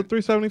get my little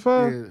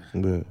 375.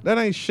 Yeah. Yeah. That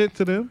ain't shit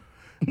to them.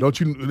 Don't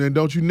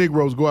you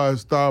Negroes go out and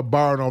start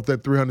borrowing off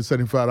that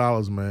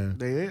 $375, man.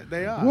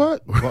 They are.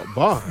 What?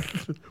 Bar?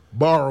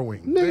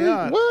 Borrowing. Nigga,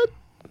 are. what?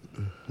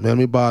 Man, let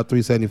me borrow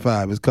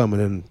 $375. It's coming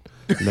in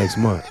next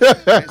month.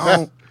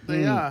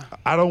 They are.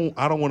 I don't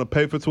want to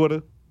pay for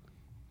Twitter.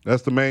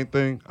 That's the main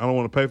thing. I don't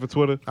want to pay for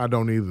Twitter. I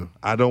don't either.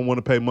 I don't want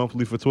to pay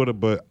monthly for Twitter,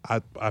 but I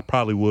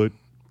probably would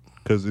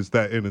because it's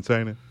that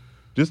entertaining.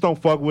 Just don't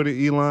fuck with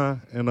it,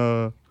 Elon. And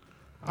I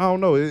don't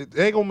know.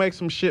 They gonna make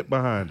some shit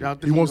behind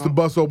it. He wants to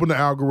bust open the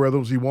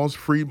algorithms. He wants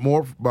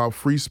more about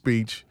free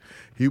speech.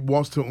 He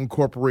wants to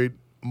incorporate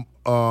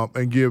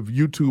and give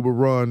YouTube a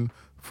run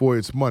for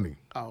its money.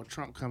 Oh,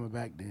 Trump coming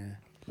back then.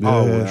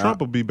 Oh, Yeah. well, Trump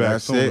will be back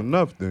That's soon it.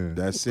 enough then.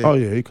 That's it. Oh,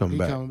 yeah, he coming He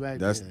back. coming back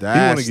That's then.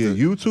 He want to the-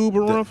 get YouTube a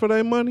run for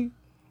their money?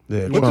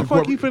 Yeah, What the Trump.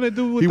 fuck he finna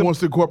do with He the... wants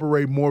to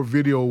incorporate more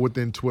video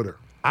within Twitter.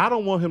 I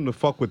don't want him to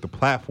fuck with the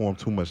platform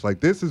too much. Like,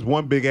 this is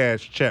one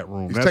big-ass chat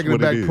room. He's That's taking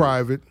what it back is.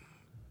 private.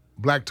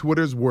 Black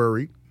Twitter's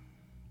worried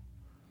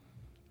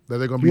that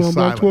they're going to You be on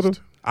Black silenced.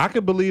 Twitter? I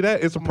can believe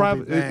that. It's a I'm gonna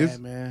be private... mad, It's,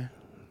 man.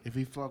 If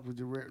he fuck with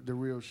the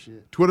real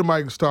shit. Twitter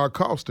might start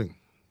costing.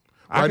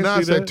 I Right can now see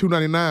it's that. at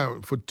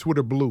 $2.99 for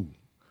Twitter Blue,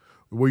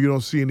 where you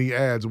don't see any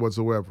ads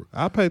whatsoever.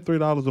 I pay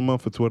 $3 a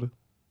month for Twitter.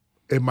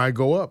 It might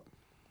go up.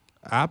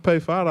 I pay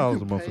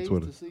 $5 a month for Pay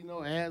Twitter. to see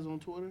no ads on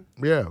Twitter.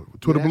 Yeah,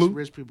 Twitter That's Blue.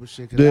 rich people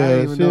shit. 'Cause I Yeah,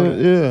 didn't even know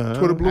that. yeah.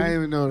 Twitter Blue. I didn't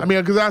even know that. I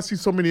mean, because I see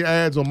so many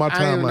ads on my I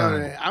didn't even know timeline.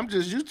 that. I'm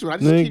just used to it. I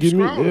just Man, keep give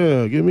me,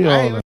 scrolling. give me I all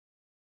ain't that.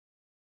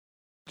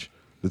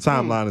 The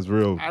timeline is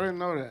real I didn't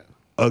know that.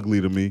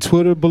 ugly to me.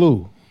 Twitter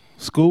Blue.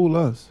 School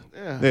us.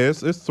 Yeah. Yeah,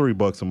 it's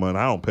 $3 a month.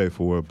 I don't pay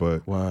for it,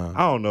 but Wow.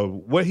 I don't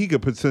know. What he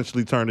could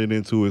potentially turn it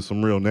into is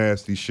some real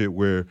nasty shit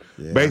where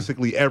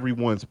basically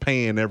everyone's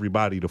paying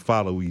everybody to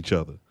follow each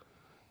other.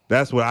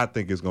 That's what I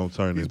think it's going to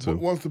turn He into.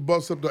 wants to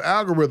bust up the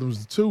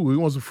algorithms too. He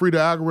wants to free the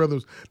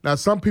algorithms. Now,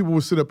 some people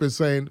will sit up and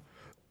saying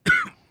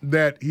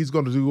that he's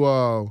going to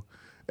do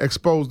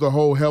expose the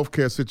whole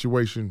healthcare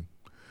situation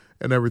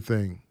and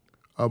everything,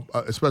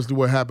 especially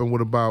what happened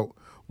with about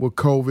with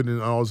COVID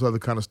and all this other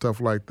kind of stuff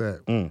like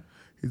that. Mm.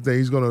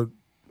 He's going to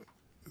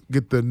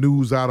get the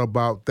news out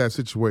about that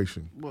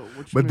situation. What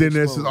you But mean then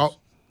there's exposed?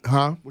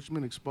 huh? What you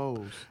mean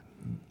exposed?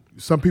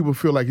 Some people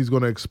feel like he's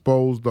going to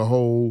expose the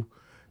whole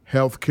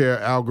healthcare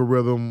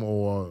algorithm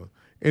or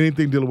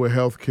anything dealing with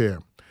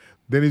healthcare.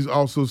 Then he's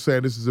also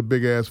saying this is a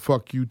big ass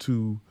fuck you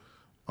to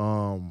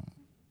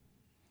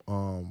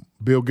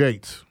Bill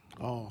Gates.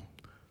 Oh.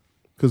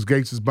 Because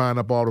Gates is buying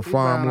up all the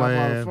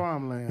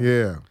farmland.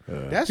 Yeah.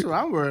 That's what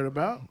I'm worried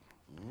about.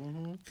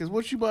 Because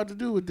what you about to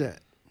do with that?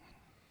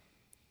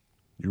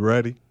 You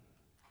ready?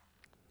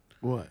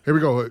 What? Here we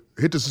go.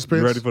 Hit the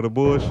suspense. You ready for the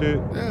bullshit?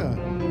 Yeah.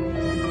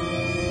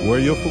 Where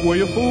your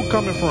food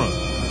coming from?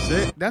 That's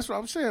it. That's what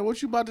I'm saying.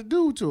 What you about to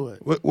do to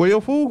it? Where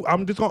your food?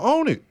 I'm just gonna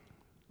own it.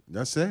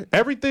 That's it.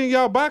 Everything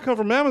y'all buy come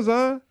from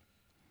Amazon.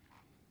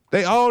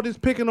 They all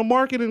just picking the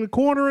market in the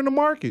corner in the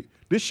market.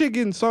 This shit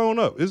getting sewn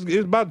up. It's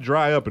about to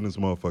dry up in this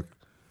motherfucker.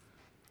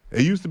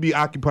 It used to be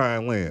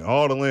occupying land.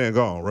 All the land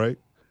gone, right?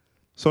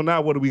 So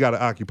now what do we got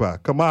to occupy?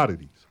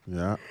 Commodities.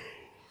 Yeah.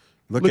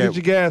 Look at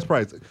your gas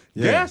prices.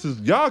 Yeah. Gas is,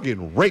 y'all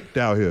getting raped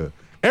out here.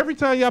 Every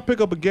time y'all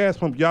pick up a gas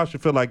pump, y'all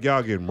should feel like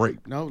y'all getting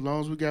raped. No, as long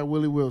as we got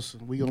Willie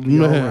Wilson, we gonna be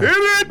all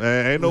right.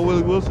 Man, ain't no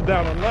Willie Wilson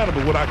down on the ladder,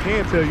 but what I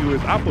can tell you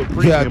is I put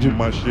premium in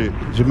my shit.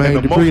 Jermaine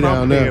and the Dupri most down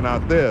I'm there. paying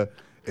out there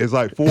is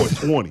like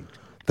 $4.20.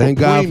 Thank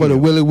God for the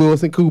Willie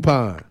Wilson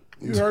coupon.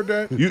 You heard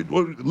that?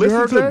 Listen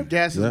heard to that? me.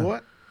 Gas is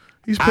what?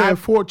 He's paying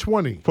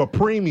 $4.20 for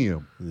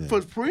premium.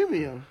 For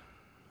premium.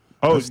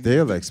 Oh, It's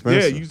still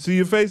expensive. Yeah, you see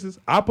your faces.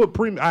 I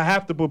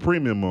have to put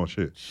premium on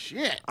shit.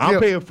 Shit. I'm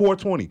paying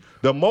 $4.20.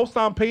 The most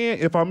I'm paying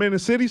if I'm in the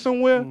city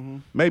somewhere,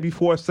 maybe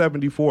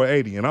 $4.70,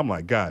 $4.80, and I'm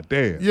like, God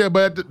damn. Yeah,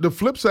 but the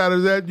flip side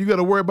of that, you got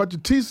to worry about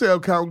your T-cell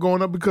count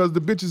going up because the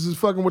bitches is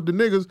fucking with the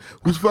niggas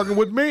who's fucking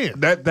with men.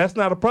 That's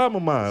not a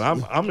problem of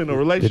mine. I'm in a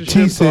relationship,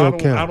 T-cell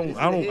so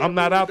I'm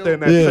not out there in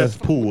that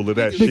cesspool of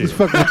that shit. Niggas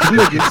fucking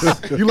with the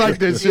niggas. You like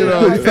that shit?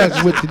 Niggas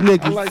fucking with the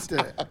niggas. I like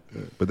that.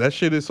 But that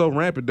shit is so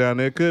rampant down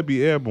there, it could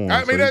be airborne.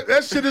 I mean, so-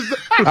 that shit is.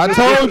 I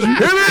told you.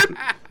 Hit it.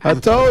 I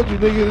told you,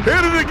 nigga.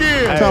 Hit it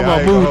again. I'm talking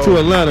about moving to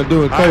Atlanta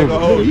doing I ain't COVID.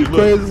 gonna hold Nigga, you Look,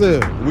 crazy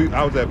as hell.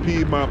 I was at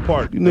Piedmont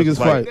Park. You niggas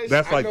Like, fight.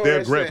 That's like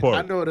their Grant I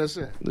Park. know what that's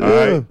it. All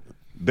right?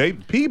 They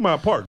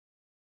Piedmont Park.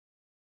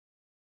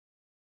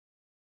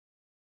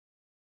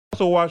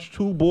 Also watched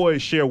two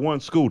boys share one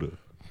scooter.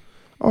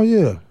 Oh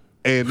yeah.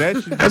 And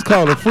that shit, That's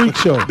called a freak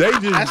show. they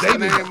just That's they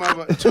the just name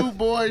of it. Two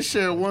boys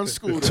share one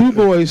scooter. Two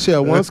boys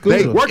share one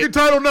scooter. Working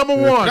title number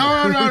one.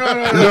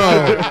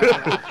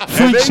 No.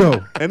 Freak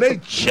show. and they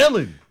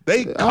chilling.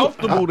 They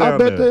comfortable I down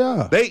bet there. they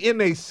are. They in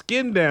their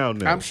skin down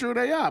there. I'm sure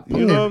they are.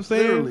 You know what I'm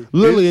saying? Literally.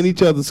 Literally in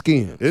each other's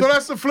skin. So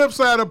that's the flip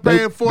side of paying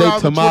They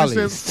 $4.20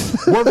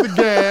 tamales. worth of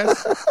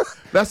gas.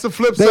 That's the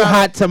flip They side.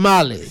 hot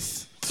tamales.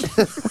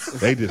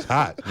 They just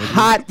hot.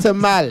 Hot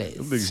tamales.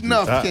 Them niggas just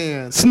Snuff hot.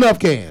 cans. Snuff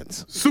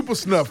cans. Super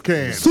snuff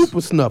cans.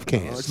 Super snuff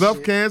cans.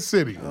 Snuff can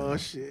city. Oh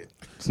shit.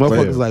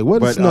 Motherfuckers like,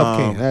 what is but, snuff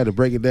can? I had to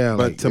break it down.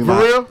 but Like, to you my- know,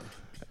 For real? Oh,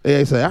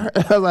 they say, I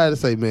had to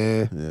say,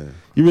 man, Yeah.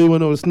 you really want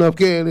to know what a snuff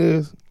can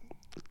is?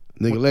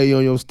 Nigga lay you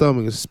on your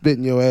stomach and spit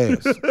in your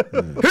ass. Hit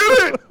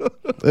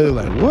it. They're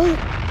like, what?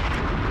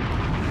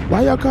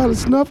 Why y'all call it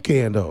snuff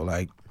can though?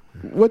 Like,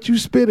 what you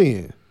spit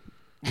in?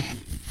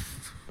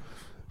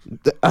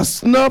 A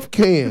snuff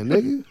can,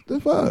 nigga. The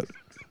fuck?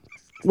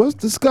 What's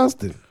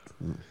disgusting?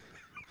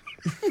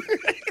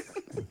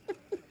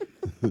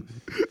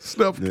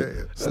 Snuff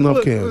can.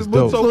 Snuff can is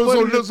look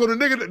dope. So the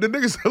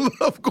niggas that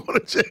love going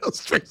to jail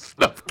straight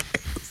snuff cans.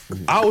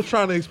 I was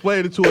trying to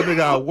explain it to a nigga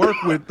I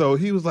work with though.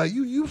 He was like,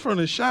 "You from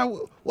the shower?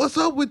 What's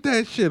up with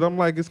that shit?" I'm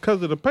like, "It's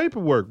because of the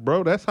paperwork,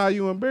 bro. That's how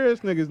you embarrass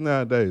niggas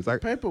nowadays.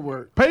 Like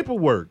Paperwork.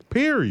 paperwork.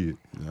 Period.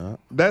 Yeah.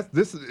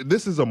 This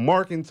is a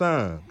mark in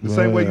time. The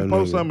same way you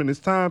post something, it's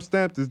time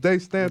stamped, it's day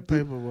stamped.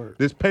 Paperwork.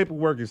 This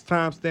paperwork is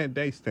time stamped,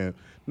 day stamped.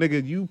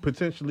 Nigga, you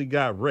potentially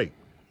got raped.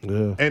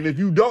 Yeah. And if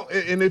you don't,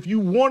 and if you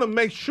want to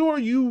make sure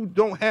you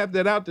don't have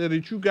that out there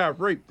that you got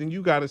raped, then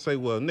you got to say,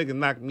 well, a nigga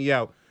knocked me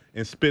out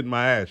and spit in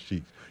my ass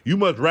cheeks. You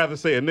much rather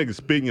say a nigga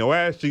spit in your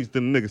ass cheeks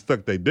than a nigga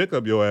stuck their dick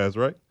up your ass,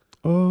 right?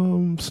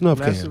 Snuff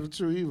Lesser can. of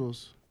two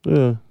evils.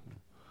 Yeah.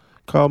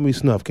 Call me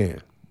snuff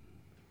can.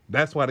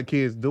 That's why the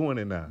kids doing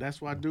it now.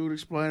 That's why dude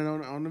explained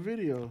on the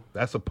video.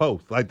 That's a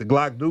post. Like the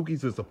Glock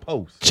Dookies is a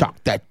post.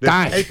 Chalk that There's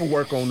thing.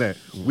 paperwork on that.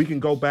 We can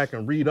go back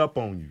and read up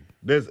on you.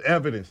 There's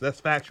evidence. That's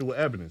factual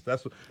evidence.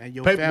 That's what And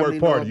your paperwork family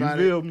know party. You about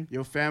feel it. me?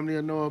 Your family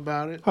will know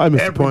about it. Hi, Mr.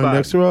 Everybody.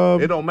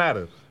 Poindexter. It don't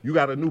matter. You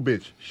got a new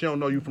bitch. She don't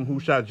know you from Who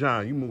Shot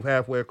John. You move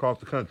halfway across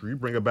the country. You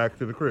bring her back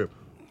to the crib.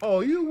 Oh,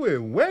 you with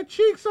wet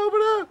cheeks over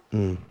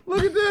there?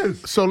 Look at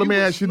this. So let me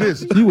ask you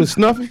this. You was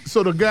snuffing?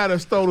 So the guy that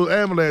stole the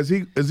ambulance,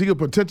 is he a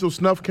potential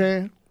snuff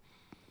can?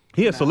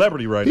 He a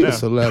celebrity right He now. a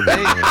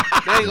celebrity. man.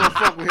 They ain't gonna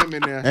fuck with him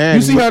in there. And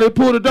You see how they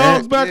pull the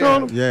dogs back yeah.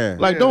 on him? Yeah.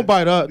 Like, don't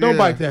bite up. Don't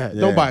bite that.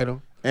 Don't bite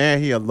him.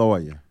 And he a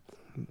lawyer.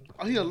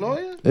 Oh, he a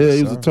lawyer? Yeah,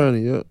 he was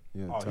attorney. Yeah.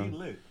 Yeah, Oh, he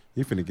lit.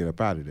 he finna get up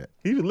out of that.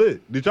 He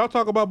lit. Did y'all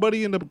talk about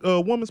Buddy in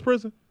the woman's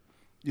prison?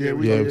 Yeah,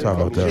 we talk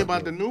about You hear that.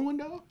 about the new one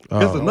though?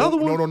 There's another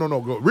one. No.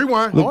 Go.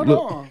 Rewind. Hold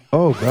on.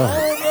 Oh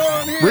God. Hold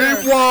on here.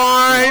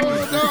 Rewind.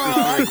 Hold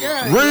on.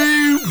 Yeah.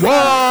 Rewind.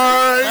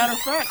 Matter of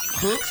fact,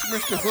 Hooks,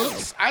 Mr.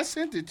 Hooks, I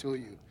sent it to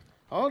you.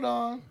 Hold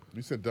on.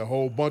 You sent a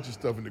whole bunch of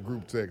stuff in the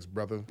group text,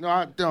 brother. No,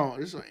 I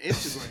don't. It's on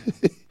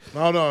Instagram.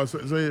 No. Go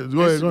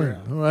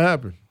ahead. What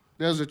happened?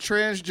 There's a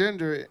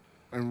transgender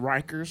in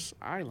Rikers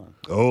Island.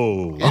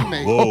 Oh,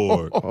 Inmate.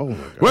 Lord. Oh my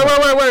God. Wait.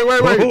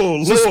 Oh,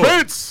 Lord.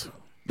 Suspense.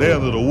 They're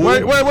under the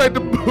wood. Wait.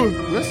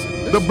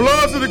 Listen. The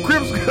Bloods and the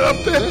Crips up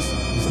there. Listen.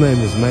 His name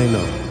is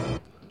Mano.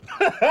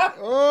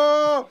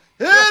 Oh,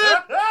 hit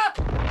it.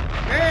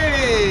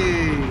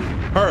 Hey.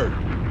 Hurt.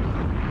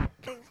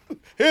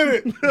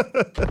 Hit it.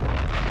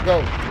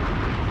 Go.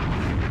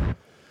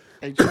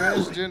 A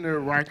transgender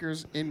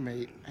Rikers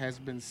inmate has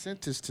been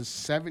sentenced to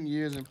 7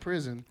 years in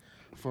prison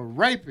for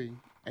raping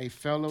a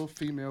fellow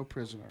female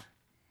prisoner.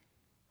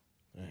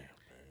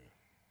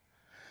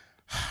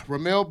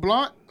 Ramel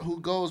Blunt, who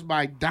goes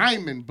by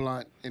Diamond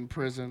Blunt in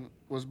prison,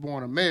 was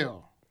born a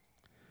male.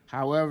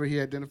 However, he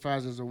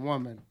identifies as a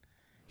woman.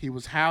 He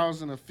was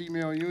housed in a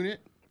female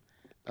unit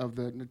of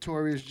the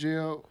notorious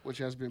jail, which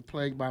has been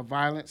plagued by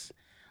violence.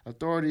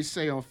 Authorities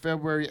say on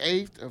February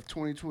 8th of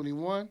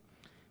 2021,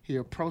 he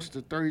approached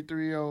a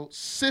 33-year-old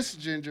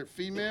cisgender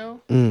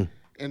female in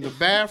the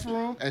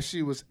bathroom as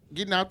she was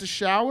getting out the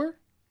shower.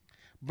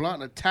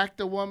 Blunt attacked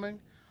the woman,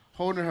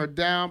 holding her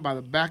down by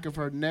the back of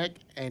her neck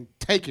and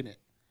taking it.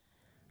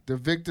 The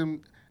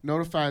victim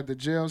notified the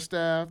jail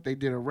staff. They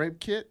did a rape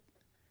kit,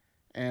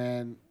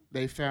 and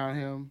they found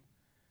him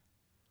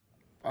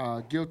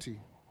guilty.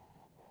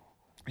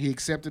 He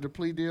accepted a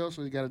plea deal,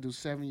 so he got to do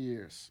 7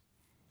 years.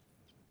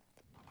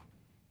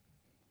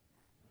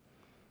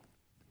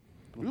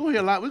 We're gonna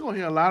hear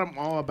a lot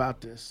more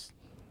about this.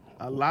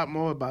 A lot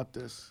more about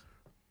this.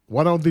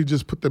 Why don't they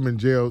just put them in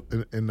jail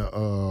in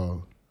a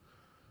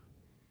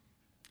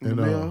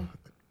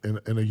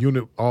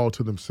unit all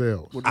to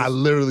themselves? I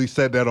literally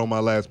said that on my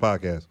last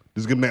podcast.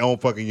 Just give them their own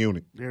fucking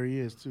unit. There he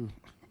is too.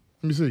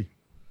 Let me see.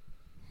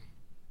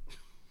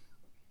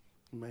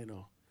 You may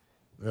know.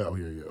 Oh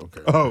yeah.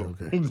 Okay. Oh.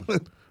 Okay.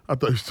 I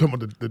thought you were talking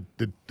about the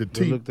They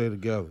team. look there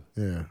together.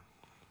 Yeah.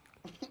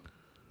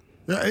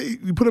 Yeah,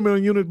 you put them in a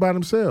unit by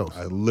themselves.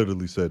 I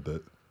literally said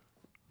that.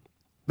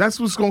 That's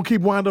what's gonna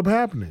keep wind up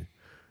happening.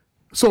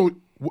 So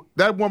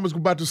that woman's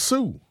about to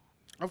sue.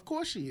 Of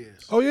course she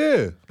is. Oh,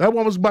 yeah. That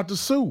woman's about to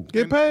sue.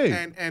 Get paid.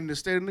 And the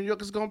state of New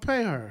York is gonna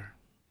pay her.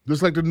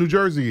 Just like the New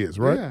Jersey is,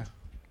 right? Yeah.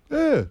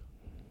 Yeah.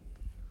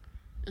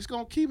 It's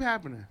gonna keep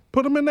happening.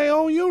 Put them in their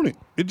own unit.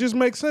 It just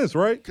makes sense,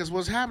 right? Because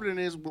what's happening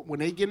is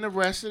when they getting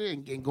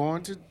arrested and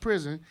going to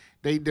prison,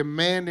 they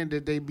demanding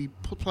that they be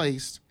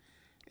placed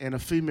in a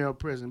female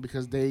prison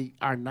because they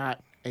are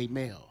not a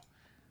male.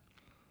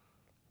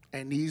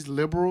 And these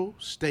liberal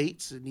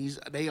states and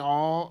they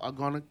all are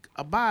gonna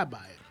abide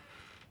by it.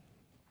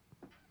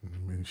 I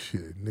mean,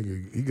 shit,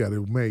 nigga, he got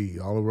it made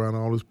all around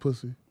all his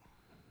pussy.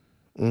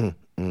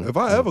 If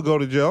I ever go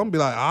to jail, I'm gonna be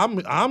like,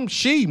 I'm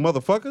she,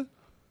 motherfucker.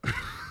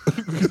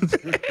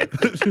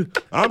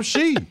 I'm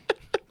she.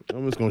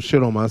 I'm just gonna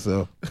shit on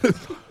myself.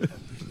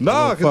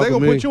 Nah, because they fuck gonna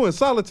with put me. you in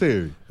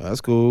solitary.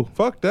 That's cool.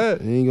 Fuck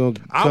that. You ain't gonna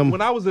come. When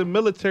I was in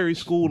military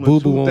school in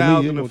Boo-boo on me, you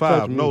ain't gonna 2005,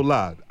 touch me. no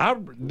lie.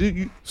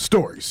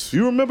 Stories.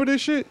 You remember this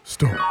shit?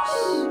 Stories.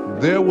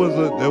 There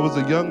was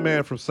a young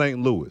man from St.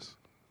 Louis,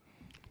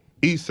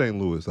 East St.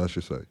 Louis, I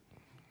should say,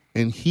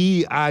 and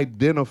he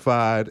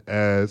identified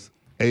as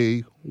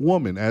a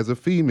woman, as a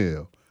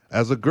female,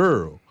 as a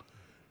girl.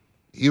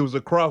 He was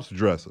a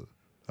cross-dresser,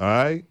 all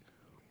right?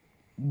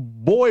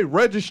 Boy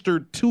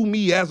registered to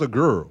me as a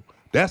girl.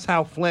 That's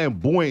how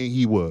flamboyant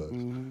he was.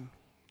 Mm-hmm.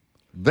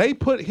 They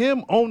put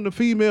him on the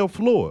female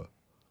floor.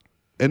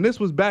 And this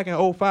was back in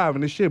 2005,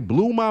 and this shit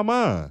blew my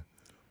mind.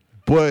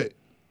 But,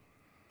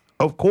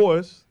 of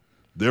course,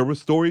 there were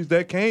stories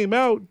that came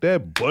out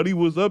that Buddy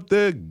was up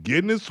there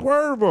getting his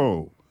swerve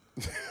on.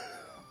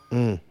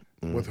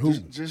 With who?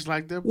 Just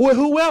like the Well,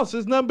 who else?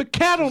 There's nothing but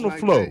cat on the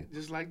floor.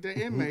 Just like the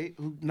inmate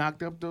who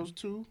knocked up those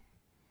two.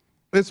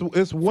 It's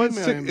one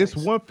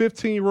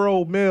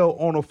 15-year-old male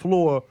on the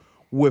floor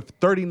with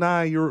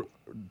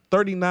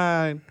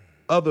 39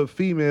 other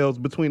females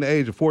between the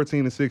age of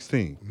 14 and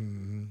 16.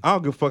 Mm-hmm. I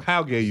don't give a fuck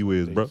how gay you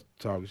is, bro.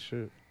 Talking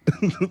shit.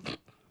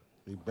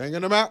 He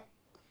banging them out.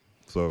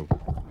 So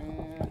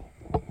Man,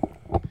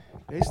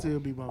 they still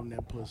be wanting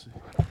that pussy.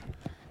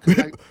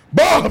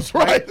 Bob's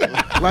right.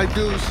 Like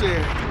dude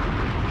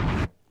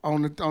said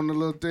on the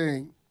little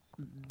thing,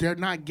 they're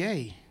not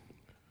gay.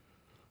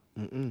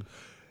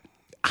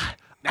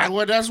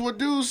 That's what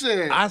dude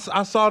said. I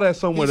saw that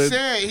somewhere. He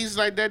said he's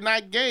like they're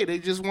not gay. They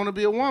just want to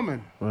be a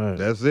woman. Right.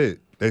 That's it.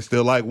 They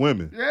still like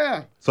women.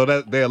 Yeah. So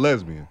that they're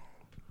lesbian.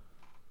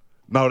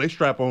 No, they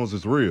strap-ons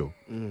is real.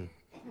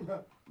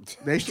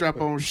 They strap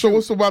on. So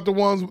what's about the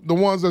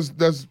ones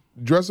that's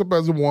dressed up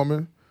as a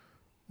woman,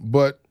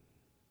 but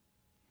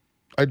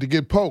like to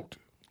get poked?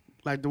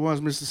 Like the ones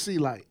Mr. C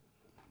like.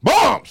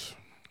 Bombs.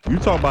 You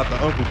talking about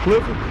the Uncle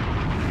Clifford?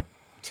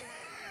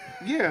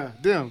 Yeah,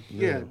 them.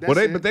 Yeah, that's Well,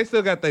 it. but they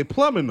still got their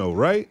plumbing though,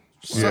 right?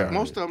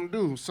 Most of them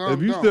do. Some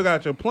If you don't. still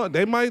got your plumb,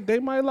 they might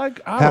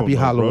like. I Happy don't know,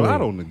 Halloween. Bro. I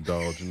don't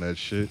indulge in that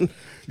shit.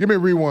 Give me a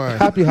rewind.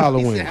 Happy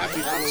Halloween.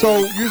 So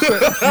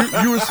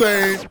you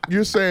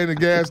were saying the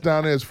gas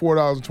down there is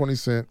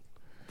 $4.20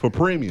 for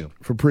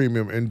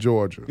premium in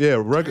Georgia.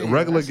 Yeah,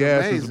 regular that's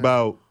gas amazing. is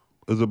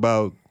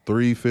about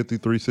 $3.50,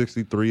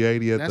 $3.60,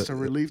 $3.80 at That's the. a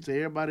relief to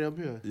everybody up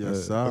here.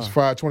 Yes, sir. It's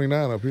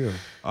 $5.29 up here.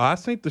 I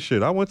seen the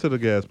shit. I went to the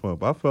gas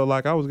pump. I felt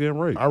like I was getting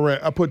raped.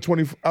 I put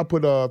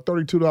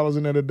 $32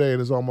 in there today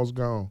and it's almost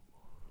gone.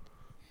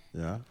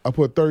 Yeah. I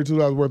put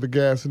 $32 worth of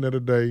gas in there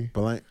today.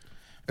 Blank.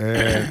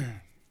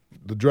 And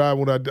the drive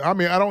when I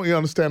don't even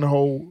understand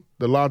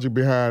the logic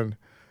behind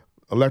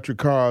electric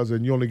cars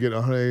and you only get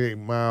 108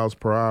 miles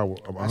per hour,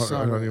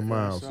 100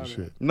 miles and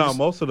shit. No,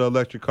 most of the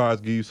electric cars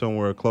give you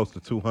somewhere close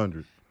to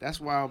 200. That's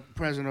why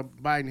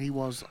President Biden, he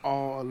wants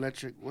all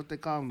electric, what they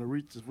call them,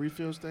 the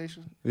refill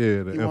station?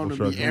 Yeah, the He want them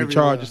to be infrastructure. everywhere.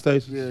 Recharge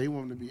stations. Yeah, he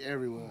want them to be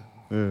everywhere.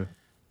 Yeah.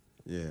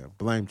 Yeah.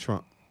 Blame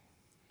Trump.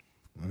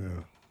 Yeah.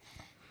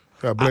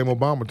 Gotta blame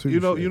Obama too. You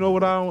know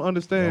what I don't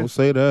understand? Don't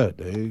say that.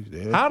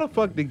 They How the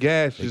fuck did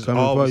gas just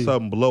coming all for of a you.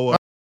 sudden blow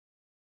up?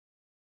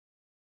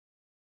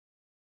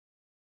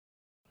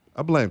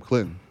 I blame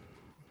Clinton.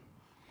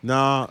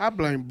 Nah. I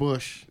blame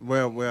Bush.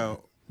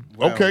 Well.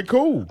 Okay,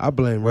 cool. I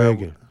blame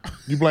Reagan.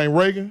 You blame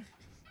Reagan?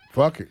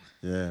 Fuck it.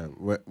 Yeah.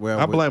 Well.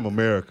 I blame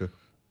America.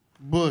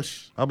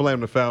 Bush. I blame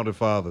the founding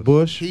fathers.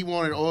 Bush. He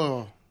wanted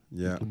oil.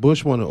 Yeah.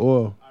 Bush wanted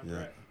oil.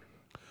 Yeah.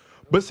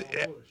 But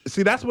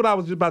see, that's what I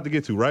was just about to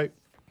get to, right?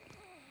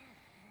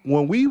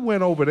 When we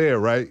went over there,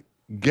 right,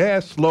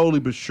 gas slowly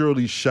but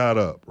surely shot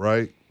up,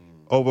 right?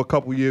 Over a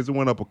couple years, it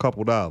went up a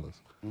couple dollars.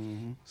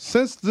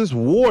 Since this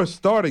war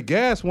started,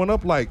 gas went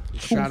up like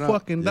Shot up.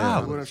 $2 Would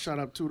dollars. have shot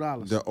up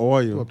 $2. The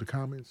oil. Up the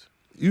comments.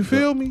 You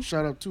feel me?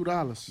 Shot up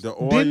 $2. The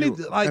oil. Didn't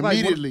it, like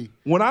Immediately.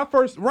 when I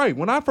first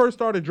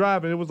started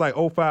driving, it was like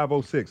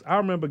 05, 06. I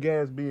remember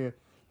gas being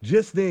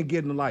just then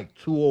getting to like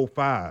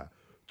 205,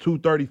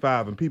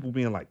 235, and people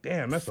being like,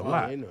 "Damn, that's a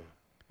lot."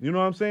 You know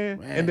what I'm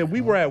saying? And then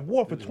we were at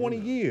war for 20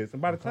 years,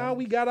 and by the time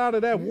we got out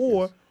of that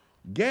war,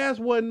 gas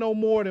wasn't no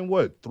more than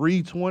what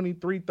 320,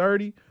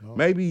 330,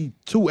 maybe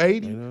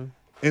 280.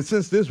 And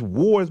since this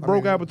war has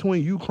broke out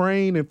between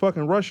Ukraine and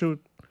fucking Russia,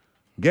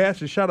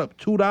 gas has shot up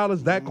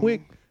 $2 that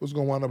quick. What's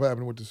gonna wind up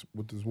happening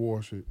with this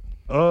war shit?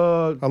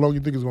 How long you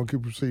think it's gonna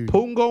keep proceeding?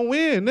 Putin gonna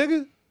win,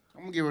 nigga.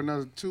 I'm going to give it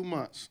another 2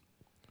 months.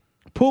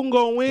 Putin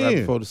gonna win. Right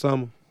before the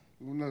summer.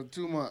 Another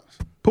 2 months.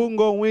 Putin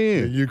gonna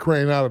win. And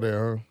Ukraine out of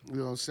there, huh? We're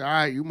going to say, all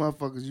right, you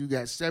motherfuckers, you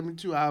got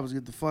 72 hours to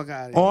get the fuck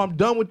out of here. Oh, I'm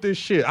done with this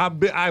shit. I've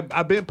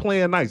been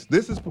playing nice.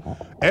 This is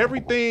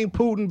everything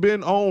Putin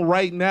been on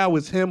right now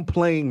is him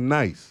playing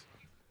nice.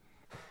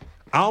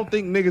 I don't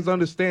think niggas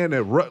understand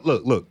that.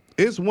 Look.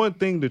 It's one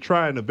thing to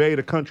try and invade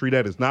a country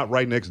that is not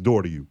right next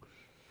door to you.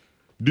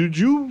 Did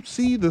you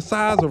see the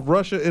size of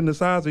Russia and the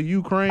size of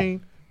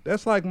Ukraine?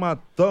 That's like my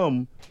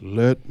thumb.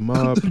 Let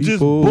my Just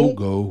people boom.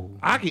 go.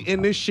 I can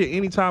end this shit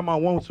anytime I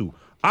want to.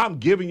 I'm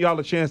giving y'all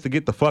a chance to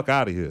get the fuck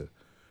out of here.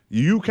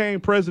 Ukraine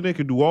president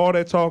can do all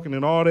that talking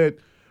and all that,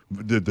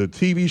 the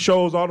TV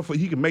shows,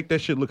 he can make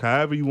that shit look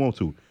however you want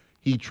to.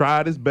 He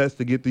tried his best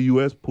to get the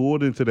U.S.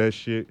 pulled into that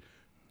shit.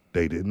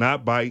 They did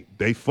not bite.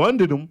 They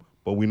funded him,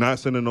 but we're not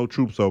sending no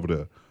troops over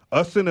there.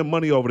 Us sending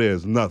money over there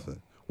is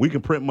nothing. We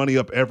can print money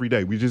up every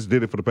day. We just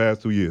did it for the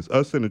past 2 years.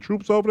 Us sending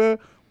troops over there,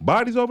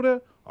 bodies over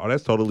there, oh,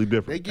 that's totally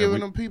different. They giving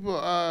them people,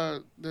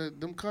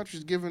 them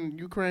countries giving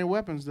Ukraine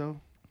weapons,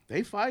 though.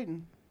 They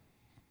fighting.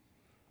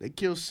 They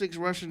killed 6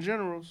 Russian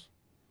generals.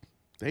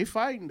 They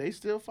fighting. They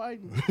still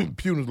fighting.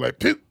 Putin's like,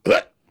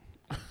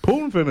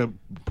 Putin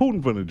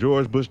finna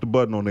George Bush the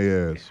button on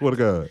their ass. Swear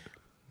to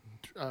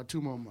God.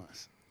 2 more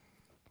months.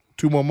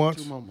 2 more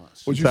months? 2 more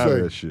months. What you Tired of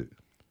say? that shit.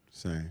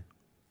 Same.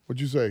 What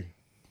you say?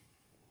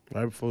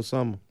 Right before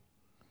summer.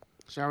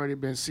 It's already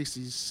been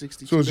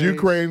 62 So it's days.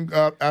 Ukraine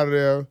out of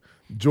there,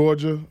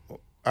 Georgia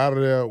out of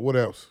there. What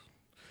else?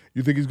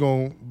 You think he's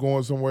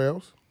going somewhere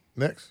else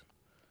next?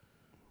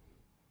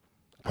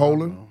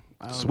 Poland?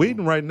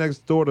 Sweden right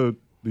next door to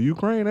the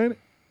Ukraine, ain't it?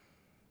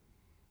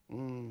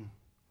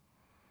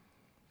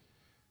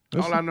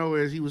 All I know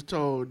is he was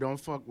told, don't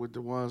fuck with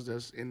the ones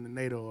that's in the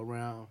NATO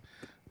around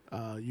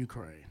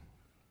Ukraine.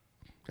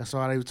 That's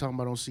all they were talking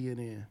about on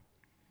CNN.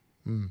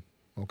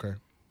 Okay.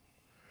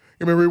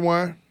 Give me a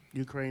rewind.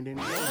 Ukraine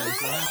didn't join.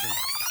 That's what happened.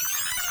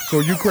 So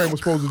Ukraine was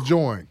supposed to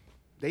join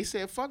They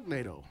said fuck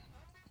NATO.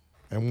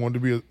 and wanted to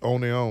be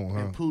on their own, huh?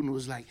 And Putin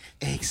was like,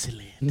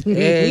 excellent.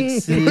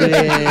 Excellent.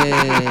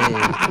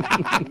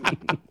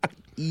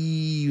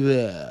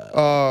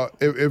 Evil.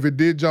 If it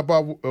did jump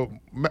off,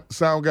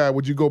 sound guy,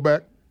 would you go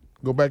back?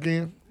 Go back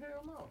in?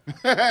 He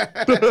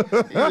said,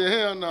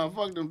 hell no,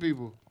 fuck them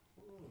people.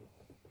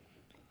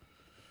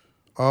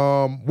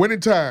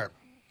 Winning time.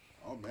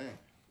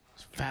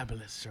 It's a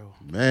fabulous show.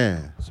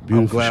 Man. It's a I'm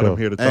beautiful glad show. I'm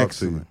here to talk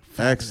to you.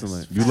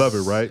 Excellent. You love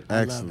it, right?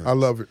 Excellent. I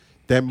love it.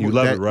 That You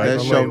love it, right? That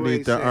I show love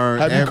need to earn.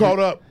 Have you caught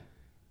up?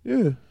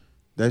 Yeah.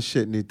 That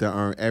shit need to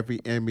earn every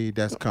Emmy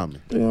that's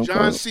coming. Yeah,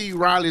 John C.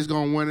 Riley's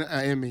gonna win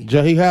an Emmy.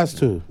 He has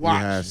to. Watch.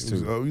 He has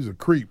to. He's a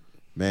creep.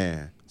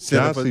 Man.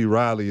 John C.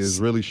 Reilly is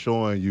really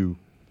showing you.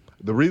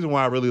 The reason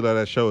why I really love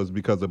that show is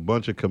because a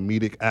bunch of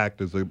comedic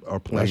actors are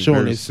playing showing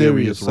very their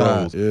serious serious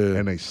roles, side, yeah.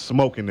 and they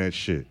smoking that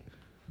shit.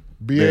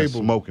 Be They're able.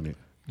 smoking it.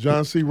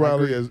 John C.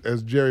 Reilly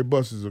as Jerry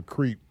Buss is a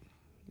creep,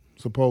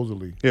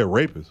 supposedly. Yeah,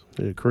 rapist.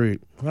 Yeah,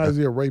 creep. How is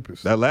he a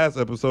rapist? That last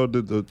episode,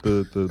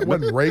 It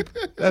wasn't rape.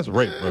 That's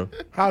rape, bro.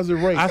 How's it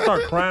rape? I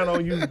start crying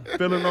on you,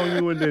 feeling on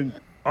you, and then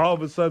all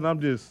of a sudden I'm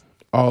just.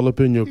 All up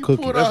in your He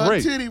cookie. pulled That's out her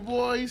rape. titty,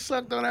 boy. He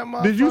sucked on that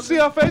motherfucker. Did you see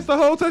her face the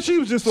whole time? She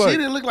was just She like.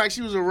 didn't look like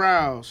she was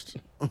aroused.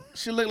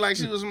 She looked like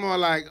she was more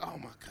like, oh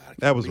my God, I can't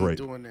That was believe rape.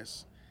 doing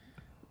this.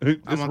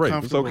 It's I'm rape.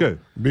 It's uncomfortable. okay.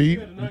 B,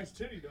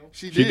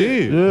 She She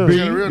did. Yeah. B,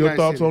 got a real your nice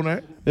thoughts titty. on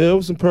that? Yeah, it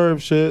was some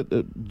perv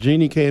shit.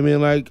 Jeannie came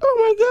in like,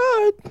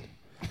 oh my God.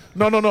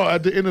 No.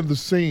 At the end of the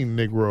scene,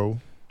 Negro,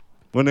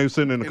 When they were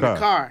sitting in the In car. the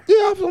car.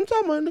 Yeah, I'm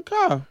talking about in the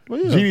car.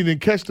 But yeah. Jeannie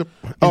didn't catch the.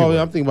 Oh, Anyway.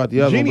 yeah, I'm thinking about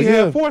the other Jeannie one. But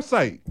had yeah,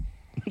 foresight.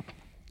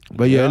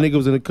 but yeah, that nigga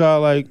was in the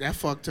car like, That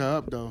fucked her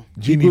up, though.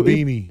 Jeannie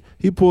Beanie.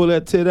 he pulled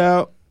that tit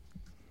out,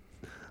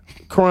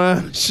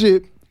 crying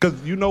shit,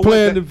 Because you know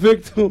playing what? the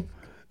victim,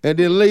 and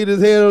then laid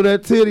his head on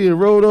that titty and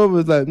rolled over.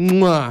 It's like,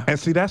 mwah. And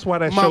see, that's why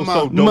that show's so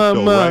dope,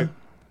 Mama. though, right?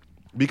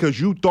 Because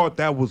you thought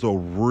that was a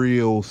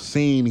real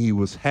scene he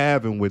was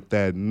having with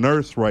that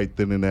nurse right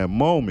then in that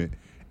moment.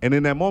 And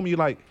in that moment, you're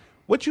like,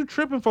 what you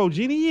tripping for,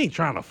 Jeannie? He ain't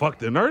trying to fuck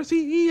the nurse.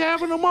 He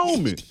having a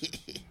moment.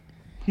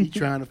 He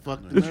trying to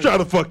fuck the He's nurse. trying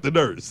to fuck the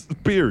nurse,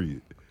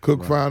 period.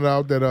 Cook found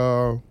out that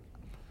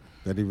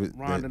That he was.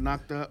 Rhonda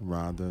knocked up.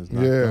 Rhonda's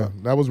knocked yeah,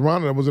 up. that was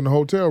Rhonda that was in the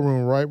hotel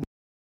room, right?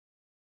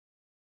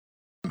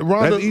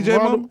 Rhonda, That's EJ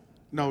mama?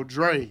 No,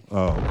 Dre.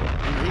 Oh, okay.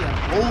 He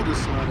got an older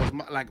son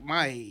that's like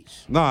my age.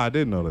 No, I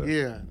didn't know that.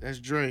 Yeah, that's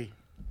Dre.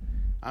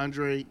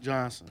 Andre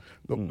Johnson.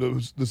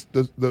 The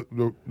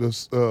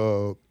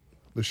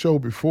show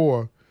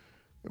before,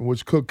 in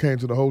which Cook came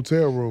to the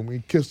hotel room, he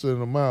kissed her in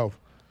the mouth.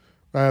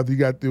 Right after he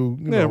got through,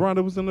 you Yeah, know,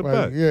 Rhonda was in the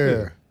right, back.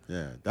 Yeah.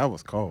 Yeah, that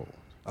was cold.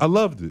 I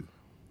loved it.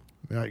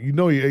 Now, you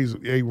know he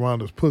ate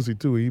Rhonda's pussy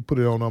too. He put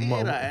it on her He ate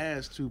mouth. her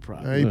ass too,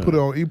 probably. Yeah, he put it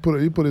on. He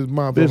put his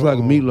mouth. Bitch on like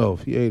a her-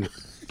 meatloaf. He ate it.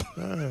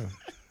 Yeah.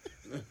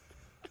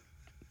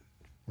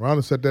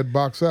 Rhonda set that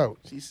box out.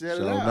 She said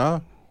So it out. nah,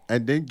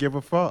 and didn't give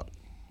a fuck.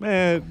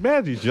 Man,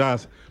 Magic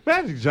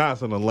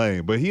Johnson a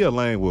lame, but he a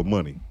lame with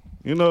money.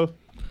 You know?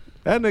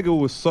 That nigga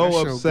was so That show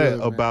upset good,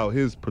 man. about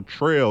his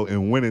portrayal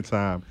in Winning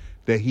Time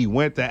that he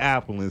went to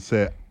Apple and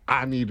said,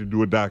 I need to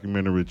do a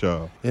documentary with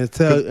y'all. And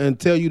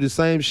tell you the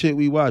same shit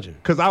we watching.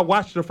 Because I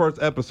watched the first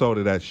episode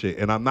of that shit,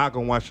 and I'm not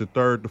going to watch the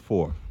third to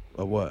fourth.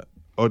 Or what?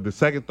 Or the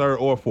second, third,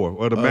 or fourth.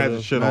 Or the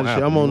Magic shit on Magic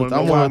shit. Apple. I'm You on wanna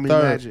I'm know why? on the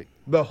third. Magic.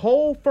 The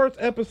whole first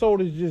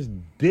episode is just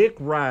dick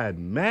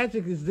riding.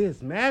 Magic is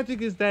this.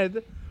 Magic is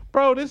that.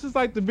 Bro, this is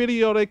like the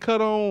video they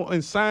cut on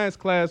in science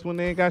class when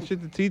they ain't got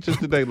shit to teach us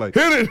today. Like,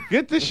 Hit it.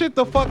 get this shit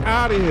the fuck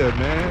out of here,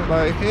 man.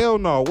 Like, hell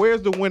no.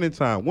 Where's the Winning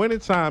Time? Winning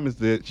Time is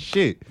the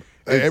shit.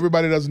 Hey, It's-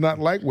 everybody does not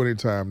like Winning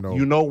Time though.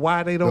 you know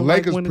why they the don't like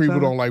Lakers Winning people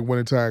Time? don't like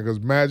Winning Time because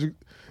Magic,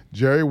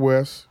 Jerry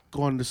West,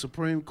 Going to the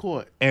Supreme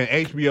Court. And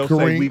HBO say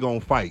Kareem. we gonna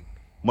fight,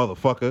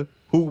 motherfucker.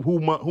 Who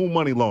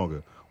money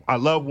longer? I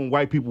love when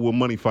white people with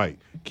money fight.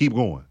 Keep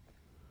going.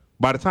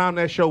 By the time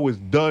that show is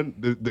done,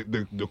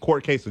 the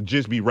court case will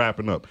just be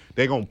wrapping up.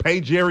 They're gonna pay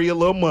Jerry a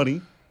little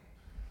money.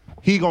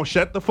 He gonna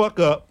shut the fuck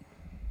up.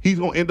 He's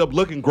gonna end up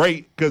looking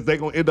great because they're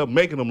gonna end up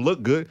making him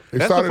look good.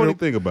 That's the funny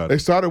thing about They it.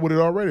 started with it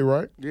already,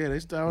 right? Yeah, they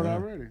started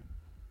already.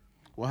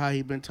 Well, how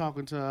he been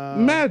talking to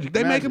Magic.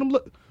 They making him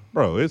look,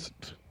 bro. It's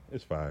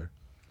fire.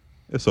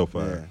 It's so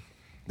fire.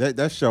 Yeah.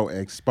 That show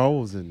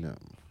exposing them.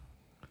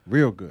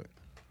 Real good.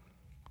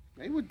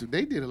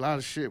 They did a lot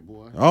of shit,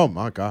 boy. Oh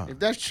my God. If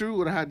that's true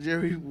with how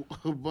Jerry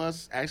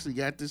Buss actually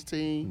got this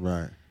team,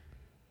 Right.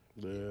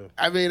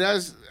 I mean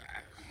that's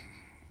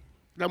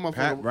that motherfucker.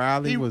 Pat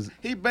Riley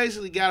he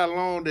basically got a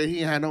loan that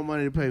he had no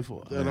money to pay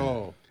for At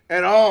all.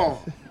 at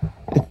all.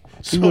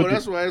 So went to-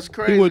 that's why it's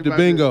crazy. He went to about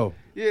bingo.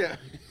 this. Yeah.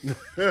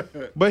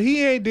 But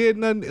he ain't did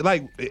nothing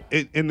like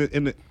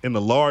in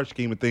the large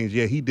scheme of things.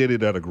 Yeah, he did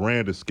it at a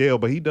grander scale,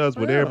 but he does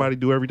what everybody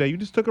do every day. You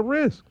just took a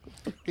risk.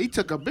 He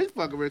took a big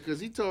fucking risk because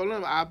he told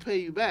them, "I'll pay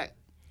you back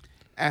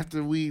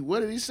after we." What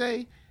did he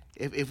say?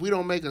 If we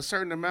don't make a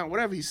certain amount,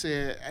 whatever he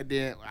said, and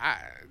then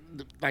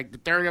like the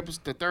third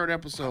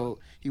episode,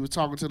 he was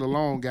talking to the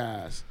loan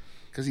guys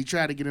because he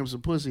tried to get him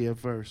some pussy at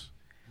first,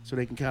 so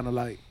they can kind of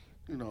like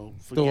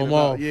forget him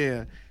about off.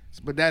 yeah.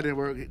 But that didn't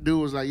work.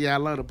 Dude was like, "Yeah, I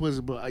love the pussy,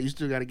 but you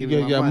still got to give me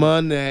You my got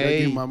money. money. You gotta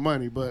give me my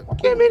money." But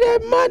Give me that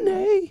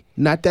money.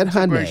 Not that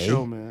honey. great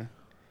show, man.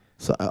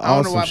 So, I don't know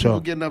awesome why show. people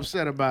getting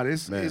upset about it.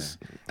 It's a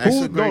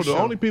The great show.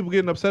 only people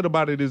getting upset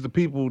about it is the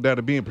people that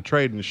are being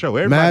portrayed in the show.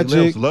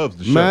 Everybody else loves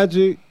the show.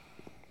 Magic,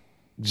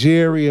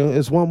 Jerry,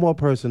 it's one more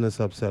person that's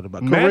upset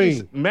about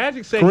Kareem.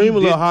 Magic said Kareem he a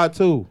little did. hot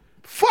too.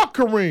 Fuck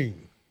Kareem.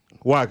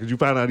 Why? Because you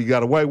found out he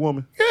got a white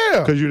woman? Yeah.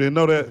 Because you didn't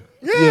know that?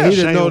 Yeah, he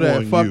didn't know Shame that.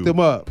 on Fucked you. him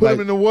up. Put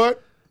him in the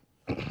what?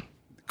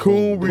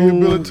 Coon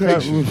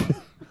rehabilitation.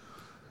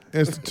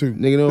 Institute.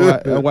 Nigga, know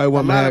that white A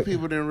woman lot had of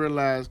people didn't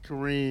realize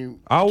Kareem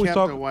I always kept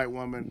talk- a white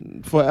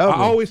woman. forever. I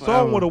always saw him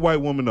Forever. with a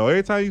white woman though.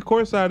 Every time you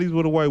courtside, he's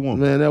with a white woman.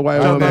 Man, that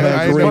white I woman never- had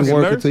I ain't Kareem fucking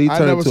working nurse. until he I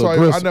turned never to saw a him.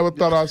 I gristle. never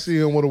thought I'd see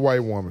him with a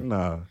white woman.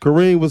 Nah.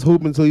 Kareem was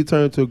hooping until he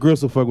turned to a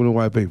gristle fucking with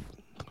white people.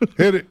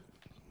 Hit it.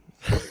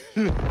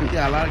 He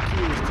got a lot of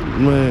kids too.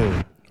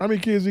 Man. How many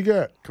kids he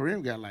got?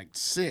 Kareem got like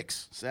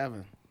 6,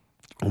 7.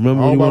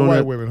 Remember All when he by went on white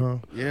that, women, huh?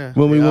 Yeah.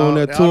 When we They went on all-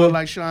 that they all tour? look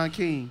like Sean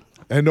King.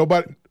 And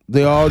nobody.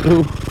 They all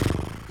do.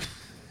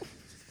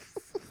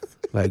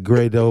 Like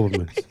Gray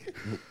Dobermans.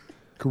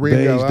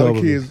 Kareem got a lot of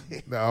Dobermans. kids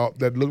now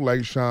that look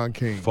like Sean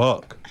King.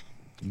 Fuck.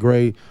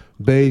 Gray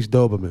beige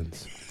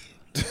Dobermans.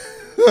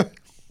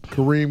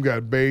 Kareem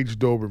got beige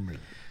Doberman.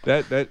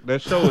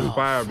 That show is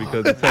fire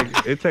because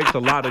it takes a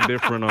lot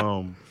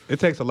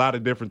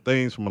of different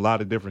things from a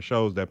lot of different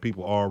shows that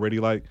people already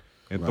like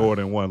and throw it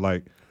in one.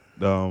 Like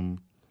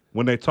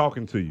when they're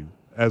talking to you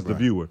as the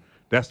viewer,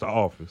 that's The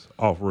Office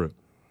off rip.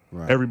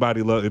 Right.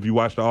 Everybody love. If you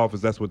watch The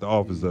Office, that's what The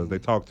Office does. They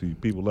talk to you.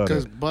 People love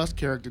Because it. Bus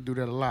character do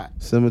that a lot.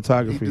 He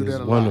Cinematography do that is a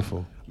lot.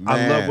 wonderful. I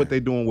love Man. what they're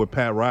doing with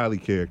Pat Riley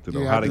character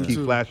though. Yeah, How I they do keep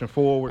too. flashing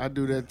forward. I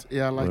do that.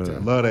 Yeah, I like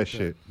that. Love I that like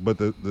shit. But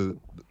the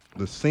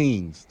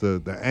scenes,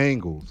 the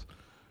angles,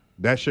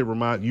 that shit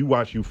remind you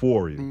watch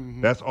Euphoria.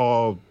 That's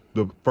all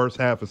the first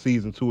half of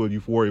season 2 of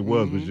Euphoria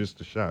was just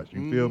the shots.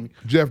 You feel me?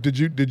 Jeff, did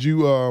you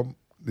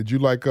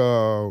like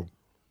the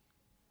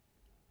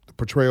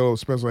portrayal of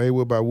Spencer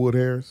Haywood by Wood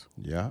Harris?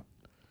 Yeah.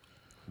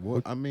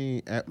 Well, I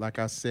mean, like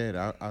I said,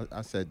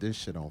 I said this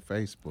shit on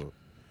Facebook.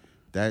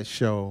 That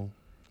show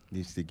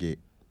needs to get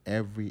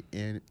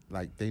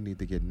they need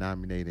to get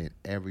nominated in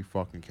every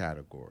fucking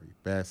category.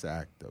 Best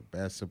actor,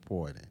 best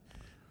supporting,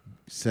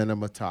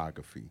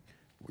 cinematography.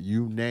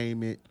 You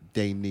name it,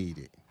 they need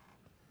it.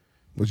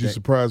 Was you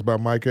surprised by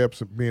Mike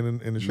Epps being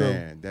in the show?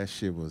 Man, that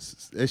shit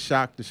it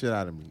shocked the shit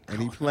out of me.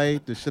 And he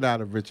played the shit out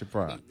of Richard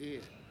Pryor.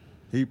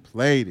 He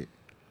played it.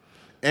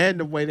 And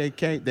the way they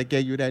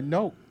gave you that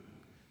note.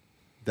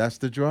 That's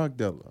the drug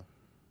dealer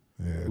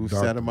who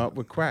set him up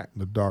with crack.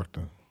 The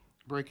doctor.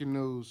 Breaking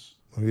news.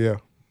 Oh, yeah.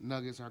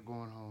 Nuggets are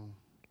going home.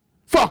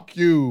 Fuck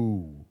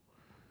you.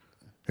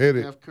 Hit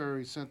it. Steph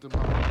Curry sent them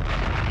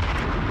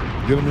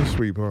home. Gentleman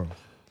sweep, huh?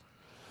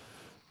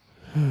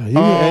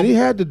 And he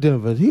had the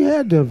Denver. He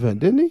had Denver,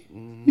 didn't he?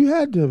 You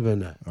had Denver in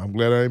that. I'm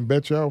glad I didn't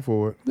bet y'all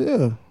for it.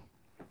 Yeah.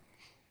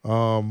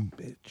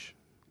 Bitch.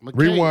 McKay,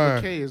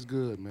 Rewind. McKay is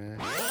good, man.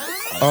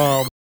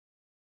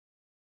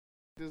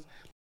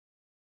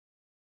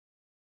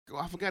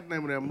 I forgot the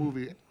name of that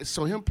movie.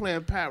 So him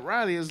playing Pat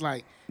Riley is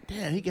like,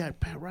 damn, he got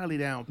Pat Riley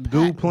down. Pat.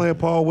 Dude playing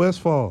Paul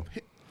Westphal.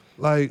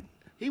 Like,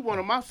 He one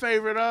of my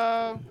favorite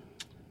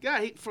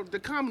guy from the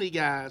comedy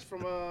guys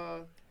from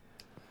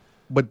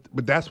but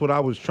that's what I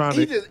was trying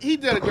to. he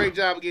did a great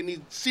job of getting these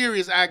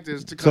serious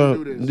actors to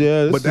come do this.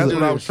 Yeah, But that's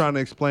what I was trying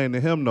to explain to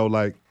him though.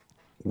 Like,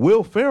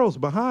 Will Ferrell's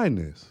behind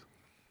this.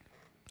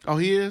 Oh,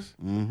 he is?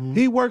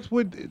 He works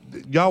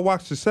with. Y'all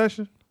watch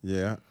Succession?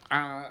 Yeah.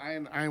 I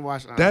ain't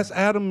watched. That's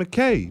Adam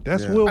McKay.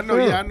 That's Yeah. Will I know.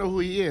 Ferrell. Yeah, I know who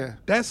he is.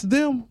 That's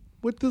them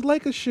with the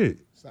Lakers shit.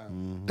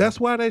 That's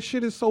why that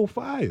shit is so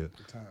fire.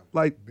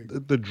 Like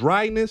the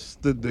dryness,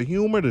 the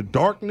humor, the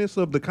darkness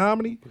of the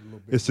comedy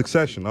is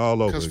Succession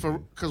all over.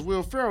 Because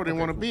Will Ferrell didn't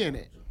want to be in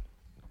it.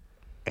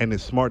 And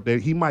it's smart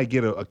that he might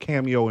get a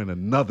cameo in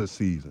another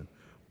season,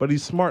 but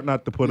he's smart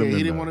not to put him in He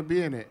there. didn't want to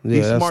be in it.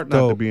 He's that's smart not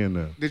to dope. be in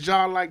there. Did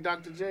y'all like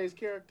Dr. J's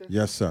character?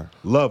 Yes, sir.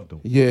 Loved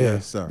him. Yeah.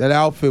 Yes, sir. That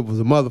outfit was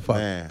a motherfucker.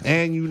 Man.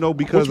 And you know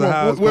because Which of one?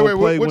 how it's Wait, gonna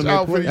play which when they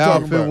outfit play. you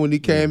talking Outfit about? when he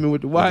came in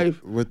with the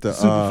wife. With the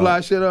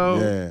Superfly shit on.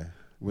 Yeah.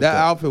 With That the-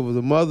 outfit was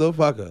a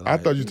motherfucker. I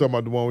thought you were talking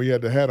about the one where he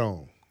had the hat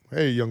on.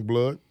 Hey, young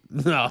blood.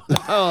 No,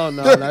 not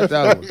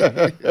that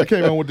one. He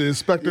came on with the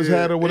inspector's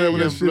hat or whatever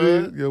Hey, that shit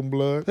is. Young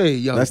blood. Hey,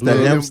 young That's blood. that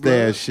Young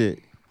Hempstead blood. shit.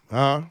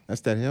 Huh?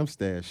 That's that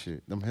Hempstead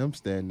shit. Them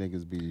Hempstead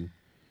niggas be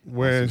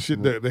Wearing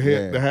shit the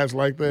Yeah. hats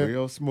like that.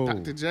 real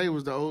smooth. Dr. J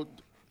was the old,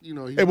 he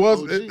It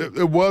was OG.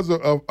 it was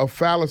a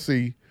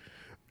fallacy,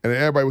 and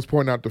everybody was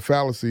pointing out the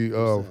fallacy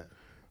of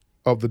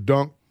the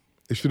dunk.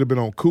 It should have been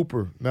on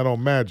Cooper, not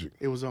on Magic.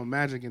 It was on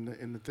Magic in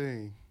the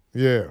thing.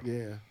 Yeah,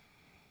 Yeah.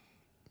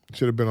 it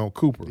should have been on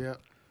Cooper. Yeah.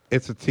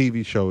 It's a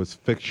TV show. It's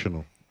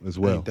fictional as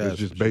well. Ain't that It's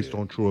just some based shit.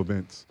 on true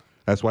events.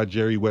 That's why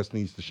Jerry West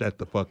needs to shut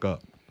the fuck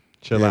up.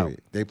 Chill They- out.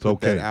 They It's put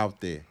okay. that out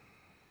there.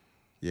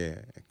 Yeah.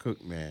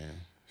 Cook, man.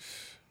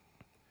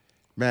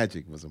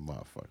 Magic was a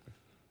motherfucker.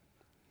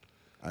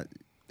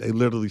 They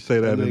literally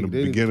say that That in the nigga-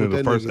 they beginning of put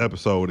the that first nigga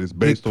episode. It's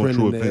based dick on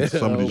true print in events. there.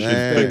 Some of the Oh, shit's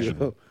man.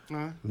 fictional.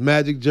 Huh?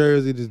 Magic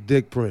jersey, this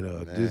dick print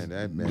up. Man, This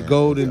that man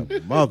golden was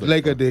a motherfucker.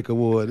 Laker Dick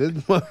Award.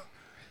 This mo-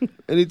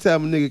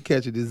 Anytime a nigga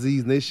catch a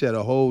disease and they shut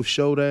a whole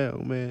show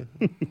down, man.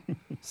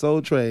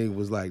 Soul Train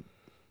was like,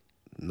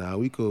 nah,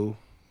 we cool.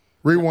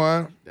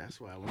 Rewind. That's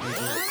why when they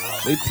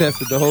do They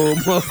tested the whole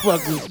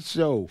motherfucking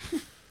show.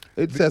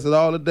 They tested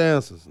all the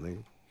dancers,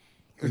 nigga.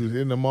 He was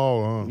hitting them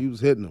all, huh? You was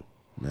hitting them.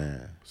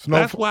 Man.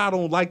 That's why I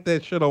don't like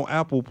that shit on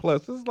Apple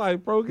Plus. It's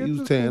like, bro, get He was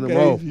this tearing them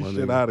off, fugazi my shit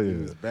nigga. out of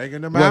here.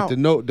 Begging them What, out.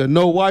 the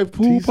no wife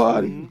pool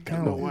party?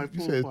 No white You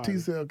pool said party.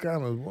 T-cell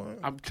counters. What?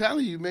 I'm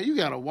telling you, man, you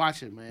gotta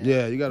watch it, man.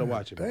 Yeah, you gotta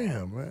watch it.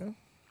 Damn, man.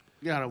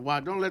 You gotta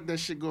watch. Don't let that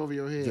shit go over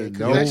your head. The 'Cause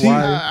no that shit,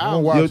 white- I'm gonna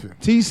Your watch it.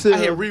 T-cell. I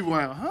hear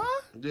rewind, huh?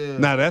 Yeah.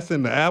 Now that's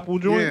in the Apple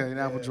joint. Yeah, an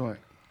apple joint.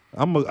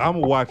 I'm gonna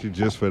watch it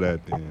just for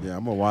that. Then. Yeah,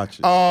 I'm gonna watch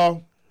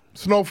it.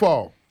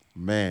 Snowfall.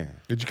 Man.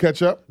 Did you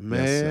catch up?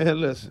 Man,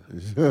 listen.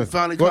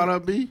 Finally caught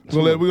up, B.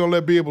 We're gonna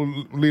let B able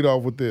to lead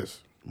off with this.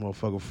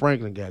 Motherfucker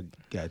Franklin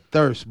got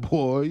thirst,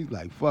 boy. He's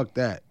like, fuck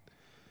that.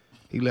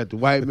 He let the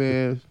white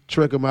man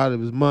trick him out of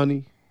his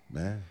money.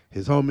 Man.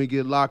 His homie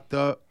get locked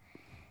up.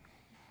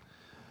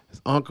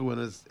 His uncle and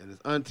his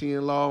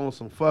auntie-in-law on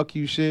some fuck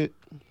you shit.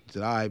 He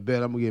said, all right,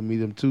 bet I'm gonna get me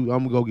them too. I'm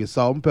gonna go get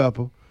salt and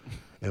pepper.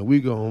 And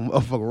we gonna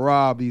motherfucker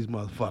rob these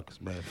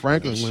motherfuckers, man.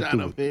 Franklin He went shot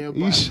through up it.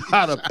 everybody. He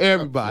shot up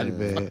everybody,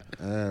 man.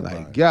 Everybody.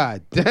 Like,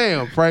 god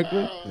damn,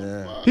 Franklin.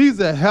 Yeah. He's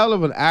a hell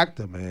of an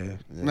actor, man.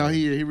 No,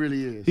 he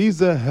really is.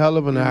 He's a hell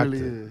of an He actor.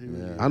 really is. He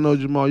really is. I know,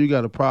 Jamal, you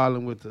got a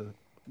problem with the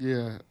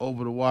Yeah,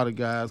 over the water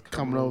guys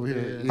coming over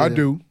here. I Yeah.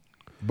 do,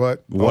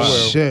 but Wow.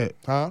 Shit.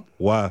 Huh?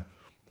 Why?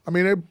 I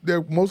mean,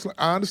 they're mostly.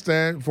 I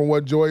understand from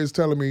what Joy is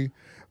telling me,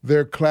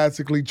 they're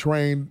classically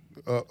trained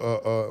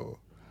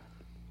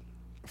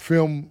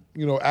film,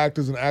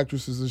 actors and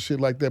actresses and shit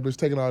like that. But it's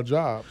taking our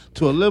jobs.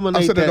 To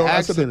eliminate said that that on-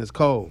 I said accent that- is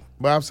cold.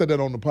 But I've said that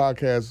on the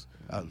podcast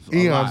A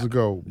eons lot.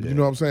 ago. Yeah. You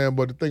know what I'm saying?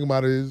 But the thing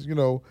about it is,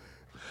 a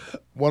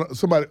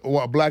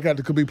black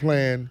actor could be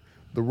playing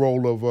the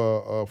role of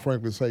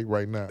Franklin Sake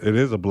right now. It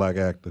is a black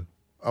actor.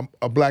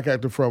 A black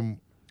actor from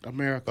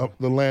America.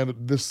 the land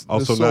of this.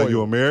 Also, this now soil.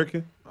 you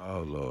American?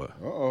 Oh Lord.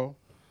 Uh-oh.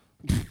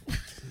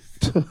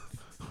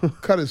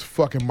 Cut his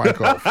fucking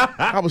mic off.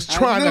 I was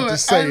trying not to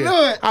say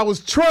it. I was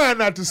trying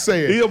not to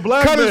say it. He a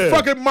black Cut man. his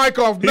fucking mic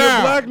off He now.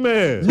 a black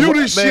man. Mute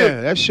his Man,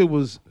 shit. that shit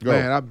was Go.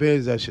 man. I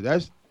binged that shit.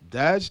 That's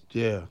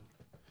yeah.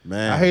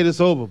 Man. I hate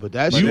it's over, but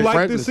that shit. You like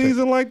Franklin this said-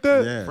 season like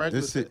that? Yeah.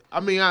 Franklin This said- is, I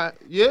mean,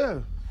 yeah.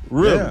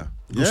 Really? yeah.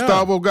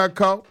 Gustavo got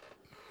caught.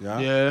 Yeah.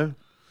 Yeah.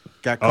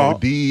 Got Oh,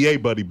 caught. DEA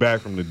buddy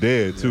back from the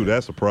dead too.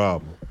 That's a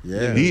problem.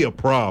 Yeah. He a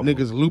problem.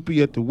 Niggas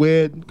loopy at the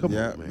wedding. Come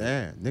Yeah, on, man.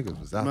 man. Niggas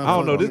was out. I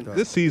don't know.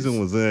 This season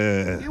was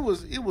It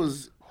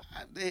was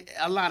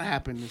a lot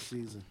happened this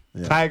season.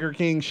 Tiger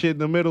King shit in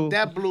the middle.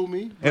 That blew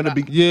me. and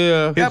but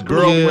Yeah. his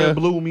girlfriend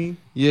blew me.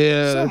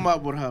 Yeah. Something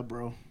up with her,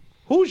 bro.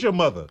 Who's your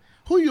mother?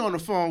 Who you on the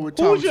phone with?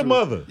 Who's talking your to?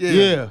 mother?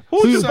 Yeah.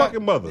 Who's your Some-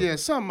 fucking mother? Yeah,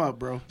 something up,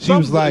 bro. She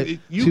was like,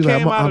 you she was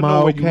came like, out of am I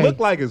nowhere. okay? You look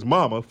like his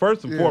mama.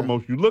 First and Yeah.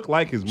 foremost, you look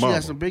like his She mama.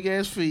 had some big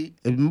ass feet.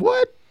 And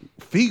what?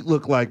 Feet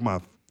look like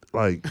my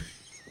like.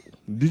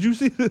 Did you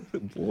see this?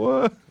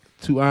 What?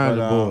 Two Iron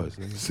But,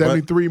 boys.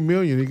 73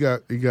 million he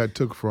got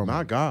took from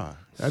My him. God.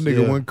 That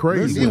nigga Yeah. went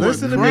crazy.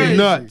 Listen to crazy. me.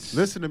 Nuts.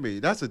 Listen to me.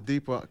 That's a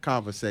deeper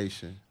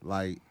conversation.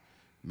 Like,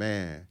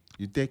 man,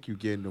 you think you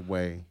getting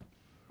away.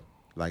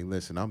 Like,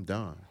 listen, I'm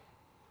done.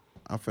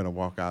 I'm finna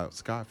walk out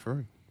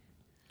scot-free.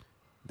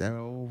 That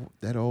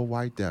old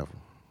white devil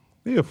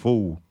He a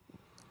fool.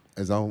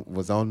 was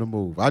on the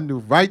move. I knew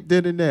right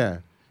then and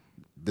there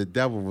the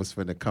devil was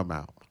finna come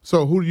out.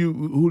 So who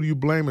do you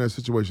blame in that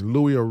situation,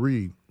 Louis or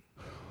Reed?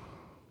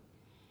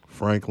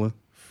 Franklin.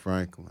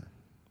 Franklin.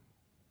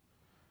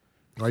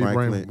 Why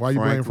you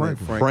blame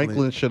Franklin?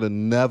 Franklin should have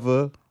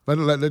never.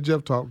 Let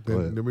Jeff talk. Go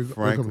ahead. Then we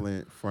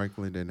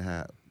Franklin didn't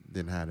have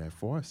that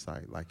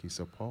foresight like he's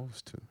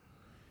supposed to.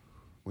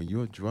 When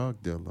you're a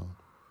drug dealer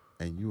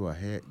and you the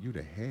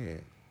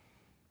head,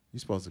 you're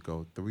supposed to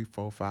go 3,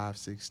 4, 5,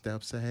 6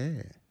 steps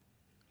ahead,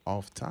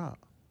 off top.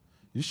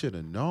 You should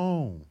have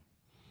known.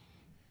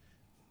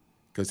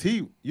 Cause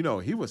he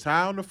was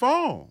high on the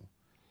phone,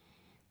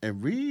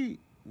 and Reed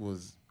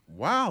was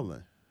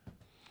wilding.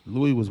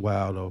 Louis was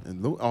wild though.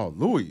 And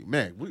Louis,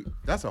 man,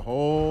 that's a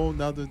whole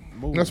nother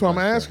movie. That's why I'm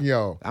right there. asking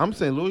y'all. I'm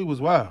saying Louis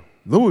was wild.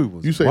 Louis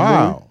was You say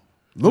wild.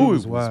 Louis Louis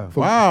was was wild.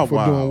 wild.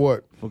 For doing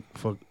what?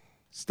 For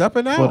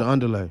Stepping out for the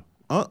underlay.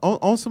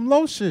 on some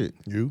low shit.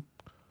 You?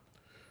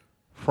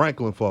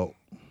 Franklin fault.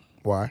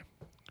 Why?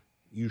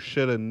 You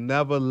should have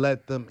never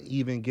let them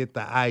even get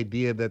the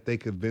idea that they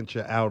could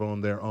venture out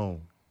on their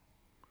own.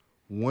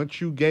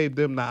 Once you gave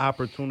them the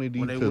opportunity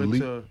When they to went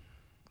leap, to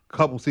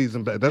couple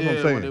seasons back. That's what I'm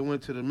when saying. they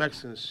went to the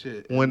Mexican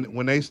shit.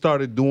 When they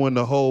started doing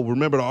the whole,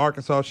 remember the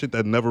Arkansas shit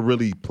that never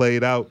really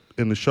played out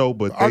in the show,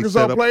 but they Arkansas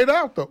set up. played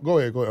out though. Go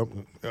ahead.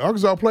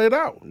 Arkansas played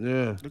out.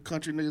 Yeah. The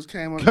country niggas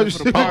came up Country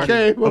for the niggas party.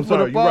 came up I'm for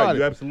sorry, the you're right. party.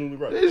 You're absolutely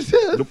right. It's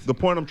just- The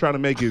point I'm trying to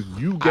make is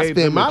you I gave spend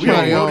them my the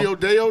money chance. on- Rodeo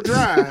Deo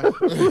Drive.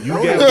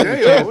 You gave them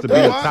the chance to be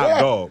a top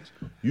dog.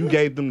 You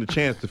gave them the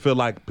chance to feel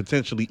like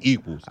potentially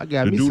equals. I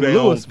got to me do some their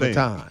Louis own thing.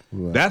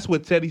 Vuitton. That's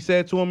what Teddy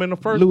said to him in the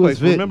first Louis place.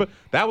 Vuitton. Remember,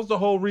 that was the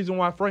whole reason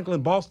why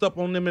Franklin bossed up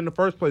on them in the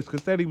first place.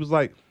 Because Teddy was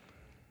like,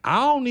 I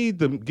don't need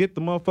to get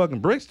the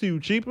motherfucking bricks to you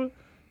cheaper.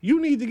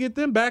 You need to get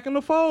them back in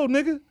the fold,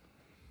 nigga.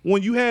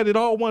 When you had it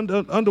all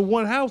under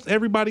one house,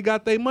 everybody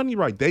got their money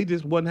right. They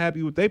just wasn't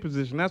happy with their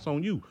position. That's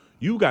on you.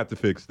 You got to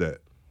fix that.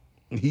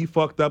 He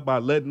fucked up by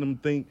letting them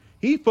think.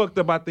 He fucked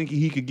up by thinking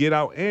he could get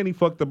out, and he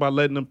fucked up by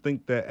letting them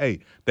think that, hey,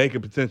 they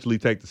could potentially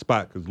take the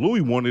spot because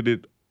Louis wanted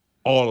it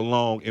all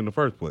along in the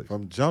first place.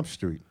 From Jump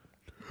Street.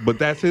 But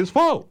that's his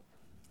fault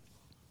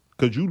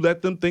because you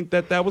let them think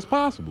that that was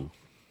possible.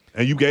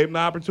 And you gave them the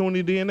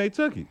opportunity and they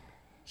took it.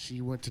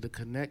 She went to the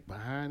connect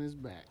behind his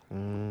back.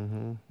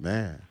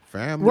 Man,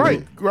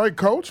 family. Right,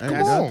 Coach. Come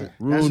on.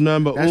 Rule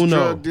number That's uno.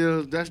 drug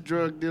deal. That's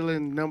drug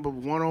dealing number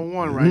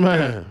 101 right Man,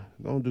 there.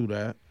 don't do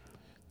that.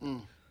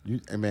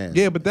 Man.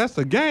 Yeah, but that's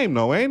the game,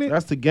 though, ain't it?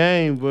 That's the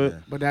game,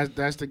 but But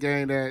that's the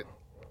game that.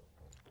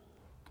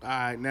 All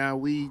right, now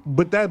we.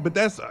 But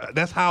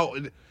that's how.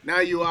 Now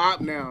you op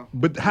now.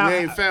 But how we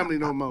ain't family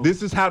no more.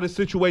 This is how the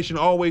situation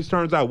always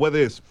turns out. Whether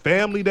it's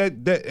family that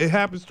it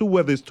happens to,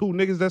 whether it's two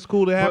niggas that's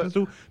cool that happens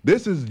to.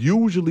 This is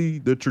usually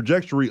the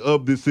trajectory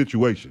of this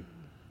situation.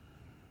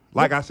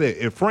 Like I said,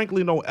 if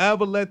Franklin don't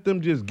ever let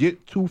them just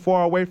get too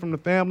far away from the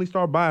family,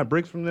 start buying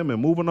bricks from them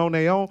and moving on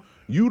their own,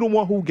 you the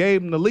one who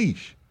gave them the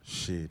leash.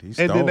 Shit,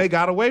 and then they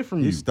got away from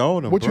you. He stole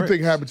them. What you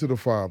think happened to the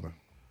father?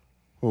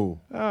 Who?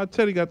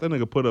 Teddy got that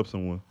nigga put up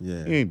somewhere.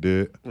 Yeah. He ain't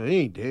dead. he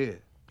ain't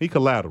dead. He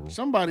collateral.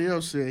 Somebody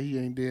else said he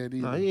ain't dead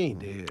either. No, he ain't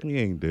dead. He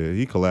ain't dead.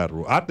 He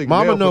collateral. I think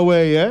Mama Mel know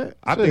where he at.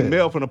 I think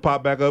Mel finna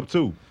pop back up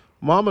too.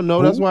 Mama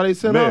know. That's why they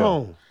sent her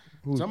home.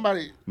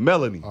 Somebody.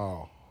 Melanie.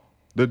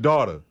 The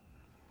daughter.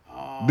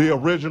 The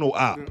original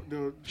op.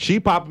 She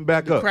popping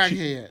back the up.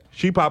 crackhead.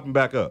 She popping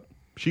back up.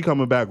 She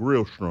coming back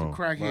real strong.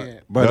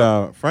 Crackhead.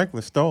 But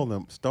Franklin stole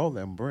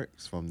them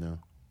bricks from them.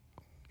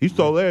 He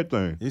stole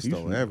everything. He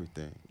stole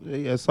everything. Yeah,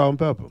 he had salt and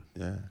pepper.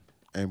 Yeah.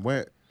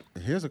 And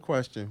here's a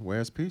question.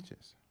 Where's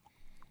Peaches?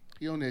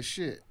 He on that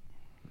shit.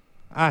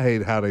 I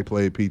hate how they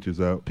played Peaches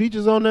out.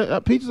 Peaches on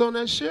that. Peaches on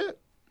that shit.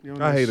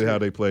 I hated how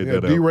they played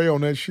that out. D-Ray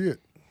on that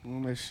shit.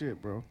 On that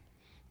shit, bro.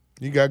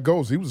 He got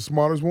ghosts. He was the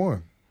smartest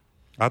one.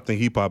 I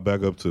think he popped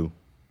back up too.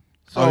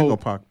 So he gonna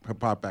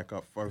pop back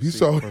up first. He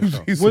saw.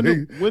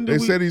 They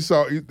said he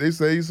saw. They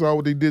say he saw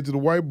what they did to the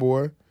white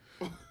boy.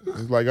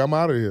 It's like, I'm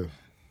out of here.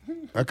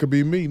 That could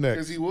be me next.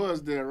 Because he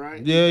was there,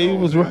 right? Yeah, he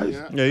was right.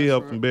 Yeah, he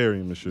helped him bury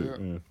him and shit.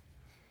 Yeah.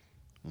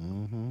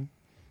 Mm-hmm.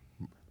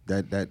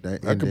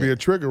 That could be a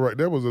trigger right.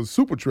 That was a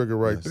super trigger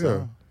right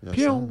there.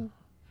 Pew.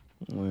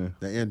 The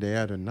end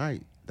of the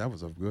night. That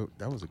was a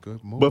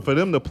good move. But for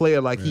them to play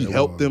it like he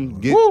helped them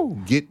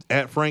get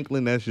at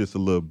Franklin, that's just a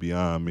little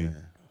beyond me.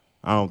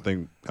 I don't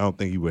think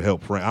he would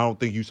help Frank. I don't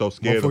think you so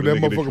scared of the that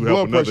nigga that motherfucking you blood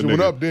help another pressure went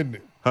nigga. up, didn't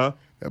it? Huh?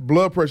 That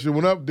blood pressure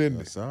went up,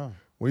 didn't it?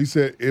 When he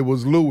said it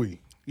was Louis.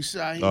 You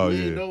saw he Oh,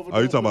 leaned yeah. over. Oh,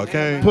 you talking about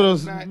Kane? Put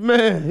us,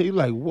 man. He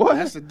like what?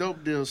 That's a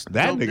dope deal.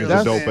 That nigga's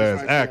a dope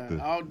ass actor.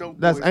 All dope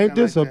That's boys ain't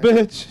kinda this a like that.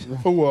 bitch?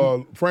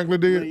 Who Franklin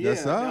did? Yeah,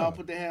 they all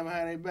put their hand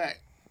behind their back.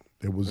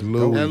 It was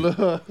Louis.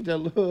 That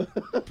look.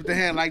 Put their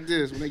hand like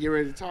this when they get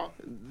ready to talk.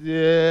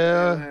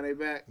 Yeah. Behind their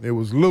back. It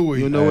was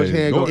Louis. You know which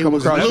hand gonna come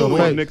across your Norm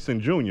face. Nixon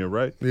Jr.,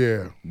 right?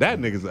 Yeah. That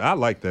nigga's. I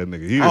like that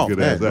nigga. He was good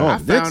ass I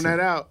actor. found that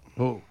out.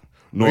 Oh.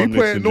 Norm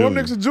Nixon Jr. Norm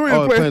Nixon Jr.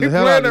 Oh, playing the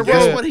hell that out of role.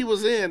 Guess what he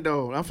was in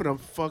though? I'm finna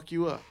fuck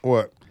you up.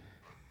 What?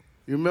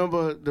 You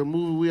remember the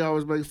movie we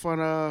always make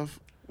fun of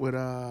with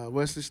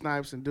Wesley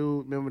Snipes and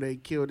dude? Remember they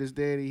killed his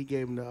daddy? He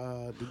gave him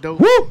the dope.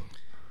 Woo!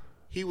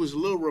 He was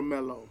Lil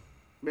Romello.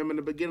 Remember in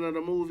the beginning of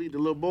the movie, the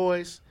little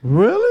boys?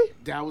 Really?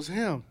 That was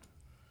him.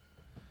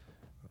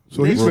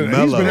 So he's been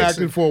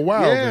acting for a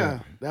while. Yeah,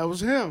 then. that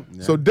was him.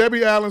 So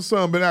Debbie Allen's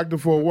son been acting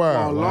for a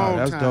while. For a long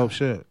That's time. dope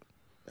shit.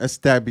 That's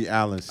Debbie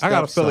Allen's I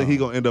got a stepson. feeling he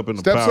gonna end up in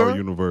the Stepson? Power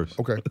universe.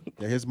 Okay.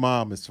 Yeah, his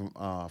mom is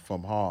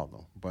from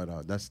Harlem,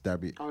 but that's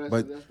Debbie. Oh,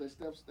 but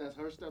that's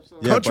her stepson?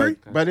 yeah, Country?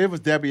 but it was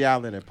Debbie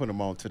Allen that put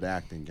him on to the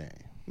acting game.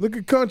 Look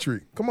at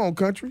Country. Come on,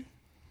 Country.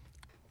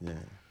 Yeah,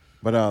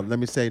 but let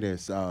me say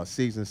this: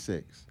 season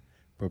 6,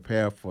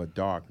 prepare for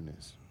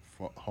darkness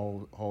for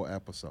whole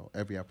episode,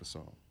 every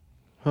episode.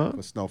 Huh?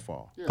 For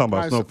Snowfall. Yeah, Talking about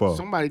probably Snowfall.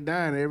 Somebody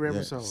dying every Yeah,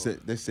 episode.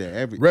 they said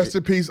every. Rest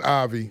in peace,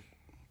 Avi.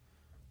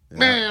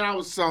 Man, I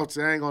was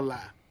salty. I ain't gonna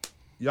lie.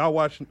 Y'all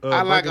watch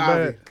I like Breaking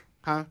Avi. Bad?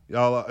 Huh?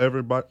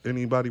 Y'all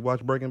anybody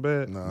watch Breaking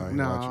Bad? No, I ain't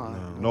No.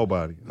 watching.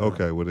 Nobody.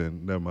 Okay, well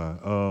then, never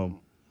mind.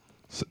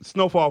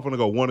 Snowfall finna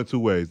go one of two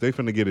ways. They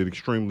finna get it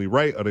extremely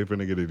right, or they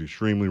finna get it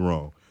extremely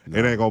wrong.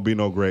 It ain't gonna be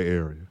no gray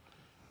area.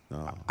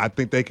 No. I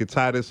think they could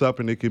tie this up,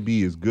 and it could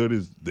be as good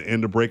as the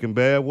end of Breaking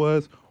Bad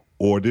was,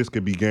 or this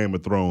could be Game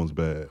of Thrones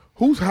bad.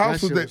 Whose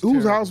house was That they? shit was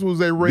Whose terrible. house was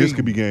they raiding? This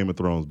could be Game of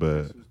Thrones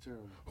bad.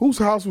 Whose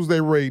house was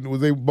they raiding?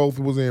 Was they both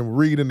was in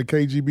Reed and the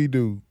KGB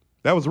dude?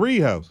 That was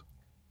Reed House.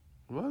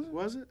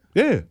 Was it?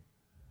 Yeah.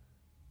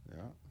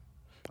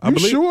 You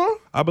sure?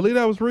 I believe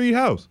that was Reed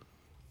House.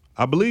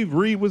 I believe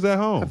Reed was at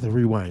I home. have to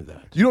rewind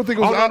that. You don't think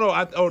it was?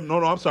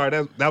 No, I'm sorry.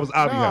 That was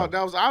Avi No, House.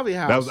 that was Avi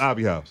house. That was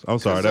Avi House. I'm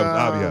sorry. That was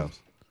Avi House.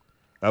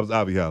 That was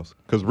Avi House.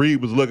 Because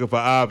Reed was looking for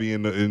Avi,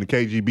 and the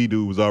KGB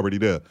dude was already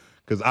there.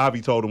 Because Avi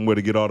told him where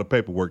to get all the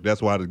paperwork.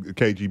 That's why the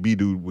KGB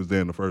dude was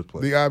there in the first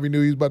place. The Avi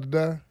knew he was about to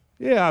die.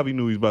 Yeah, Avi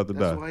knew he was about to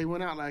That's die. why he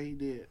went out like he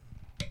did.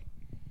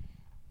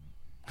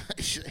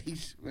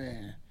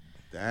 Man.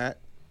 That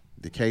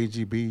the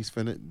KGB's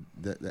finna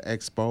the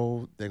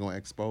expose. They're gonna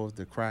expose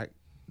the crack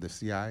the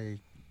CIA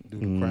do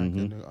the crack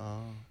in the.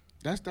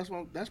 That's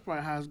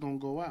probably how it's gonna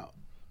go out.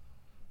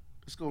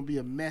 It's gonna be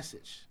a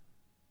message.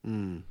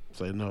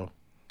 Say no.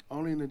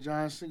 Only in the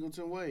John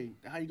Singleton way.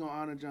 How you gonna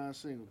honor John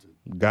Singleton?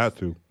 Got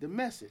to. The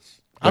message.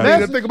 I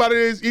mean, the thing about it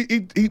is,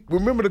 he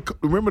remember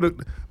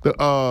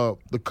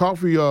the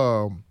coffee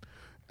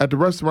at the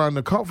restaurant.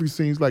 The coffee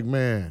scene's like,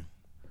 man,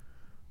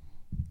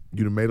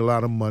 you done made a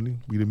lot of money.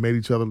 We done made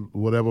each other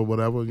whatever,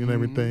 you know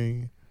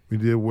everything. We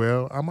did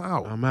well. I'm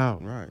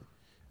out. Right,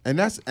 and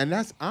that's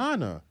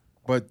honor.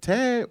 But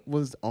Ted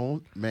was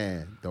on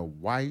the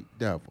white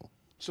devil.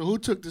 So who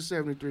took the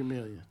 $73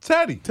 million?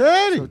 Teddy.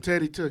 So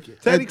Teddy took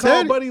it. Teddy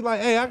called Buddy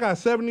like, hey, I got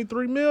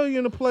 $73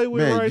 million to play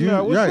with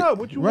now. What's up?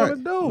 What you want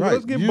to do?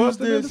 Let's get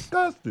busted and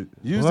disgusted.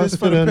 Use this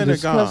for the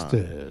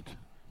Pentagon.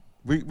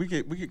 We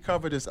could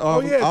cover this.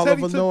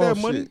 Teddy took that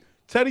money.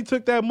 Teddy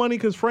took that money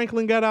because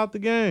Franklin got out the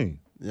game.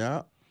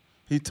 Yeah,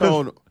 he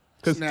told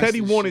because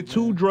Teddy wanted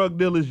two drug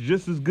dealers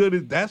just as good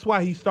as. That's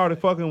why he started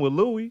fucking with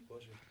Louis.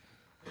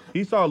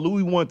 He saw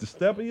Louis wanted to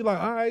step in. He like,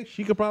 all right,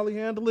 she could probably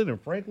handle it,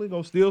 and Franklin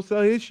gonna still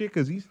sell his shit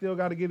because he still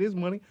got to get his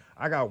money.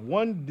 I got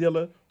one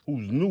dealer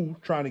who's new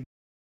trying to get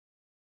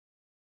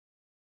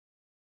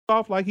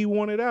off like he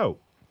wanted out.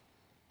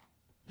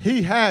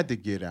 He had to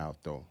get out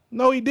though.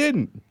 No, he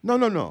didn't.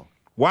 No.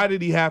 Why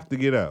did he have to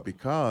get out?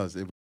 Because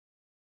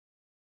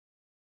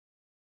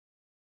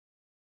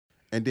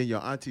and then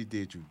your auntie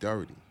did you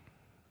dirty.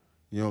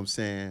 You know what I'm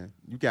saying?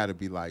 You got to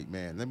be like,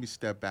 man, let me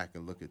step back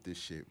and look at this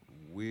shit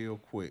real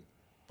quick.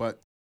 But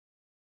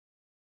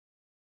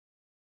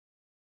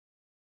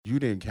you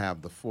didn't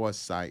have the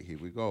foresight, here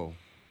we go,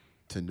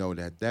 to know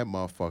that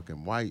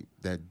motherfucking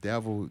that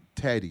devil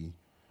Teddy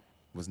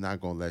was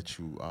not going to let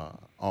you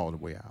all the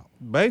way out.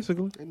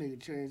 Basically. That nigga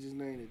changed his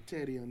name to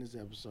Teddy on this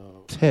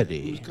episode. Teddy.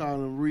 He was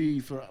calling him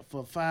Reed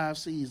for 5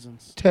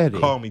 seasons. Teddy.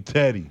 Call me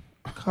Teddy.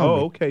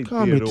 Okay,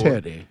 Call me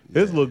Teddy.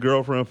 His little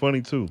girlfriend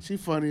funny too. She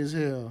funny as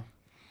hell.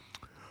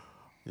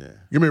 Yeah.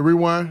 Give me a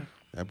rewind.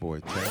 That boy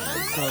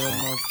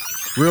Teddy.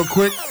 Real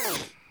quick.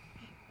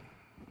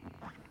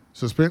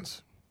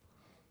 Suspense.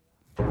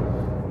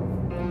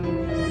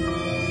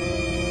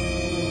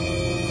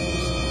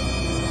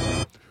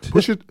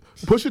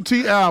 Pusha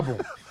T album.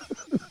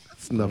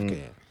 Snuff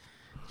can.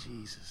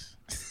 Jesus.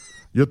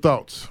 Your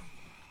thoughts,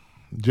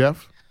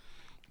 Jeff?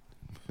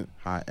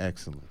 High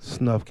excellence.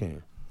 Snuff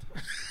can.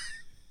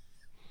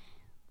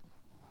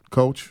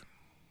 Coach?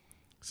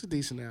 It's a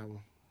decent album.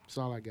 That's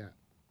all I got.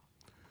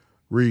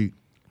 Reed?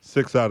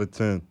 6 out of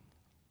 10.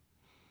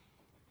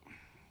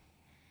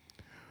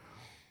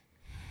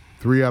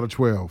 3 out of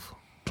 12.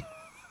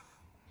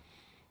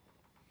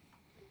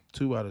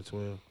 2 out of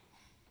 12.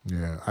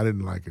 Yeah, I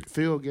didn't like it.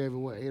 Phil gave it,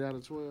 what, 8 out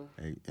of 12?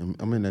 Hey,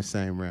 I'm in that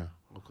same round.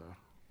 Okay.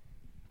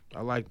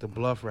 I like the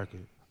Bluff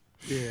record.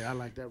 Yeah, I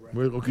like that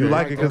record. Okay. You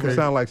like it because it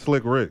sounds like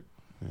Slick Rick.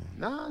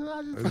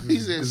 No, he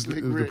said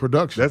Slick Rick. The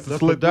production. That's the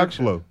Slick Rick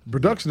flow.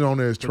 Production on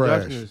there is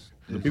trash.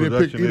 The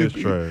production is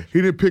trash.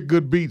 He didn't pick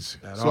good beats.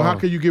 So how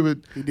can you give it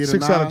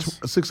 6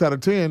 out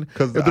of 10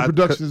 if the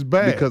production is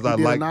bad? Because I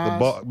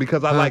like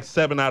because I like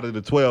 7 out of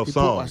the 12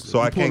 songs. So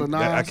I can't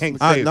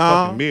say it's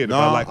fucking mid if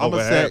I like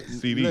over half the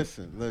CD.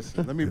 Listen.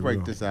 Let me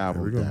break this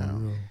album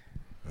down.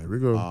 Here we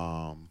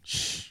go.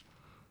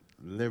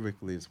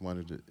 Lyrically, it's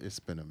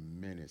been a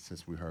minute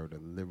since we heard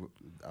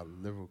a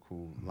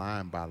lyrical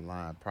line by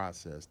line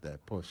process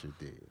that Pusha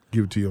did.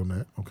 Give it to you on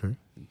that. Okay.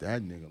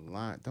 That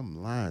nigga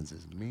them lines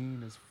is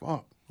mean as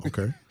fuck.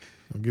 Okay.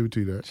 I'll give it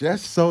to you that.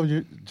 Just so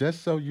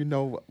you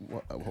know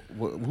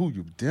who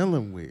you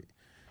dealing with.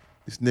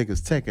 This nigga's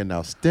taking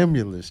out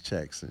stimulus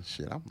checks and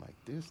shit. I'm like,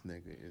 this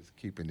nigga is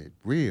keeping it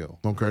real.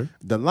 Okay.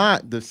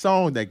 The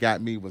song that got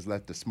me was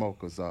Let the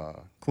Smokers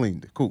Clean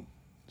the Coop,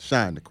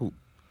 Shine the Coop.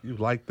 You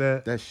like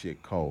that? That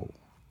shit cold.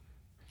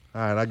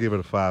 All right, I give it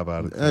a 5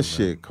 out of 10. That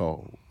shit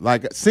cold.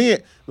 Like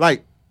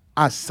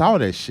I saw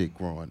that shit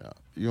growing up.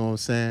 You know what I'm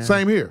saying?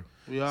 Same here.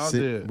 We all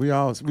did.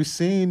 We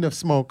seen the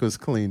smokers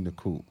clean the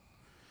coop,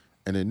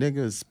 and the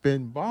niggas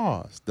spin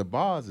bars. The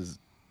bars is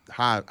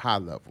high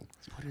level.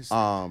 What is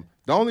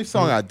the only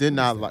song I did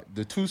not like,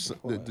 the 2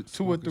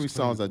 or 3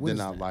 songs I did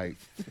not like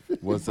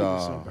was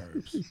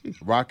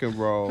Rock and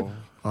Roll,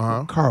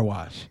 Car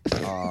Wash,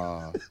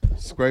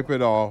 Scrape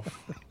It Off,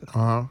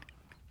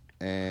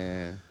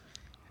 and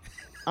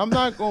I'm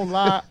not gonna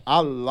lie,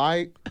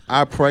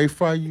 I Pray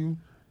For You,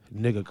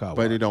 nigga car wash.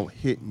 but it don't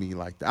hit me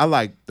like that. I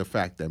like the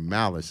fact that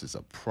Malice is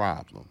a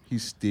problem.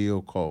 He's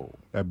still cold.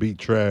 That beat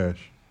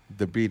trash.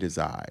 The beat is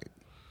alright.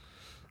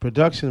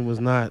 Production was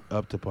not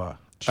up to par.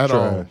 At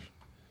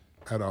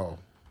all.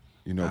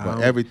 You know,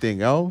 but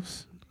everything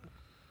else.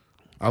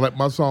 I like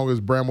my song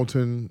is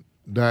Brambleton,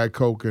 Diet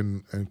Coke,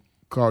 and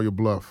Call Your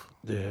Bluff.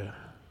 Yeah.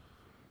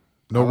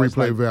 No I was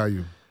replay like-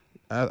 value.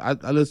 I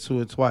listened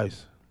to it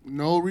twice.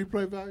 No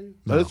replay value?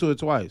 I listened to it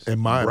twice. In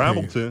my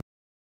opinion. Brambleton.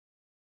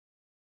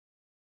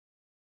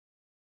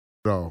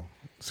 No,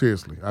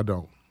 seriously, I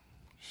don't.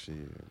 Shit.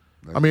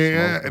 I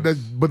mean,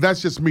 but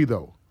that's just me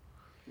though.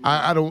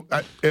 I don't.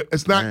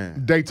 It's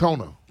not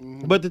Daytona.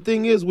 But the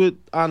thing is,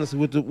 honestly,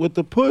 with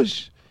the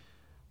push,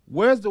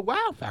 Where's the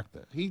wow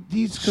factor?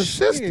 He's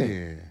consistent.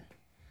 Yeah.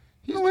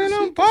 He's No, ain't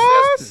no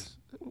consistent.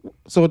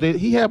 So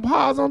he had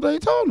bars on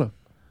Daytona.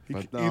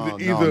 But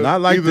Either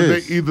not like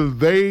this. Either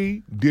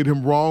they did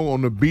him wrong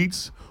on the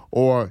beats,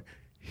 or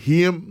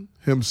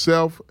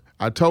himself.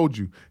 I told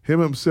you, him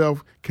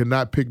himself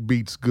cannot pick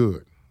beats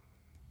good,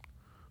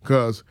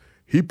 because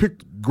he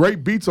picked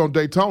great beats on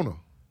Daytona.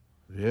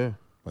 Yeah,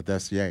 But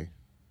that's Ye.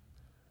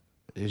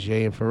 it's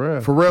Ye and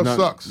Pharrell. Pharrell No,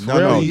 sucks.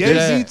 no. Ye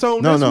Chad. beats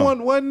on No, this no.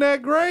 one wasn't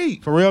that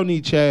great. Pharrell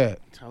need Chad.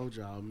 Told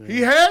y'all, man. He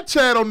had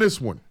Chad on this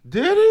one.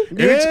 Did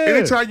he?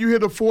 Anytime you hear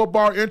the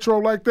 4-bar intro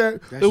like that,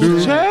 That's It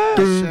was Chad.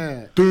 Chad.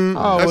 Chad.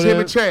 Oh, that's well, him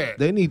and Chad.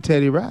 They need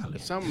Teddy Riley.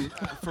 Something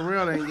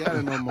Pharrell ain't got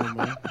it no more,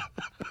 man.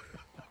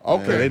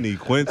 Okay. They need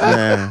Quincy.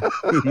 Man.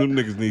 Them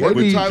niggas need What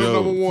Quincy with title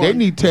Jones. number one? They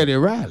need Teddy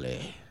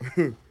Riley.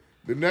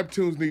 The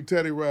Neptunes need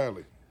Teddy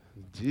Riley.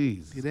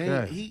 Jesus. It ain't,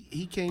 Christ.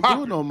 he can't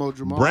do it no more,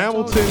 Jamal.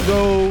 Bramilton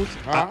goes.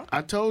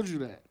 I told you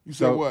that. You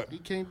said what? He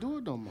can't do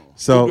it no more.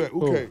 So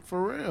Okay.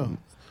 For real.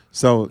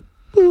 so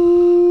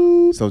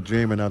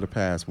Dreaming of the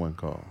Past one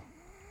call.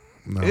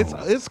 No.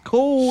 It's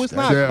cool. It's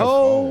not Jeff,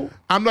 cold.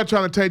 I'm not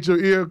trying to taint your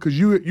ear, because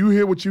you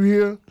hear what you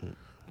hear,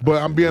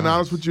 but I'm being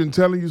honest with you and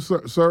telling you,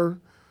 sir,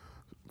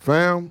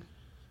 fam,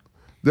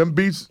 them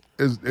beats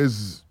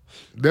is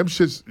them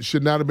shits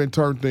should not have been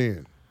turned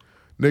in.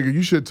 Nigga,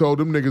 you should have told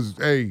them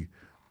niggas, hey,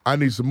 I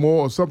need some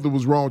more, or something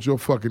was wrong with your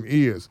fucking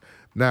ears.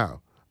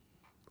 Now,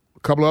 a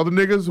couple other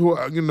niggas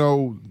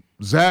who,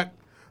 Zach,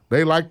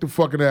 they like the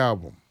fucking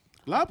album.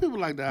 A lot of people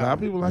like that. A lot of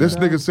people like This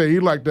that. nigga say he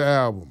liked the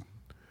album.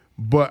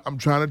 But I'm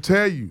trying to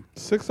tell you,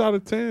 6 out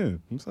of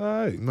 10. It's all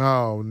right.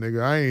 no,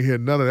 nigga, I ain't hear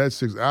none of that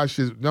six. I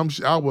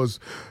was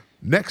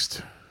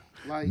next.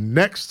 Like,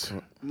 Next.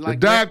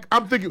 Like the Diet,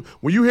 I'm thinking,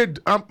 when you hear,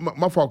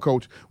 my fault,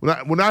 coach,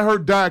 when I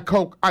heard Diet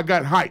Coke, I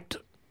got hyped.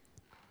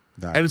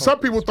 And some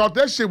people thought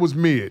that shit was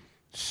mid.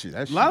 Shit,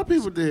 that a lot of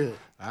people did.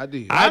 I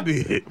did.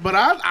 But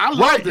I loved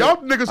Right, it. y'all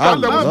niggas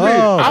thought that was love mid.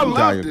 I Diet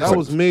loved it. That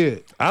was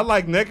mid. I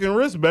like Neck and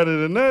Wrist better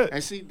than that.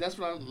 And see, that's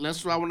what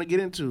I want to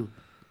get into.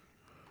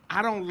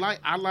 I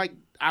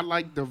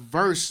like the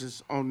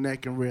verses on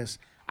Neck and Wrist.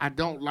 I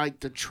don't like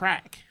the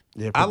track.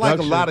 Yeah, I like a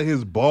production. lot of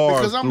his bars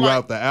Because I'm throughout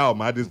like- the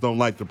album. I just don't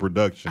like the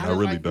production. I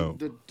really like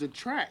don't. The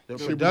track. The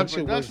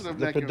production was of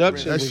the Neck and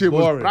production Wrist. was shit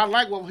was- boring. But I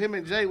like what him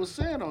and Jay was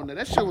saying on there.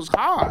 That shit was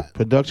hard.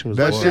 Production was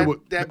That boring. shit was-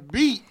 That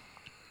beat,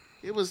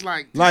 it was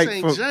like, this like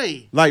ain't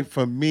Jay. Like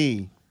for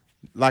me,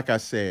 like I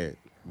said,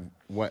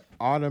 what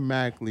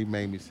automatically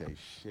made me say,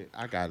 shit,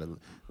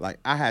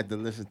 I had to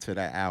listen to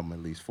that album at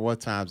least 4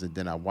 times, and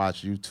then I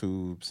watched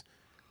YouTubes,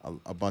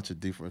 a bunch of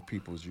different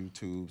people's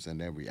YouTubes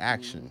and their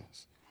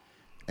reactions.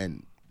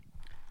 And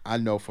I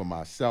know for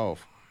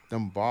myself,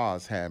 them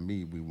bars had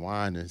me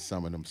rewinding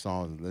some of them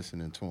songs and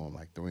listening to them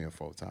like 3 or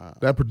 4 times.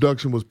 That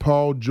production was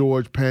Paul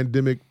George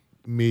Pandemic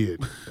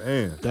mid.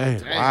 Damn.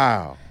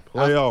 Wow.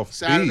 Playoff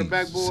Side of the speed.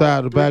 backboard. Side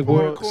of the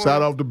backboard.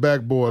 Side off the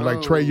backboard,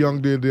 like Trey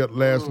Young did that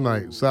last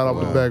night. Side off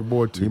the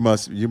backboard too. You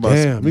must.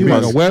 Damn, he you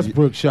made must a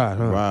Westbrook shot,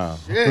 huh? Wow.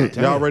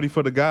 Y'all ready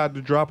for the guide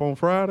to drop on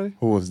Friday?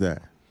 Who was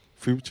that?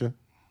 Future?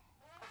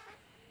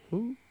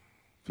 You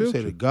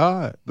say the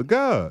God. The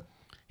guide.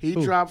 He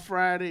dropped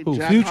Friday. Who,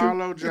 Jack Future?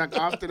 Harlow dropped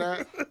after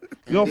that.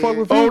 You don't fuck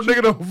with Old Future?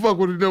 nigga don't fuck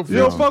with no You Future.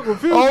 don't fuck with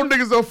Future? Old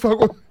niggas don't fuck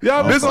with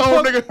Y'all this don't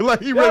old fuck- nigga like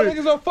he Y'all ready.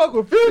 niggas don't fuck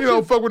with He Future?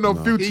 don't fuck with no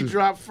Future. He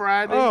dropped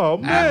Friday. Oh,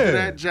 After man.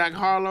 that, Jack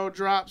Harlow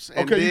drops.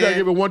 And Okay, you gotta then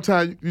give it one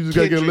time. You just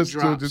gotta get a Kendrick listen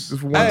to it drops. just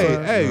for one Hey,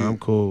 time. hey. Nah, I'm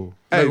cool.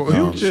 Hey, No,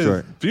 I'm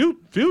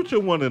Future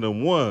one of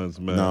them ones,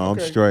 man. No, I'm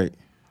straight.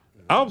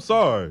 I'm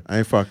sorry. I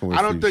ain't fucking with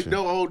I don't Future. think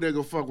no old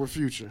nigga fuck with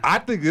Future. I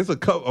think it's a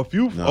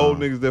few old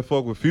niggas that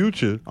fuck with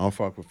Future. I don't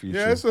fuck with Future.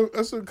 Yeah, it's a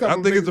couple.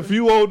 I think it's a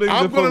few old niggas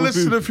I'm that fuck gonna with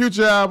listen to the Future.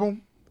 Future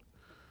album.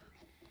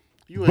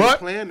 You ain't But-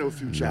 playing no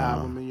Future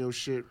album in your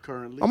shit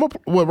currently.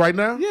 What right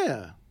now?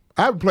 Yeah.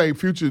 I haven't played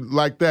Future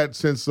like that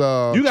since You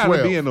gotta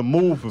 12. be in the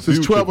mood for since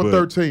Future. 12 or but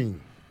 13.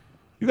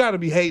 You gotta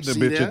be hating a See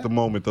bitch that? at the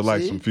moment to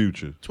like See? some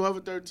Future. 12 or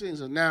 13.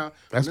 So now,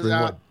 That's when been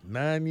this what,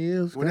 9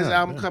 years? When this God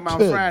album damn. come out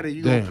Good Friday,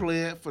 you damn. gonna play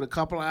it for a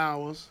couple of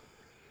hours.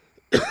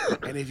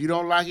 And if you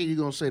don't like it, you're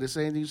gonna say the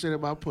same thing you said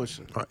about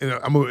Pusha.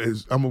 I'm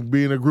gonna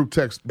be in a group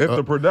text. If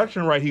the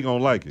production right, he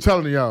gonna like it.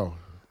 Telling y'all.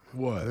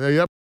 What?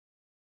 Yep.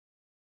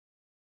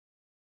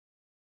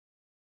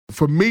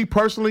 For me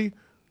personally,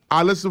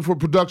 I listen for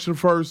production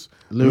first,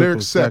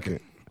 lyrics second.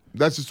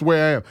 That's just the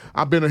way I am.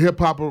 I've been a hip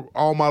hopper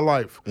all my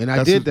life, And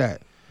I did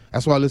that.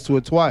 That's why I listened to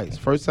it twice.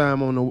 First time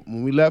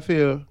when we left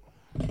here,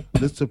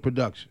 listen to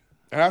production.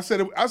 And I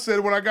said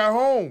it when I got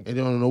home. And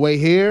then on the way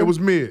here, It was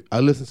mid. I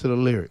listened to the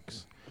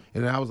lyrics.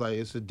 And I was like,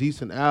 it's a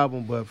decent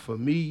album, but for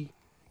me,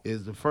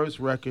 it's the first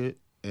record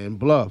and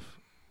Bluff.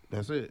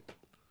 That's it.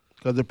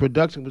 Because the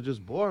production was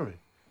just boring.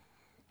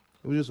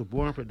 It was just a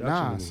boring production.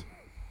 to Nas. me.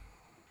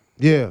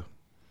 Yeah.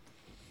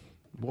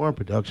 Boring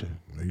production.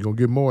 You're gonna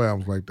get more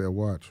albums like that.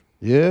 Watch.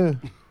 Yeah.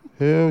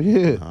 Hell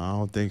yeah. I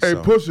don't think Hey,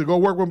 so. Pusha, go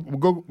work with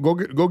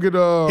go get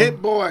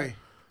Hit Boy.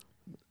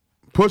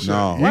 Pusha.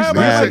 No. Why am I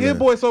Mad like Hit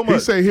Boy so He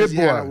much? say Hit He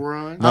had a Boy.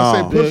 run. I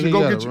say No. Pusha, Yeah, he go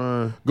gotta get you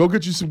run. go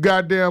get you some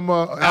goddamn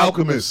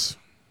Alchemist.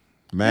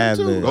 Mad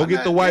Them too. Lib. Go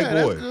get the white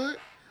that's boy. good.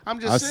 I'm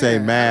just I saying.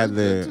 say Mad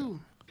that's good, Lib. too.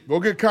 Go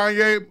get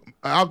Kanye,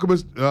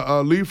 Alchemist,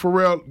 leave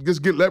Pharrell.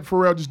 Let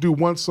Pharrell just do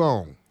one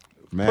song.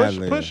 Mad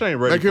Lib. Push ain't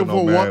ready Make for him no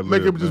for Mad one.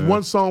 Make Lib, him just man.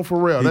 one song for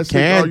Pharrell. He That's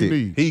can all you do.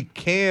 need. He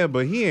can,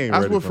 but he ain't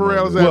That's ready what for no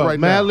Pharrell's Lib. at What, right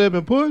Mad now. Lib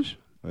and Push?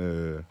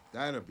 Yeah.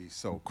 That'd be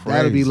so crazy.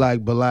 That'd be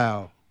like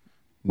Bilal.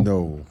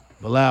 No.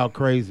 Bilal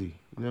crazy.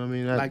 You know what I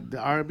mean? That, Like the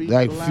R&B.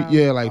 like Bilal?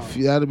 yeah, like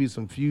that'd be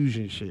some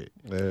fusion shit.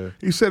 Yeah.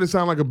 He said it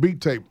sounded like a beat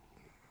tape.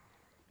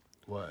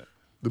 What?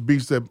 The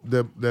beats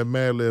that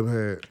Mad Lib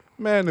had.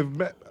 Man,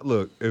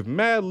 if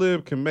Mad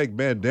Lib can make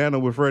Bandana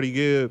with Freddie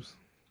Gibbs,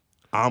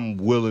 I'm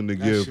willing to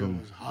give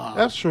him.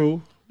 That's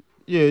true.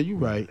 Yeah, you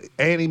right.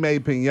 And he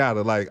made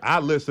Pinata. Like, I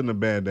listen to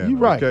Bandana. You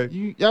right.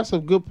 Okay? That's a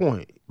good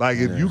point. Like,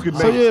 if you could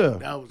make. So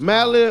yeah,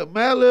 Mad Lib,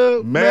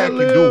 Mad can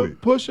do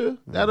it. Pusha,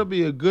 that'll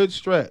be a good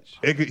stretch.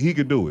 He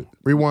could do it.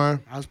 Rewind.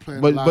 I was playing.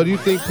 But you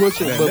think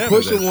Pusha? Man, But that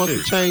Pusha was wants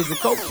shit. to change the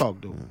coke talk,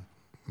 though.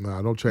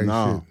 Nah, don't change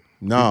No.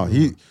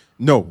 shit.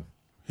 No.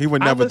 He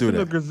would never do I listen to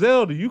that.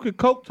 Griselda. You could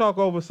coke talk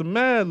over some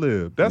Mad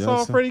Lib. That's Yes,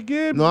 all sir. Freddie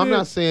Gibbs No, I'm did.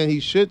 not saying he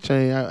should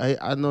change.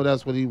 I know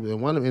that's what in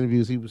one of the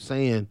interviews he was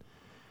saying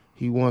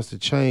he wants to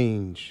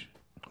change.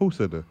 Who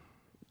said that?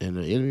 In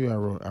the interview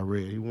I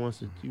read, he wants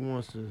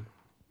to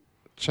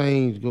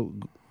change. Go,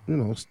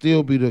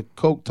 still be the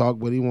coke talk,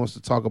 but he wants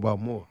to talk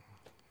about more.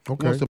 He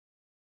Okay. wants to-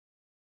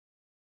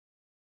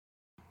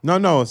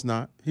 No, it's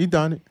not. He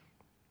done it.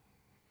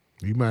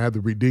 He might have to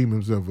redeem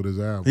himself with his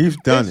album. He's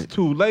done It's it.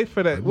 too late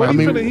for that. I What,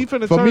 mean, he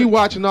finna for turn, me,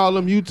 watching all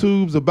them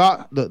YouTubes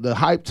about the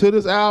hype to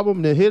this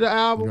album, then hit the You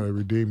album, gotta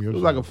redeem it yourself.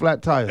 was like a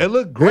flat tire. it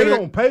looked great Hit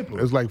it. on paper.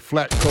 It's like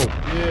flat coke.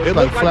 It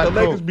looked like the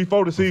Lakers Coke.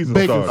 before the season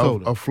Baking started.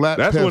 soda. A flat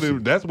That's what Pepsi.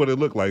 it. That's what it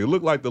looked like. It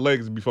looked like the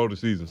Lakers before the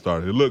season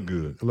started. It looked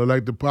good. It look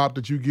like the pop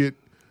that you get.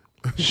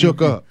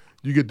 Shook up.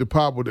 You get the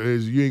pop with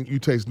you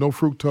taste no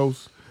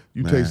fructose.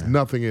 You taste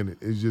nothing in it.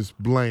 It's just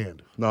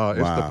bland. No, it's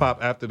the Wow. pop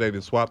after they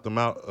done swapped them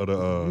out of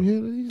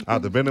the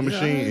out the vending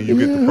machine, and you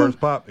get the first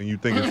pop, and you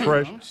think it's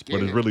fresh,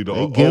 but it's really the They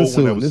old getting one that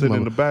sued, was this sitting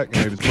in the mother- back,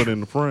 and they just put it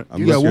in the front. I'm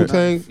You got looking- Wu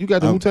Tang. You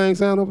got the Wu Tang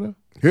sound over there.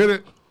 Hit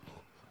it.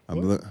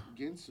 I'm looking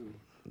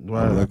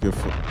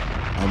for.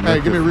 Hey,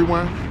 give me a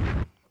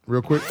rewind,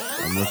 real quick.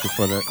 I'm looking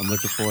for that. I'm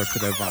looking forward to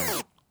that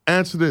vibe.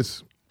 Answer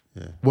this.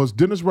 Yeah. Was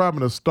Dennis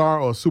Rodman a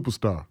star or a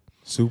superstar?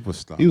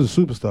 Superstar. He was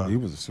a superstar. He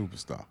was a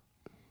superstar.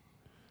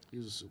 He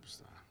was a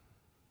superstar.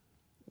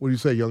 What do you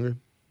say, youngin?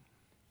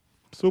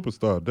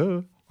 Superstar,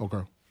 duh.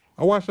 Okay.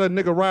 I watched that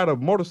nigga ride a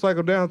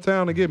motorcycle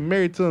downtown and get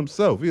married to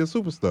himself. He a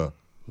superstar.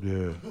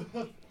 Yeah.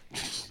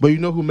 But you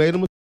know who made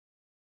him?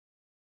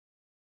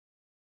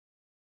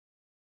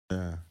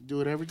 Yeah.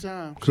 Do it every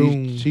time.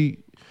 She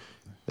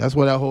that's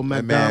why that whole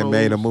That McDonald's man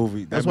made a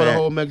movie. That's That why the man-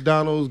 whole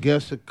McDonald's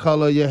guess the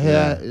color of your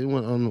hair. It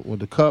went on with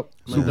the cup.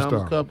 McDonald's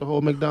Superstar. cup. The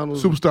whole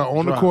McDonald's Superstar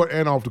on the drop. court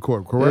and off the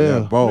court, correct? Yeah.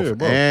 Both. Yeah,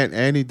 both.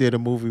 And he did a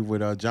movie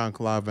with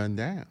Jean-Claude Van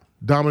Damme.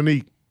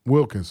 Dominique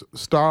Wilkins,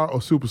 star or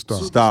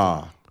superstar?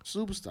 Star.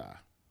 Superstar.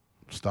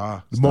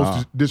 Star. The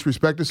most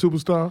disrespected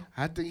superstar?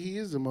 I think he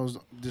is the most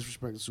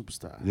disrespected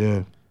superstar.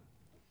 Yeah.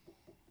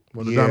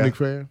 Was a Yeah. Dominique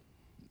fan?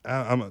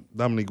 I'm a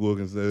Dominique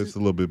Wilkins. It's a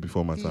little bit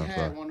before my He time. had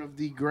Sorry. one of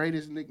the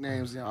greatest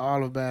nicknames in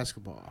all of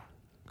basketball.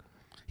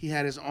 He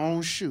had his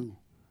own shoe.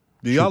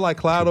 Do y'all like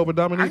Clyde over I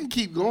Dominique? can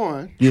keep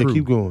going. Yeah, True.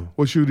 keep going.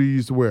 What shoe do you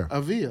used to wear?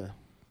 Avia.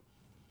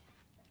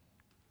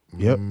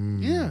 Yep.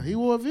 Yeah, he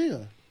wore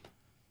Avia.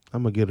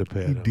 I'm gonna get a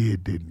pair. He though.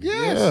 did, didn't he?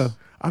 Yes. Yeah.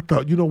 I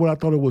thought, you know what? I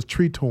thought it was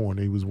Tree Torn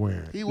he was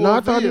wearing. He wore No,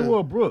 I thought he Avia.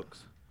 wore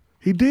Brooks.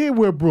 He did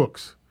wear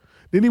Brooks.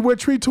 Didn't he wear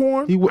Tree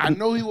Torn? He I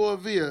know he wore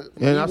Avia. And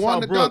He I saw won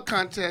the Brooke. dunk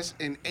contest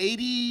in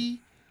 88.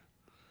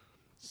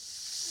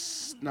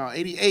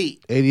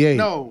 88.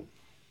 No.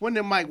 When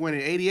did Mike win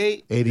it?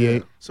 88?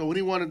 88. So when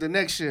he won it the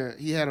next year,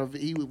 he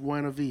was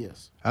wearing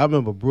Avias. I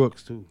remember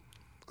Brooks too.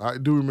 I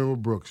do remember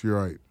Brooks.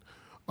 You're right.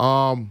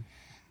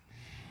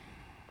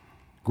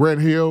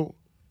 Grant Hill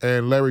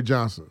and Larry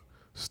Johnson,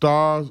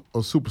 stars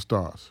or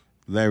superstars?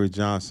 Larry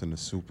Johnson, a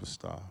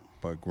superstar,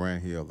 but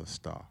Grant Hill, a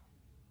star.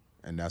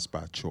 And that's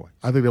by choice.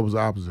 I think that was the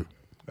opposite.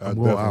 I I'm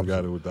going definitely opposite.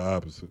 got it with the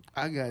opposite.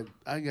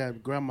 I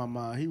got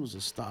grandmama. He was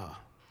a star.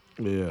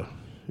 Yeah.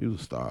 He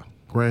was a star.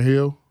 Grant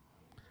Hill,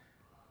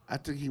 I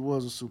think he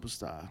was a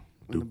superstar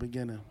in the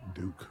beginning.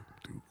 Duke.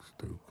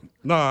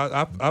 No,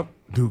 I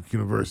Duke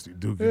University.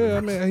 Duke yeah, I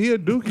University. mean, he a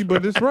dookie,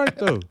 but it's right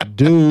though.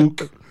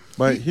 Duke.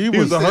 But he He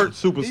was was a hurt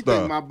He think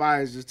superstar. my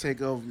bias just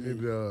take over It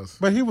me. does.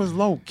 But he was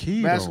low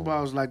key.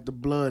 Basketball is like the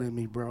blood in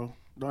me, bro.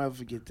 Don't ever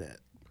forget that.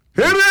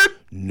 Hit it!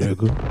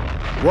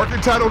 Nigga.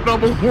 Working title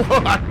number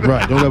 1.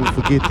 Right. Don't ever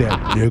forget that,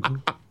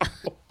 nigga.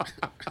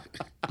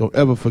 Don't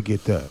ever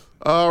forget that.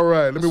 All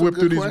right, let me some whip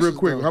through good these real questions,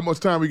 quick. though. How much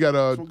time we got?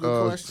 Some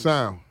good questions.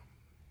 Sound.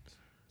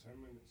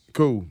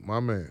 Cool, my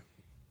man.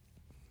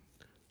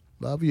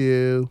 Love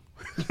you.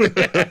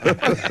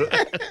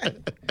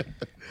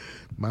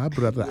 My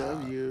brother.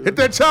 Love you. Hit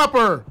that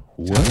chopper,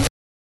 What?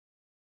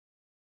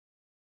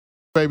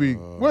 baby.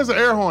 Where's the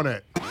air horn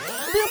at?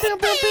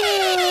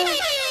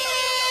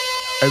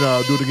 And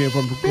do it again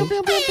from.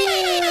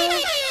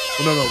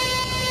 Oh,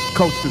 no,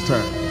 coach this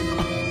time.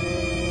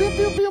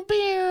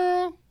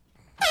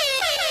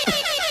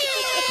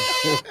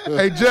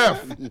 Hey,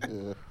 Jeff.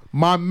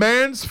 My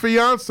man's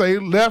fiance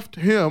left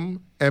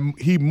him and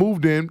he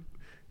moved in.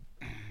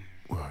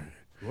 What?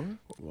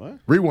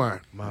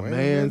 Rewind. My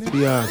man's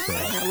fiance.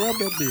 Rub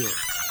that beard.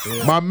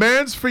 My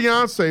man's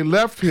fiance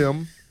left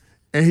him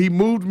and he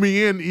moved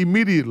me in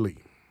immediately.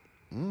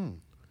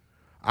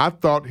 I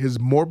thought his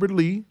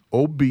morbidly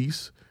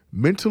obese,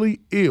 mentally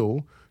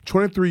ill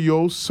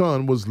 23-year-old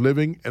son was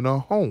living in a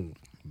home.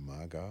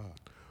 My God.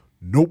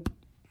 Nope.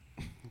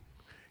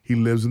 He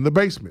lives in the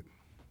basement,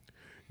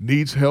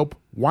 needs help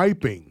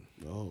wiping,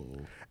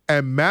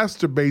 and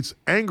masturbates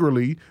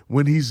angrily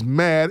when he's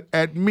mad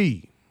at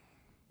me.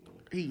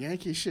 He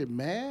yank his shit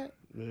mad?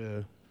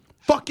 Yeah.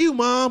 Fuck you,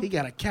 Mom. He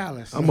got a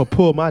callus. I'm going to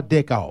pull my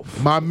dick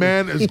off. My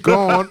man is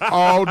gone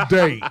all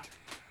day.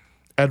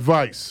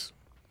 Advice.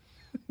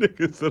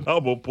 Nigga said,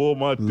 I'm going to pull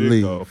my dick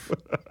Leave. off.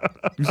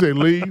 You say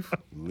leave?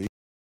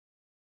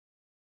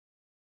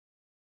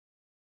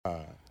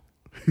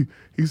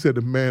 He said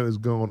the man is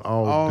gone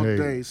all day. All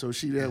day, so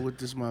she there with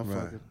this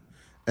motherfucker.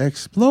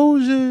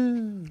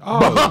 Explosion.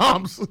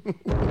 Bombs.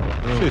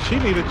 Shit, she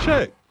need a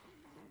check.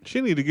 She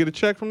need to get a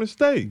check from the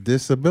state.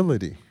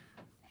 Disability.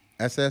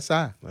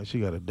 SSI. Like she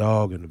got a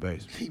dog in the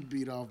basement. He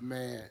beat off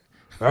mad.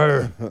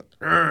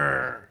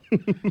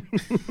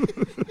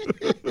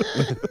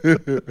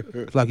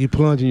 It's like you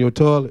plunge in your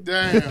toilet.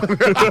 Damn. God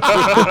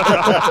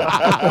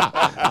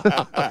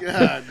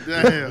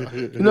damn.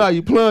 You know how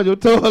you plunge your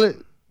toilet?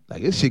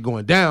 Like this shit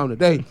going down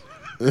today.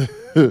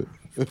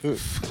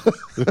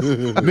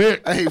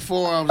 Nick. Hey,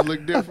 forearms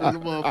look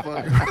different, the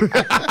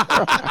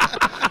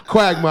motherfucker.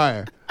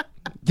 Quagmire.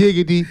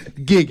 Giggity,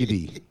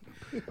 giggity.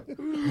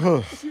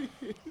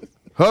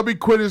 Hubby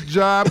quit his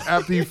job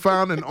after he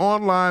found an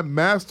online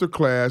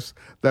masterclass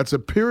that's a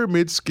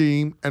pyramid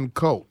scheme and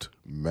cult.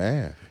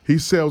 Man. He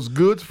sells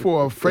goods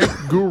for a fake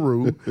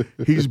guru.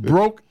 He's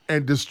broke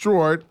and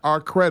destroyed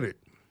our credit.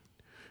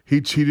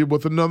 He cheated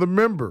with another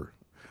member.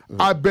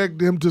 I begged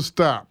him to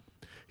stop.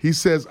 He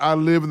says I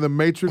live in the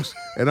Matrix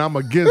and I'm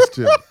against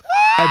him.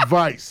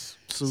 Advice.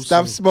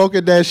 Stop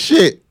smoking that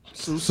shit.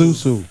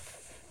 Susu.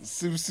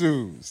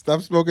 Susu.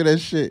 Stop smoking that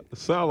shit. It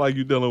sound like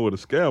you dealing with a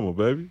scammer,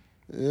 baby.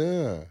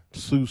 Yeah.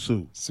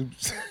 Susu.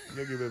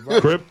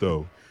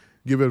 Crypto.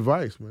 Give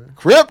advice, man.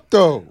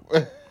 Crypto.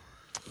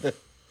 I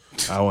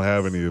don't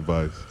have any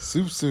advice.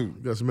 Susu.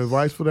 Got some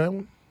advice for that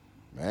one?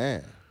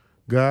 Man.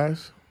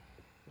 Guys?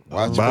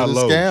 Watch Buy for the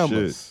low,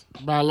 scammers.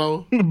 Buy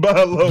low.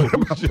 Buy low.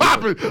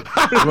 Pop it.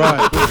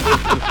 Right.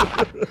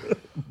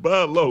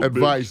 Buy low.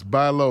 Advice.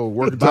 Buy low.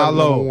 Working Buy title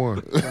low.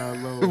 number 1. Buy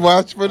low.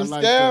 Watch for the I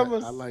like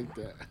scammers. that. I like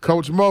that.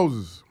 Coach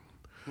Moses.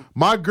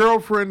 My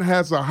girlfriend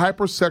has a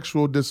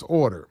hypersexual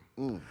disorder.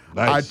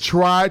 I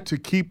try to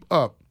keep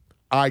up.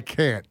 I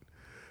can't.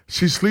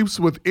 She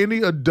sleeps with any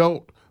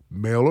adult,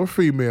 male or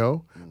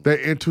female, that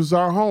enters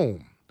our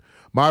home.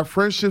 My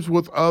friendships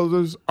with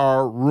others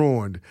are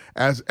ruined,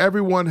 as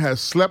everyone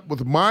has slept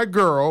with my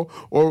girl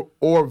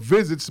or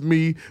visits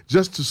me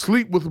just to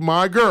sleep with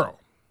my girl.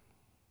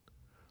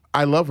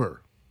 I love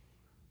her.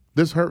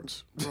 This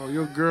hurts. Bro,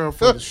 your girl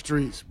for the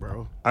streets,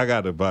 bro. I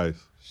got advice.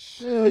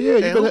 Yeah.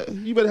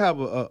 You better have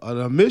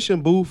an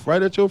admission booth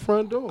right at your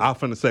front door. I'm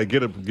finna say,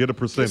 get a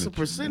percentage. It's a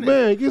percentage.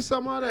 Man, get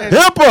some of that.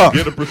 HIPAA.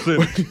 Get a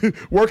percentage.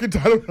 Working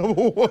title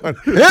number 1.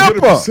 HIPAA. Get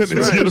a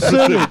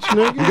percentage.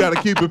 You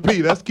gotta keep it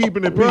P. That's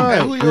keeping it P. Right.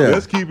 Hey, who your,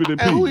 That's keeping it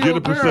P. hey, who Get your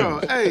a girl?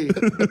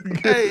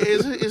 percentage. Hey,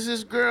 is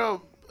this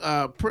girl,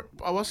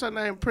 what's her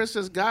name,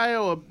 Princess Gaia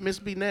or Miss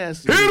B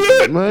Nasty?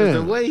 Man.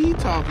 The way he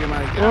talking,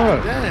 like,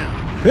 God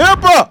damn.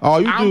 HIPAA. All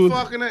you do I'm is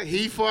fucking her,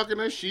 he fucking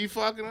her, she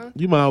fucking her.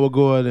 you might as well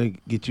go ahead and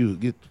get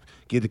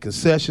the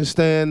concession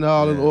stand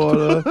all in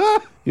order.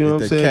 You know what I'm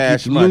the saying?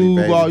 cash Get the money, lube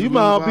baby. all. You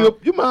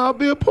might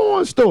be a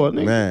porn store,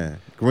 nigga. Man.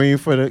 Green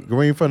for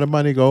the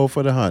money, gold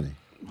for the honey.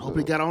 Hope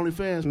he got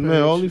OnlyFans page.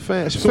 Man,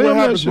 OnlyFans.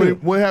 So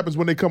what happens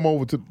when they come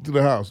over to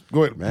the house?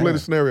 Go ahead, Man. play the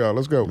scenario.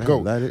 Let's go. Man, Go.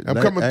 let I'm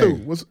it- coming hey.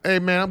 through. Hey,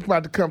 man, I'm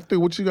about to come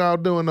through. What you all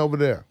doing over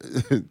there?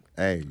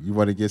 Hey, you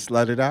want to get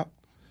slutted out?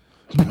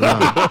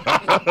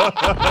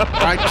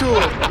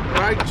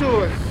 Right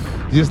to it.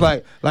 Just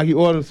like you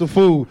ordered some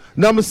food.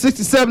 Number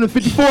 67 and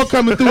 54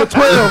 coming through at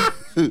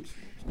 12.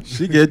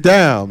 She get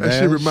down, man. That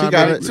shit remind me.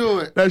 Right to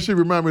it. That shit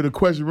remind me of the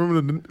question.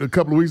 Remember a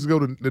couple of weeks ago,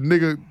 the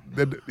nigga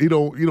that he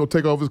don't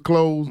take off his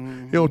clothes.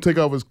 He don't take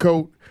off his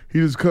coat. He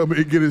just come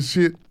and get his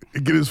shit,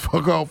 and get his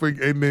fuck off, and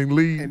then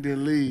leave. And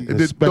then leave. And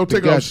then don't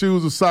take off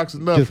shoes or socks or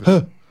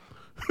nothing.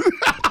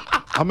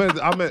 I meant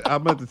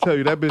to tell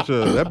you that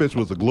bitch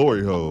was a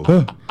glory hole.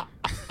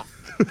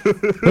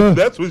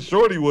 That's what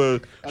Shorty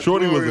was.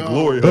 Shorty was a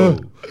glory hole.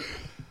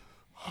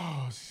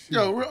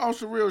 Yo, on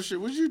some real shit,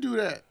 would you do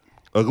that?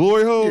 A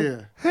glory hole?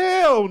 Yeah.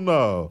 Hell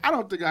no. I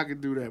don't think I could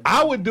do that. Bro.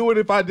 I would do it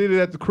if I did it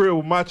at the crib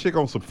with my chick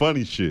on some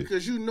funny shit.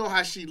 Because you know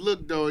how she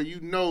looked, though.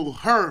 You know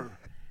her.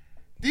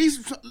 These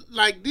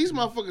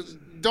motherfuckers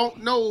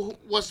don't know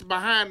what's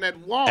behind that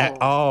wall.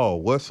 At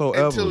all,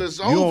 whatsoever. Until it's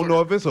You don't over.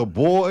 know if it's a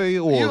boy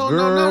or You a don't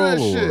girl. know none of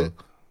that or... shit.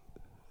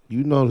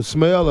 You know the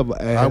smell of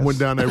an ass. I went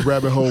down that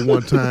rabbit hole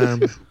one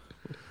time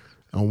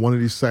on one of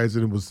these sites,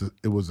 and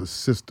it was a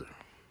sister.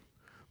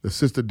 The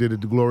sister did it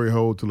the glory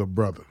hole to the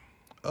brother.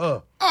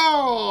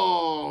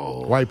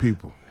 Oh. White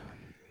people.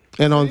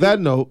 And on that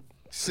note,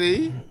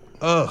 See?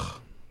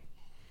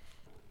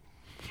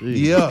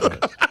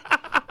 yuck.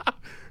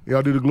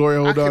 Y'all do the glory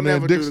hole I down could there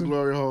in never do the Dixon?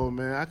 glory hole,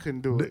 man. I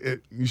couldn't do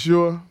it. You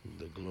sure?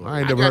 I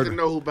ain't I never got heard to it.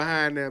 know who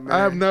behind that, man. I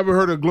have never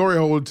heard of glory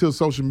hole until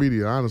social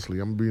media, honestly.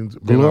 I'm being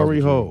Glory honest with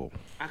you. hole.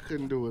 I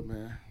couldn't do it,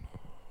 man.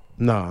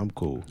 Nah, I'm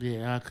cool.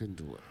 Yeah, I couldn't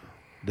do it.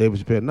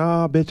 David Chappelle,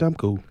 nah, bitch, I'm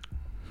cool.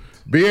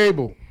 Be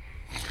able.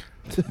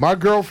 My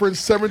girlfriend's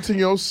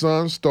 17-year-old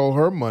son stole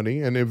her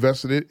money and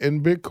invested it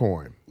in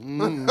Bitcoin.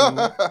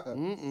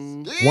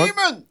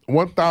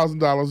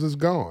 $1,000 is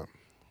gone.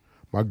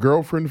 My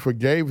girlfriend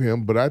forgave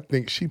him, but I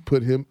think she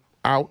put him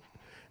out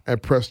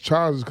and pressed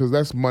charges because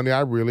that's money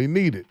I really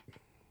needed.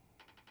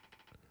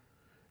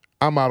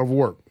 I'm out of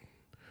work.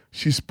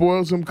 She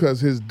spoils him because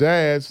his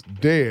dad's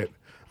dead.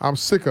 I'm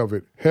sick of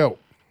it.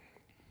 Help.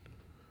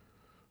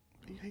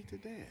 You hate the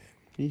dad.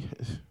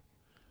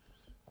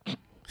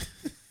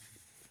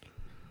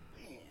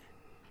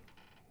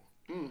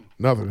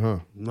 Nothing, huh?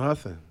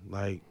 Nothing.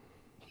 Like,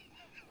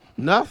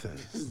 nothing.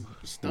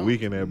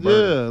 Weekend at Yeah,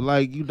 Bernie's.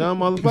 like, you dumb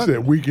He motherfucker.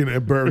 said weekend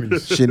at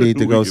Bernie's. She need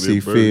to go Weekend see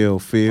at Bernie's. Phil.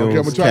 Phil's Okay,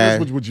 I'm gonna try cash.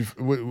 this with you.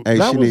 Hey,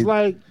 That she was need,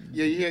 like,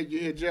 Yeah, you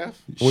hear Jeff?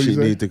 What'd you she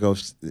say? need to go.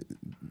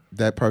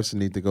 That person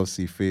need to go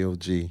see Phil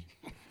G.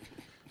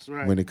 That's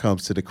right. When it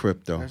comes to the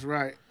crypto. That's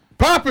right.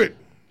 Pop it.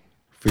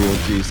 Phil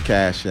G's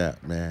Cash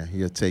App, man.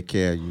 He'll take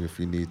care of you if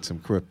you need some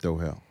crypto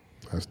help.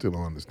 I still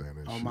don't understand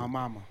that Oh, shit. my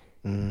mama.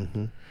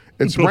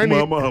 It's Oh, raining.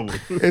 my mama.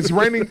 It's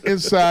raining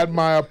inside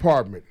my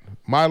apartment.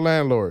 My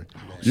landlord,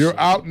 you're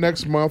out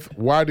next month.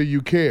 Why do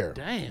you care?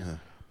 Damn.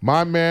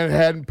 My man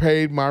hadn't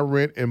paid my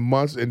rent in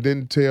months and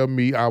didn't tell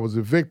me I was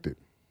evicted.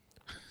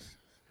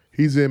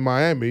 He's in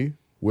Miami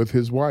with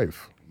his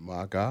wife.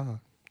 My God.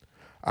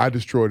 I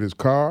destroyed his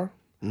car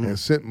and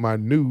sent my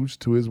news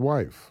to his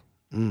wife.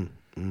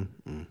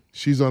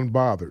 She's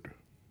unbothered.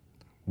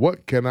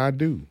 What can I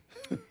do?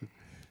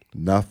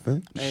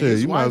 Nothing. Hey, Shit,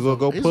 his you might as well wife-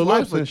 go his pull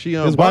wife up a- since she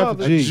his wife a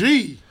unbothered. G.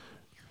 G.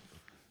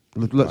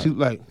 Look, she's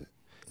like,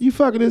 you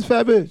fucking this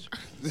fat bitch?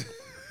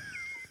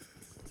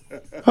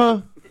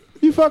 Huh?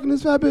 You fucking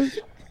this fat bitch?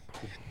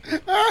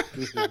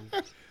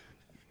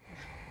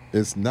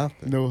 It's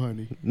nothing. No,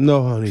 honey.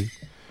 No, honey.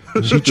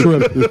 She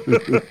tripping.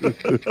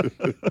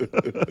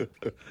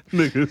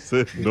 Nigga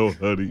said no,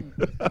 honey.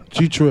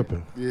 She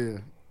tripping. Yeah.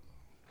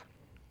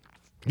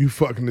 You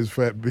fucking this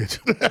fat bitch.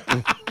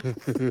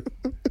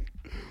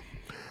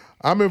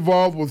 I'm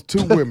involved with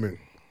 2 women.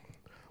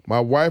 My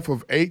wife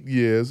of 8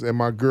 years and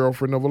my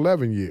girlfriend of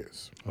 11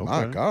 years.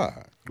 My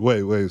God.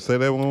 Wait, say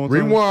that one more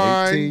time.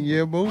 Rewind.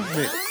 18-year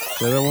movement.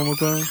 Say that one more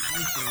time.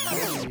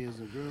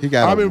 He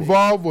got I'm a,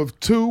 involved with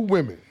 2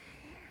 women.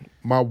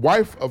 My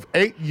wife of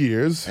 8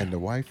 years and the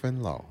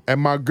wife-in-law. and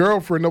my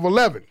girlfriend of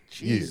 11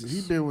 Jesus, he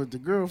years. been with the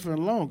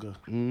girlfriend longer.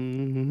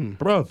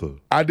 Brother.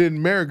 I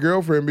didn't marry a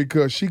girlfriend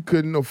because she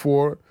couldn't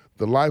afford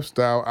the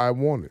lifestyle I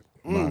wanted.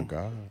 My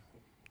God.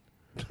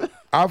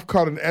 I've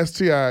caught an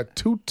STI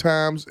 2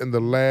 times in the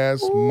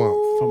last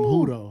month. From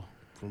who, though?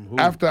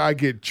 After I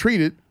get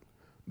treated,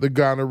 the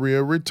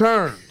gonorrhea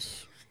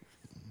returns.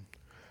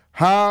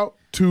 How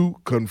to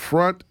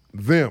confront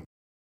them?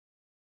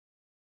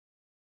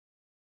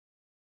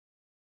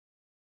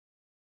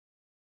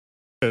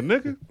 Yeah,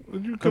 nigga,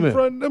 what you Come here.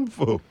 confronting them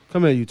for?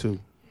 Come here, you two.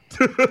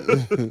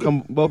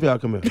 Come, both y'all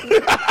come here.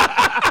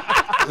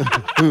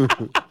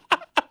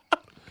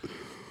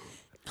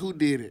 Who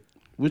did it?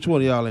 Which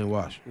one of y'all ain't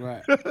washed?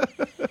 Right.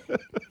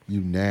 You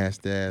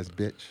nasty ass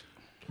bitch.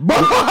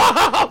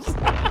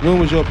 When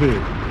was your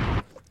period?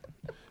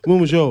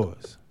 When was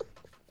yours?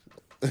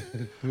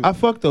 I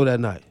fucked though that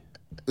night.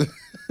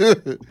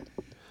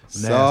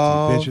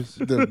 Solve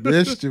bitches. the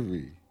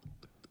mystery.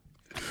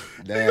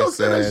 You gonna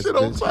say that shit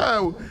on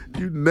time?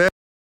 You nasty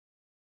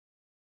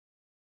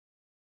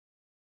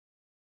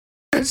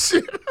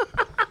shit.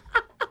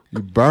 You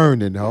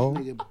burning, ho.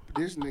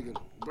 This nigga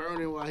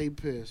burning while he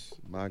pissed.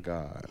 My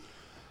God.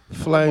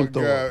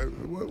 Flamethrower.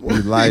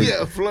 You like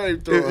Yeah,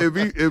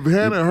 flamethrower. If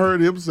Hannah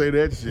heard him say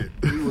that shit,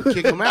 We would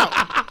kick him out.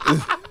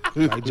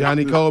 Like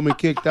Johnny Coleman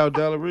kicked out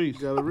Della Reese.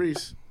 Della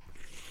Reese.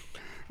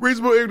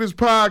 Reasonable English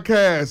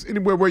Podcast.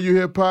 Anywhere where you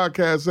hear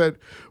podcasts at,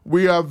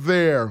 we are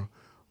there.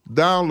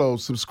 Download,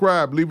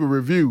 subscribe, leave a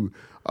review.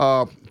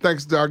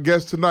 Thanks to our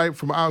guest tonight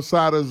from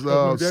Outsiders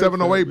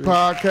 708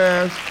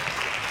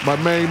 Podcast. My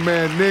main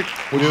man, Nick,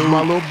 which is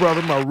my little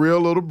brother, my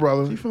real little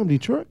brother. You from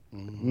Detroit?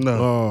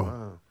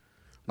 No.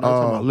 I'm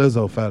talking about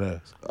Lizzo fat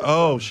ass.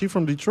 Oh, she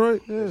from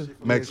Detroit? Yeah.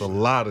 Makes a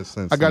lot of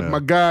sense. I got now. my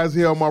guys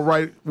here on my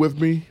right with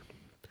me.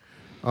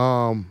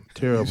 Terrible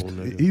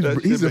nigga.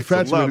 That He's shit makes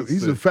a lot infatuated. of He's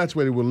sense.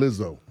 infatuated with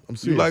Lizzo. I'm You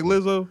serious. like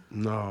Lizzo?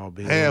 No,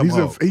 baby. Ham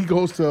hope. He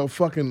goes to a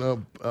fucking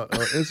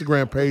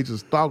Instagram page and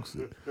stalks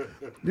it.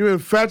 You're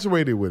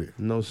infatuated with it.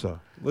 No, sir.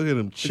 Look at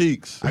them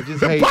cheeks. I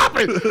just hate. Pop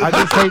it. I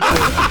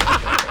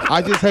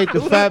just hate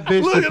the fat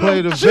bitch Look to at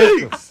play them the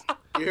victim. cheeks.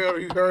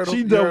 You heard him. She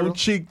You heard double him.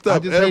 cheeked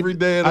up every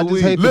day of the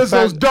week.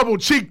 Lizzo's double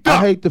cheeked I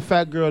up. hate the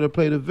fat girl that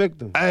played the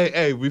victim.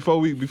 Hey, before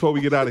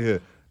we get out of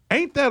here,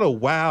 ain't that a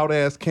wild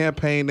ass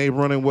campaign they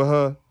running with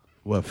her?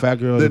 What, fat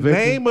girl? The victim?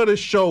 name of the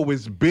show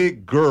is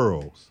Big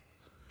Girls.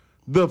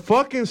 The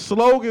fucking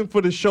slogan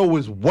for the show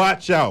is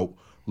 "Watch out,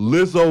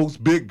 Lizzo's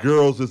Big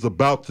Girls is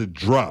about to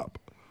drop."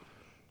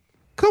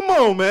 Come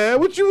on, man.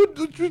 What you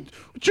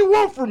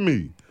want from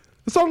me?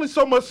 It's only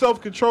so much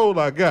self-control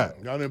I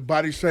got. Y'all done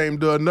body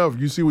shamed her enough.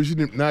 You see what she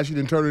did? Now she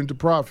didn't turn it into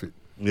profit.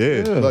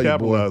 Yeah, Love you,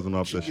 capitalizing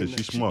off that shit.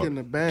 She's She smart. getting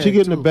the bag. She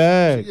getting the too.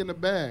 bag. She getting the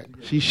bag.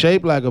 She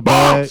shaped like a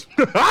bag.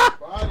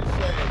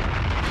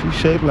 She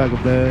shaped like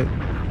a bag.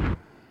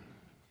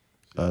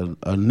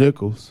 A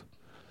Nichols.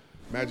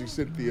 Magic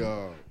sent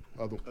the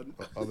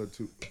other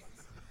two.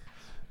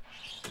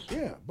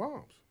 Yeah,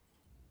 bombs.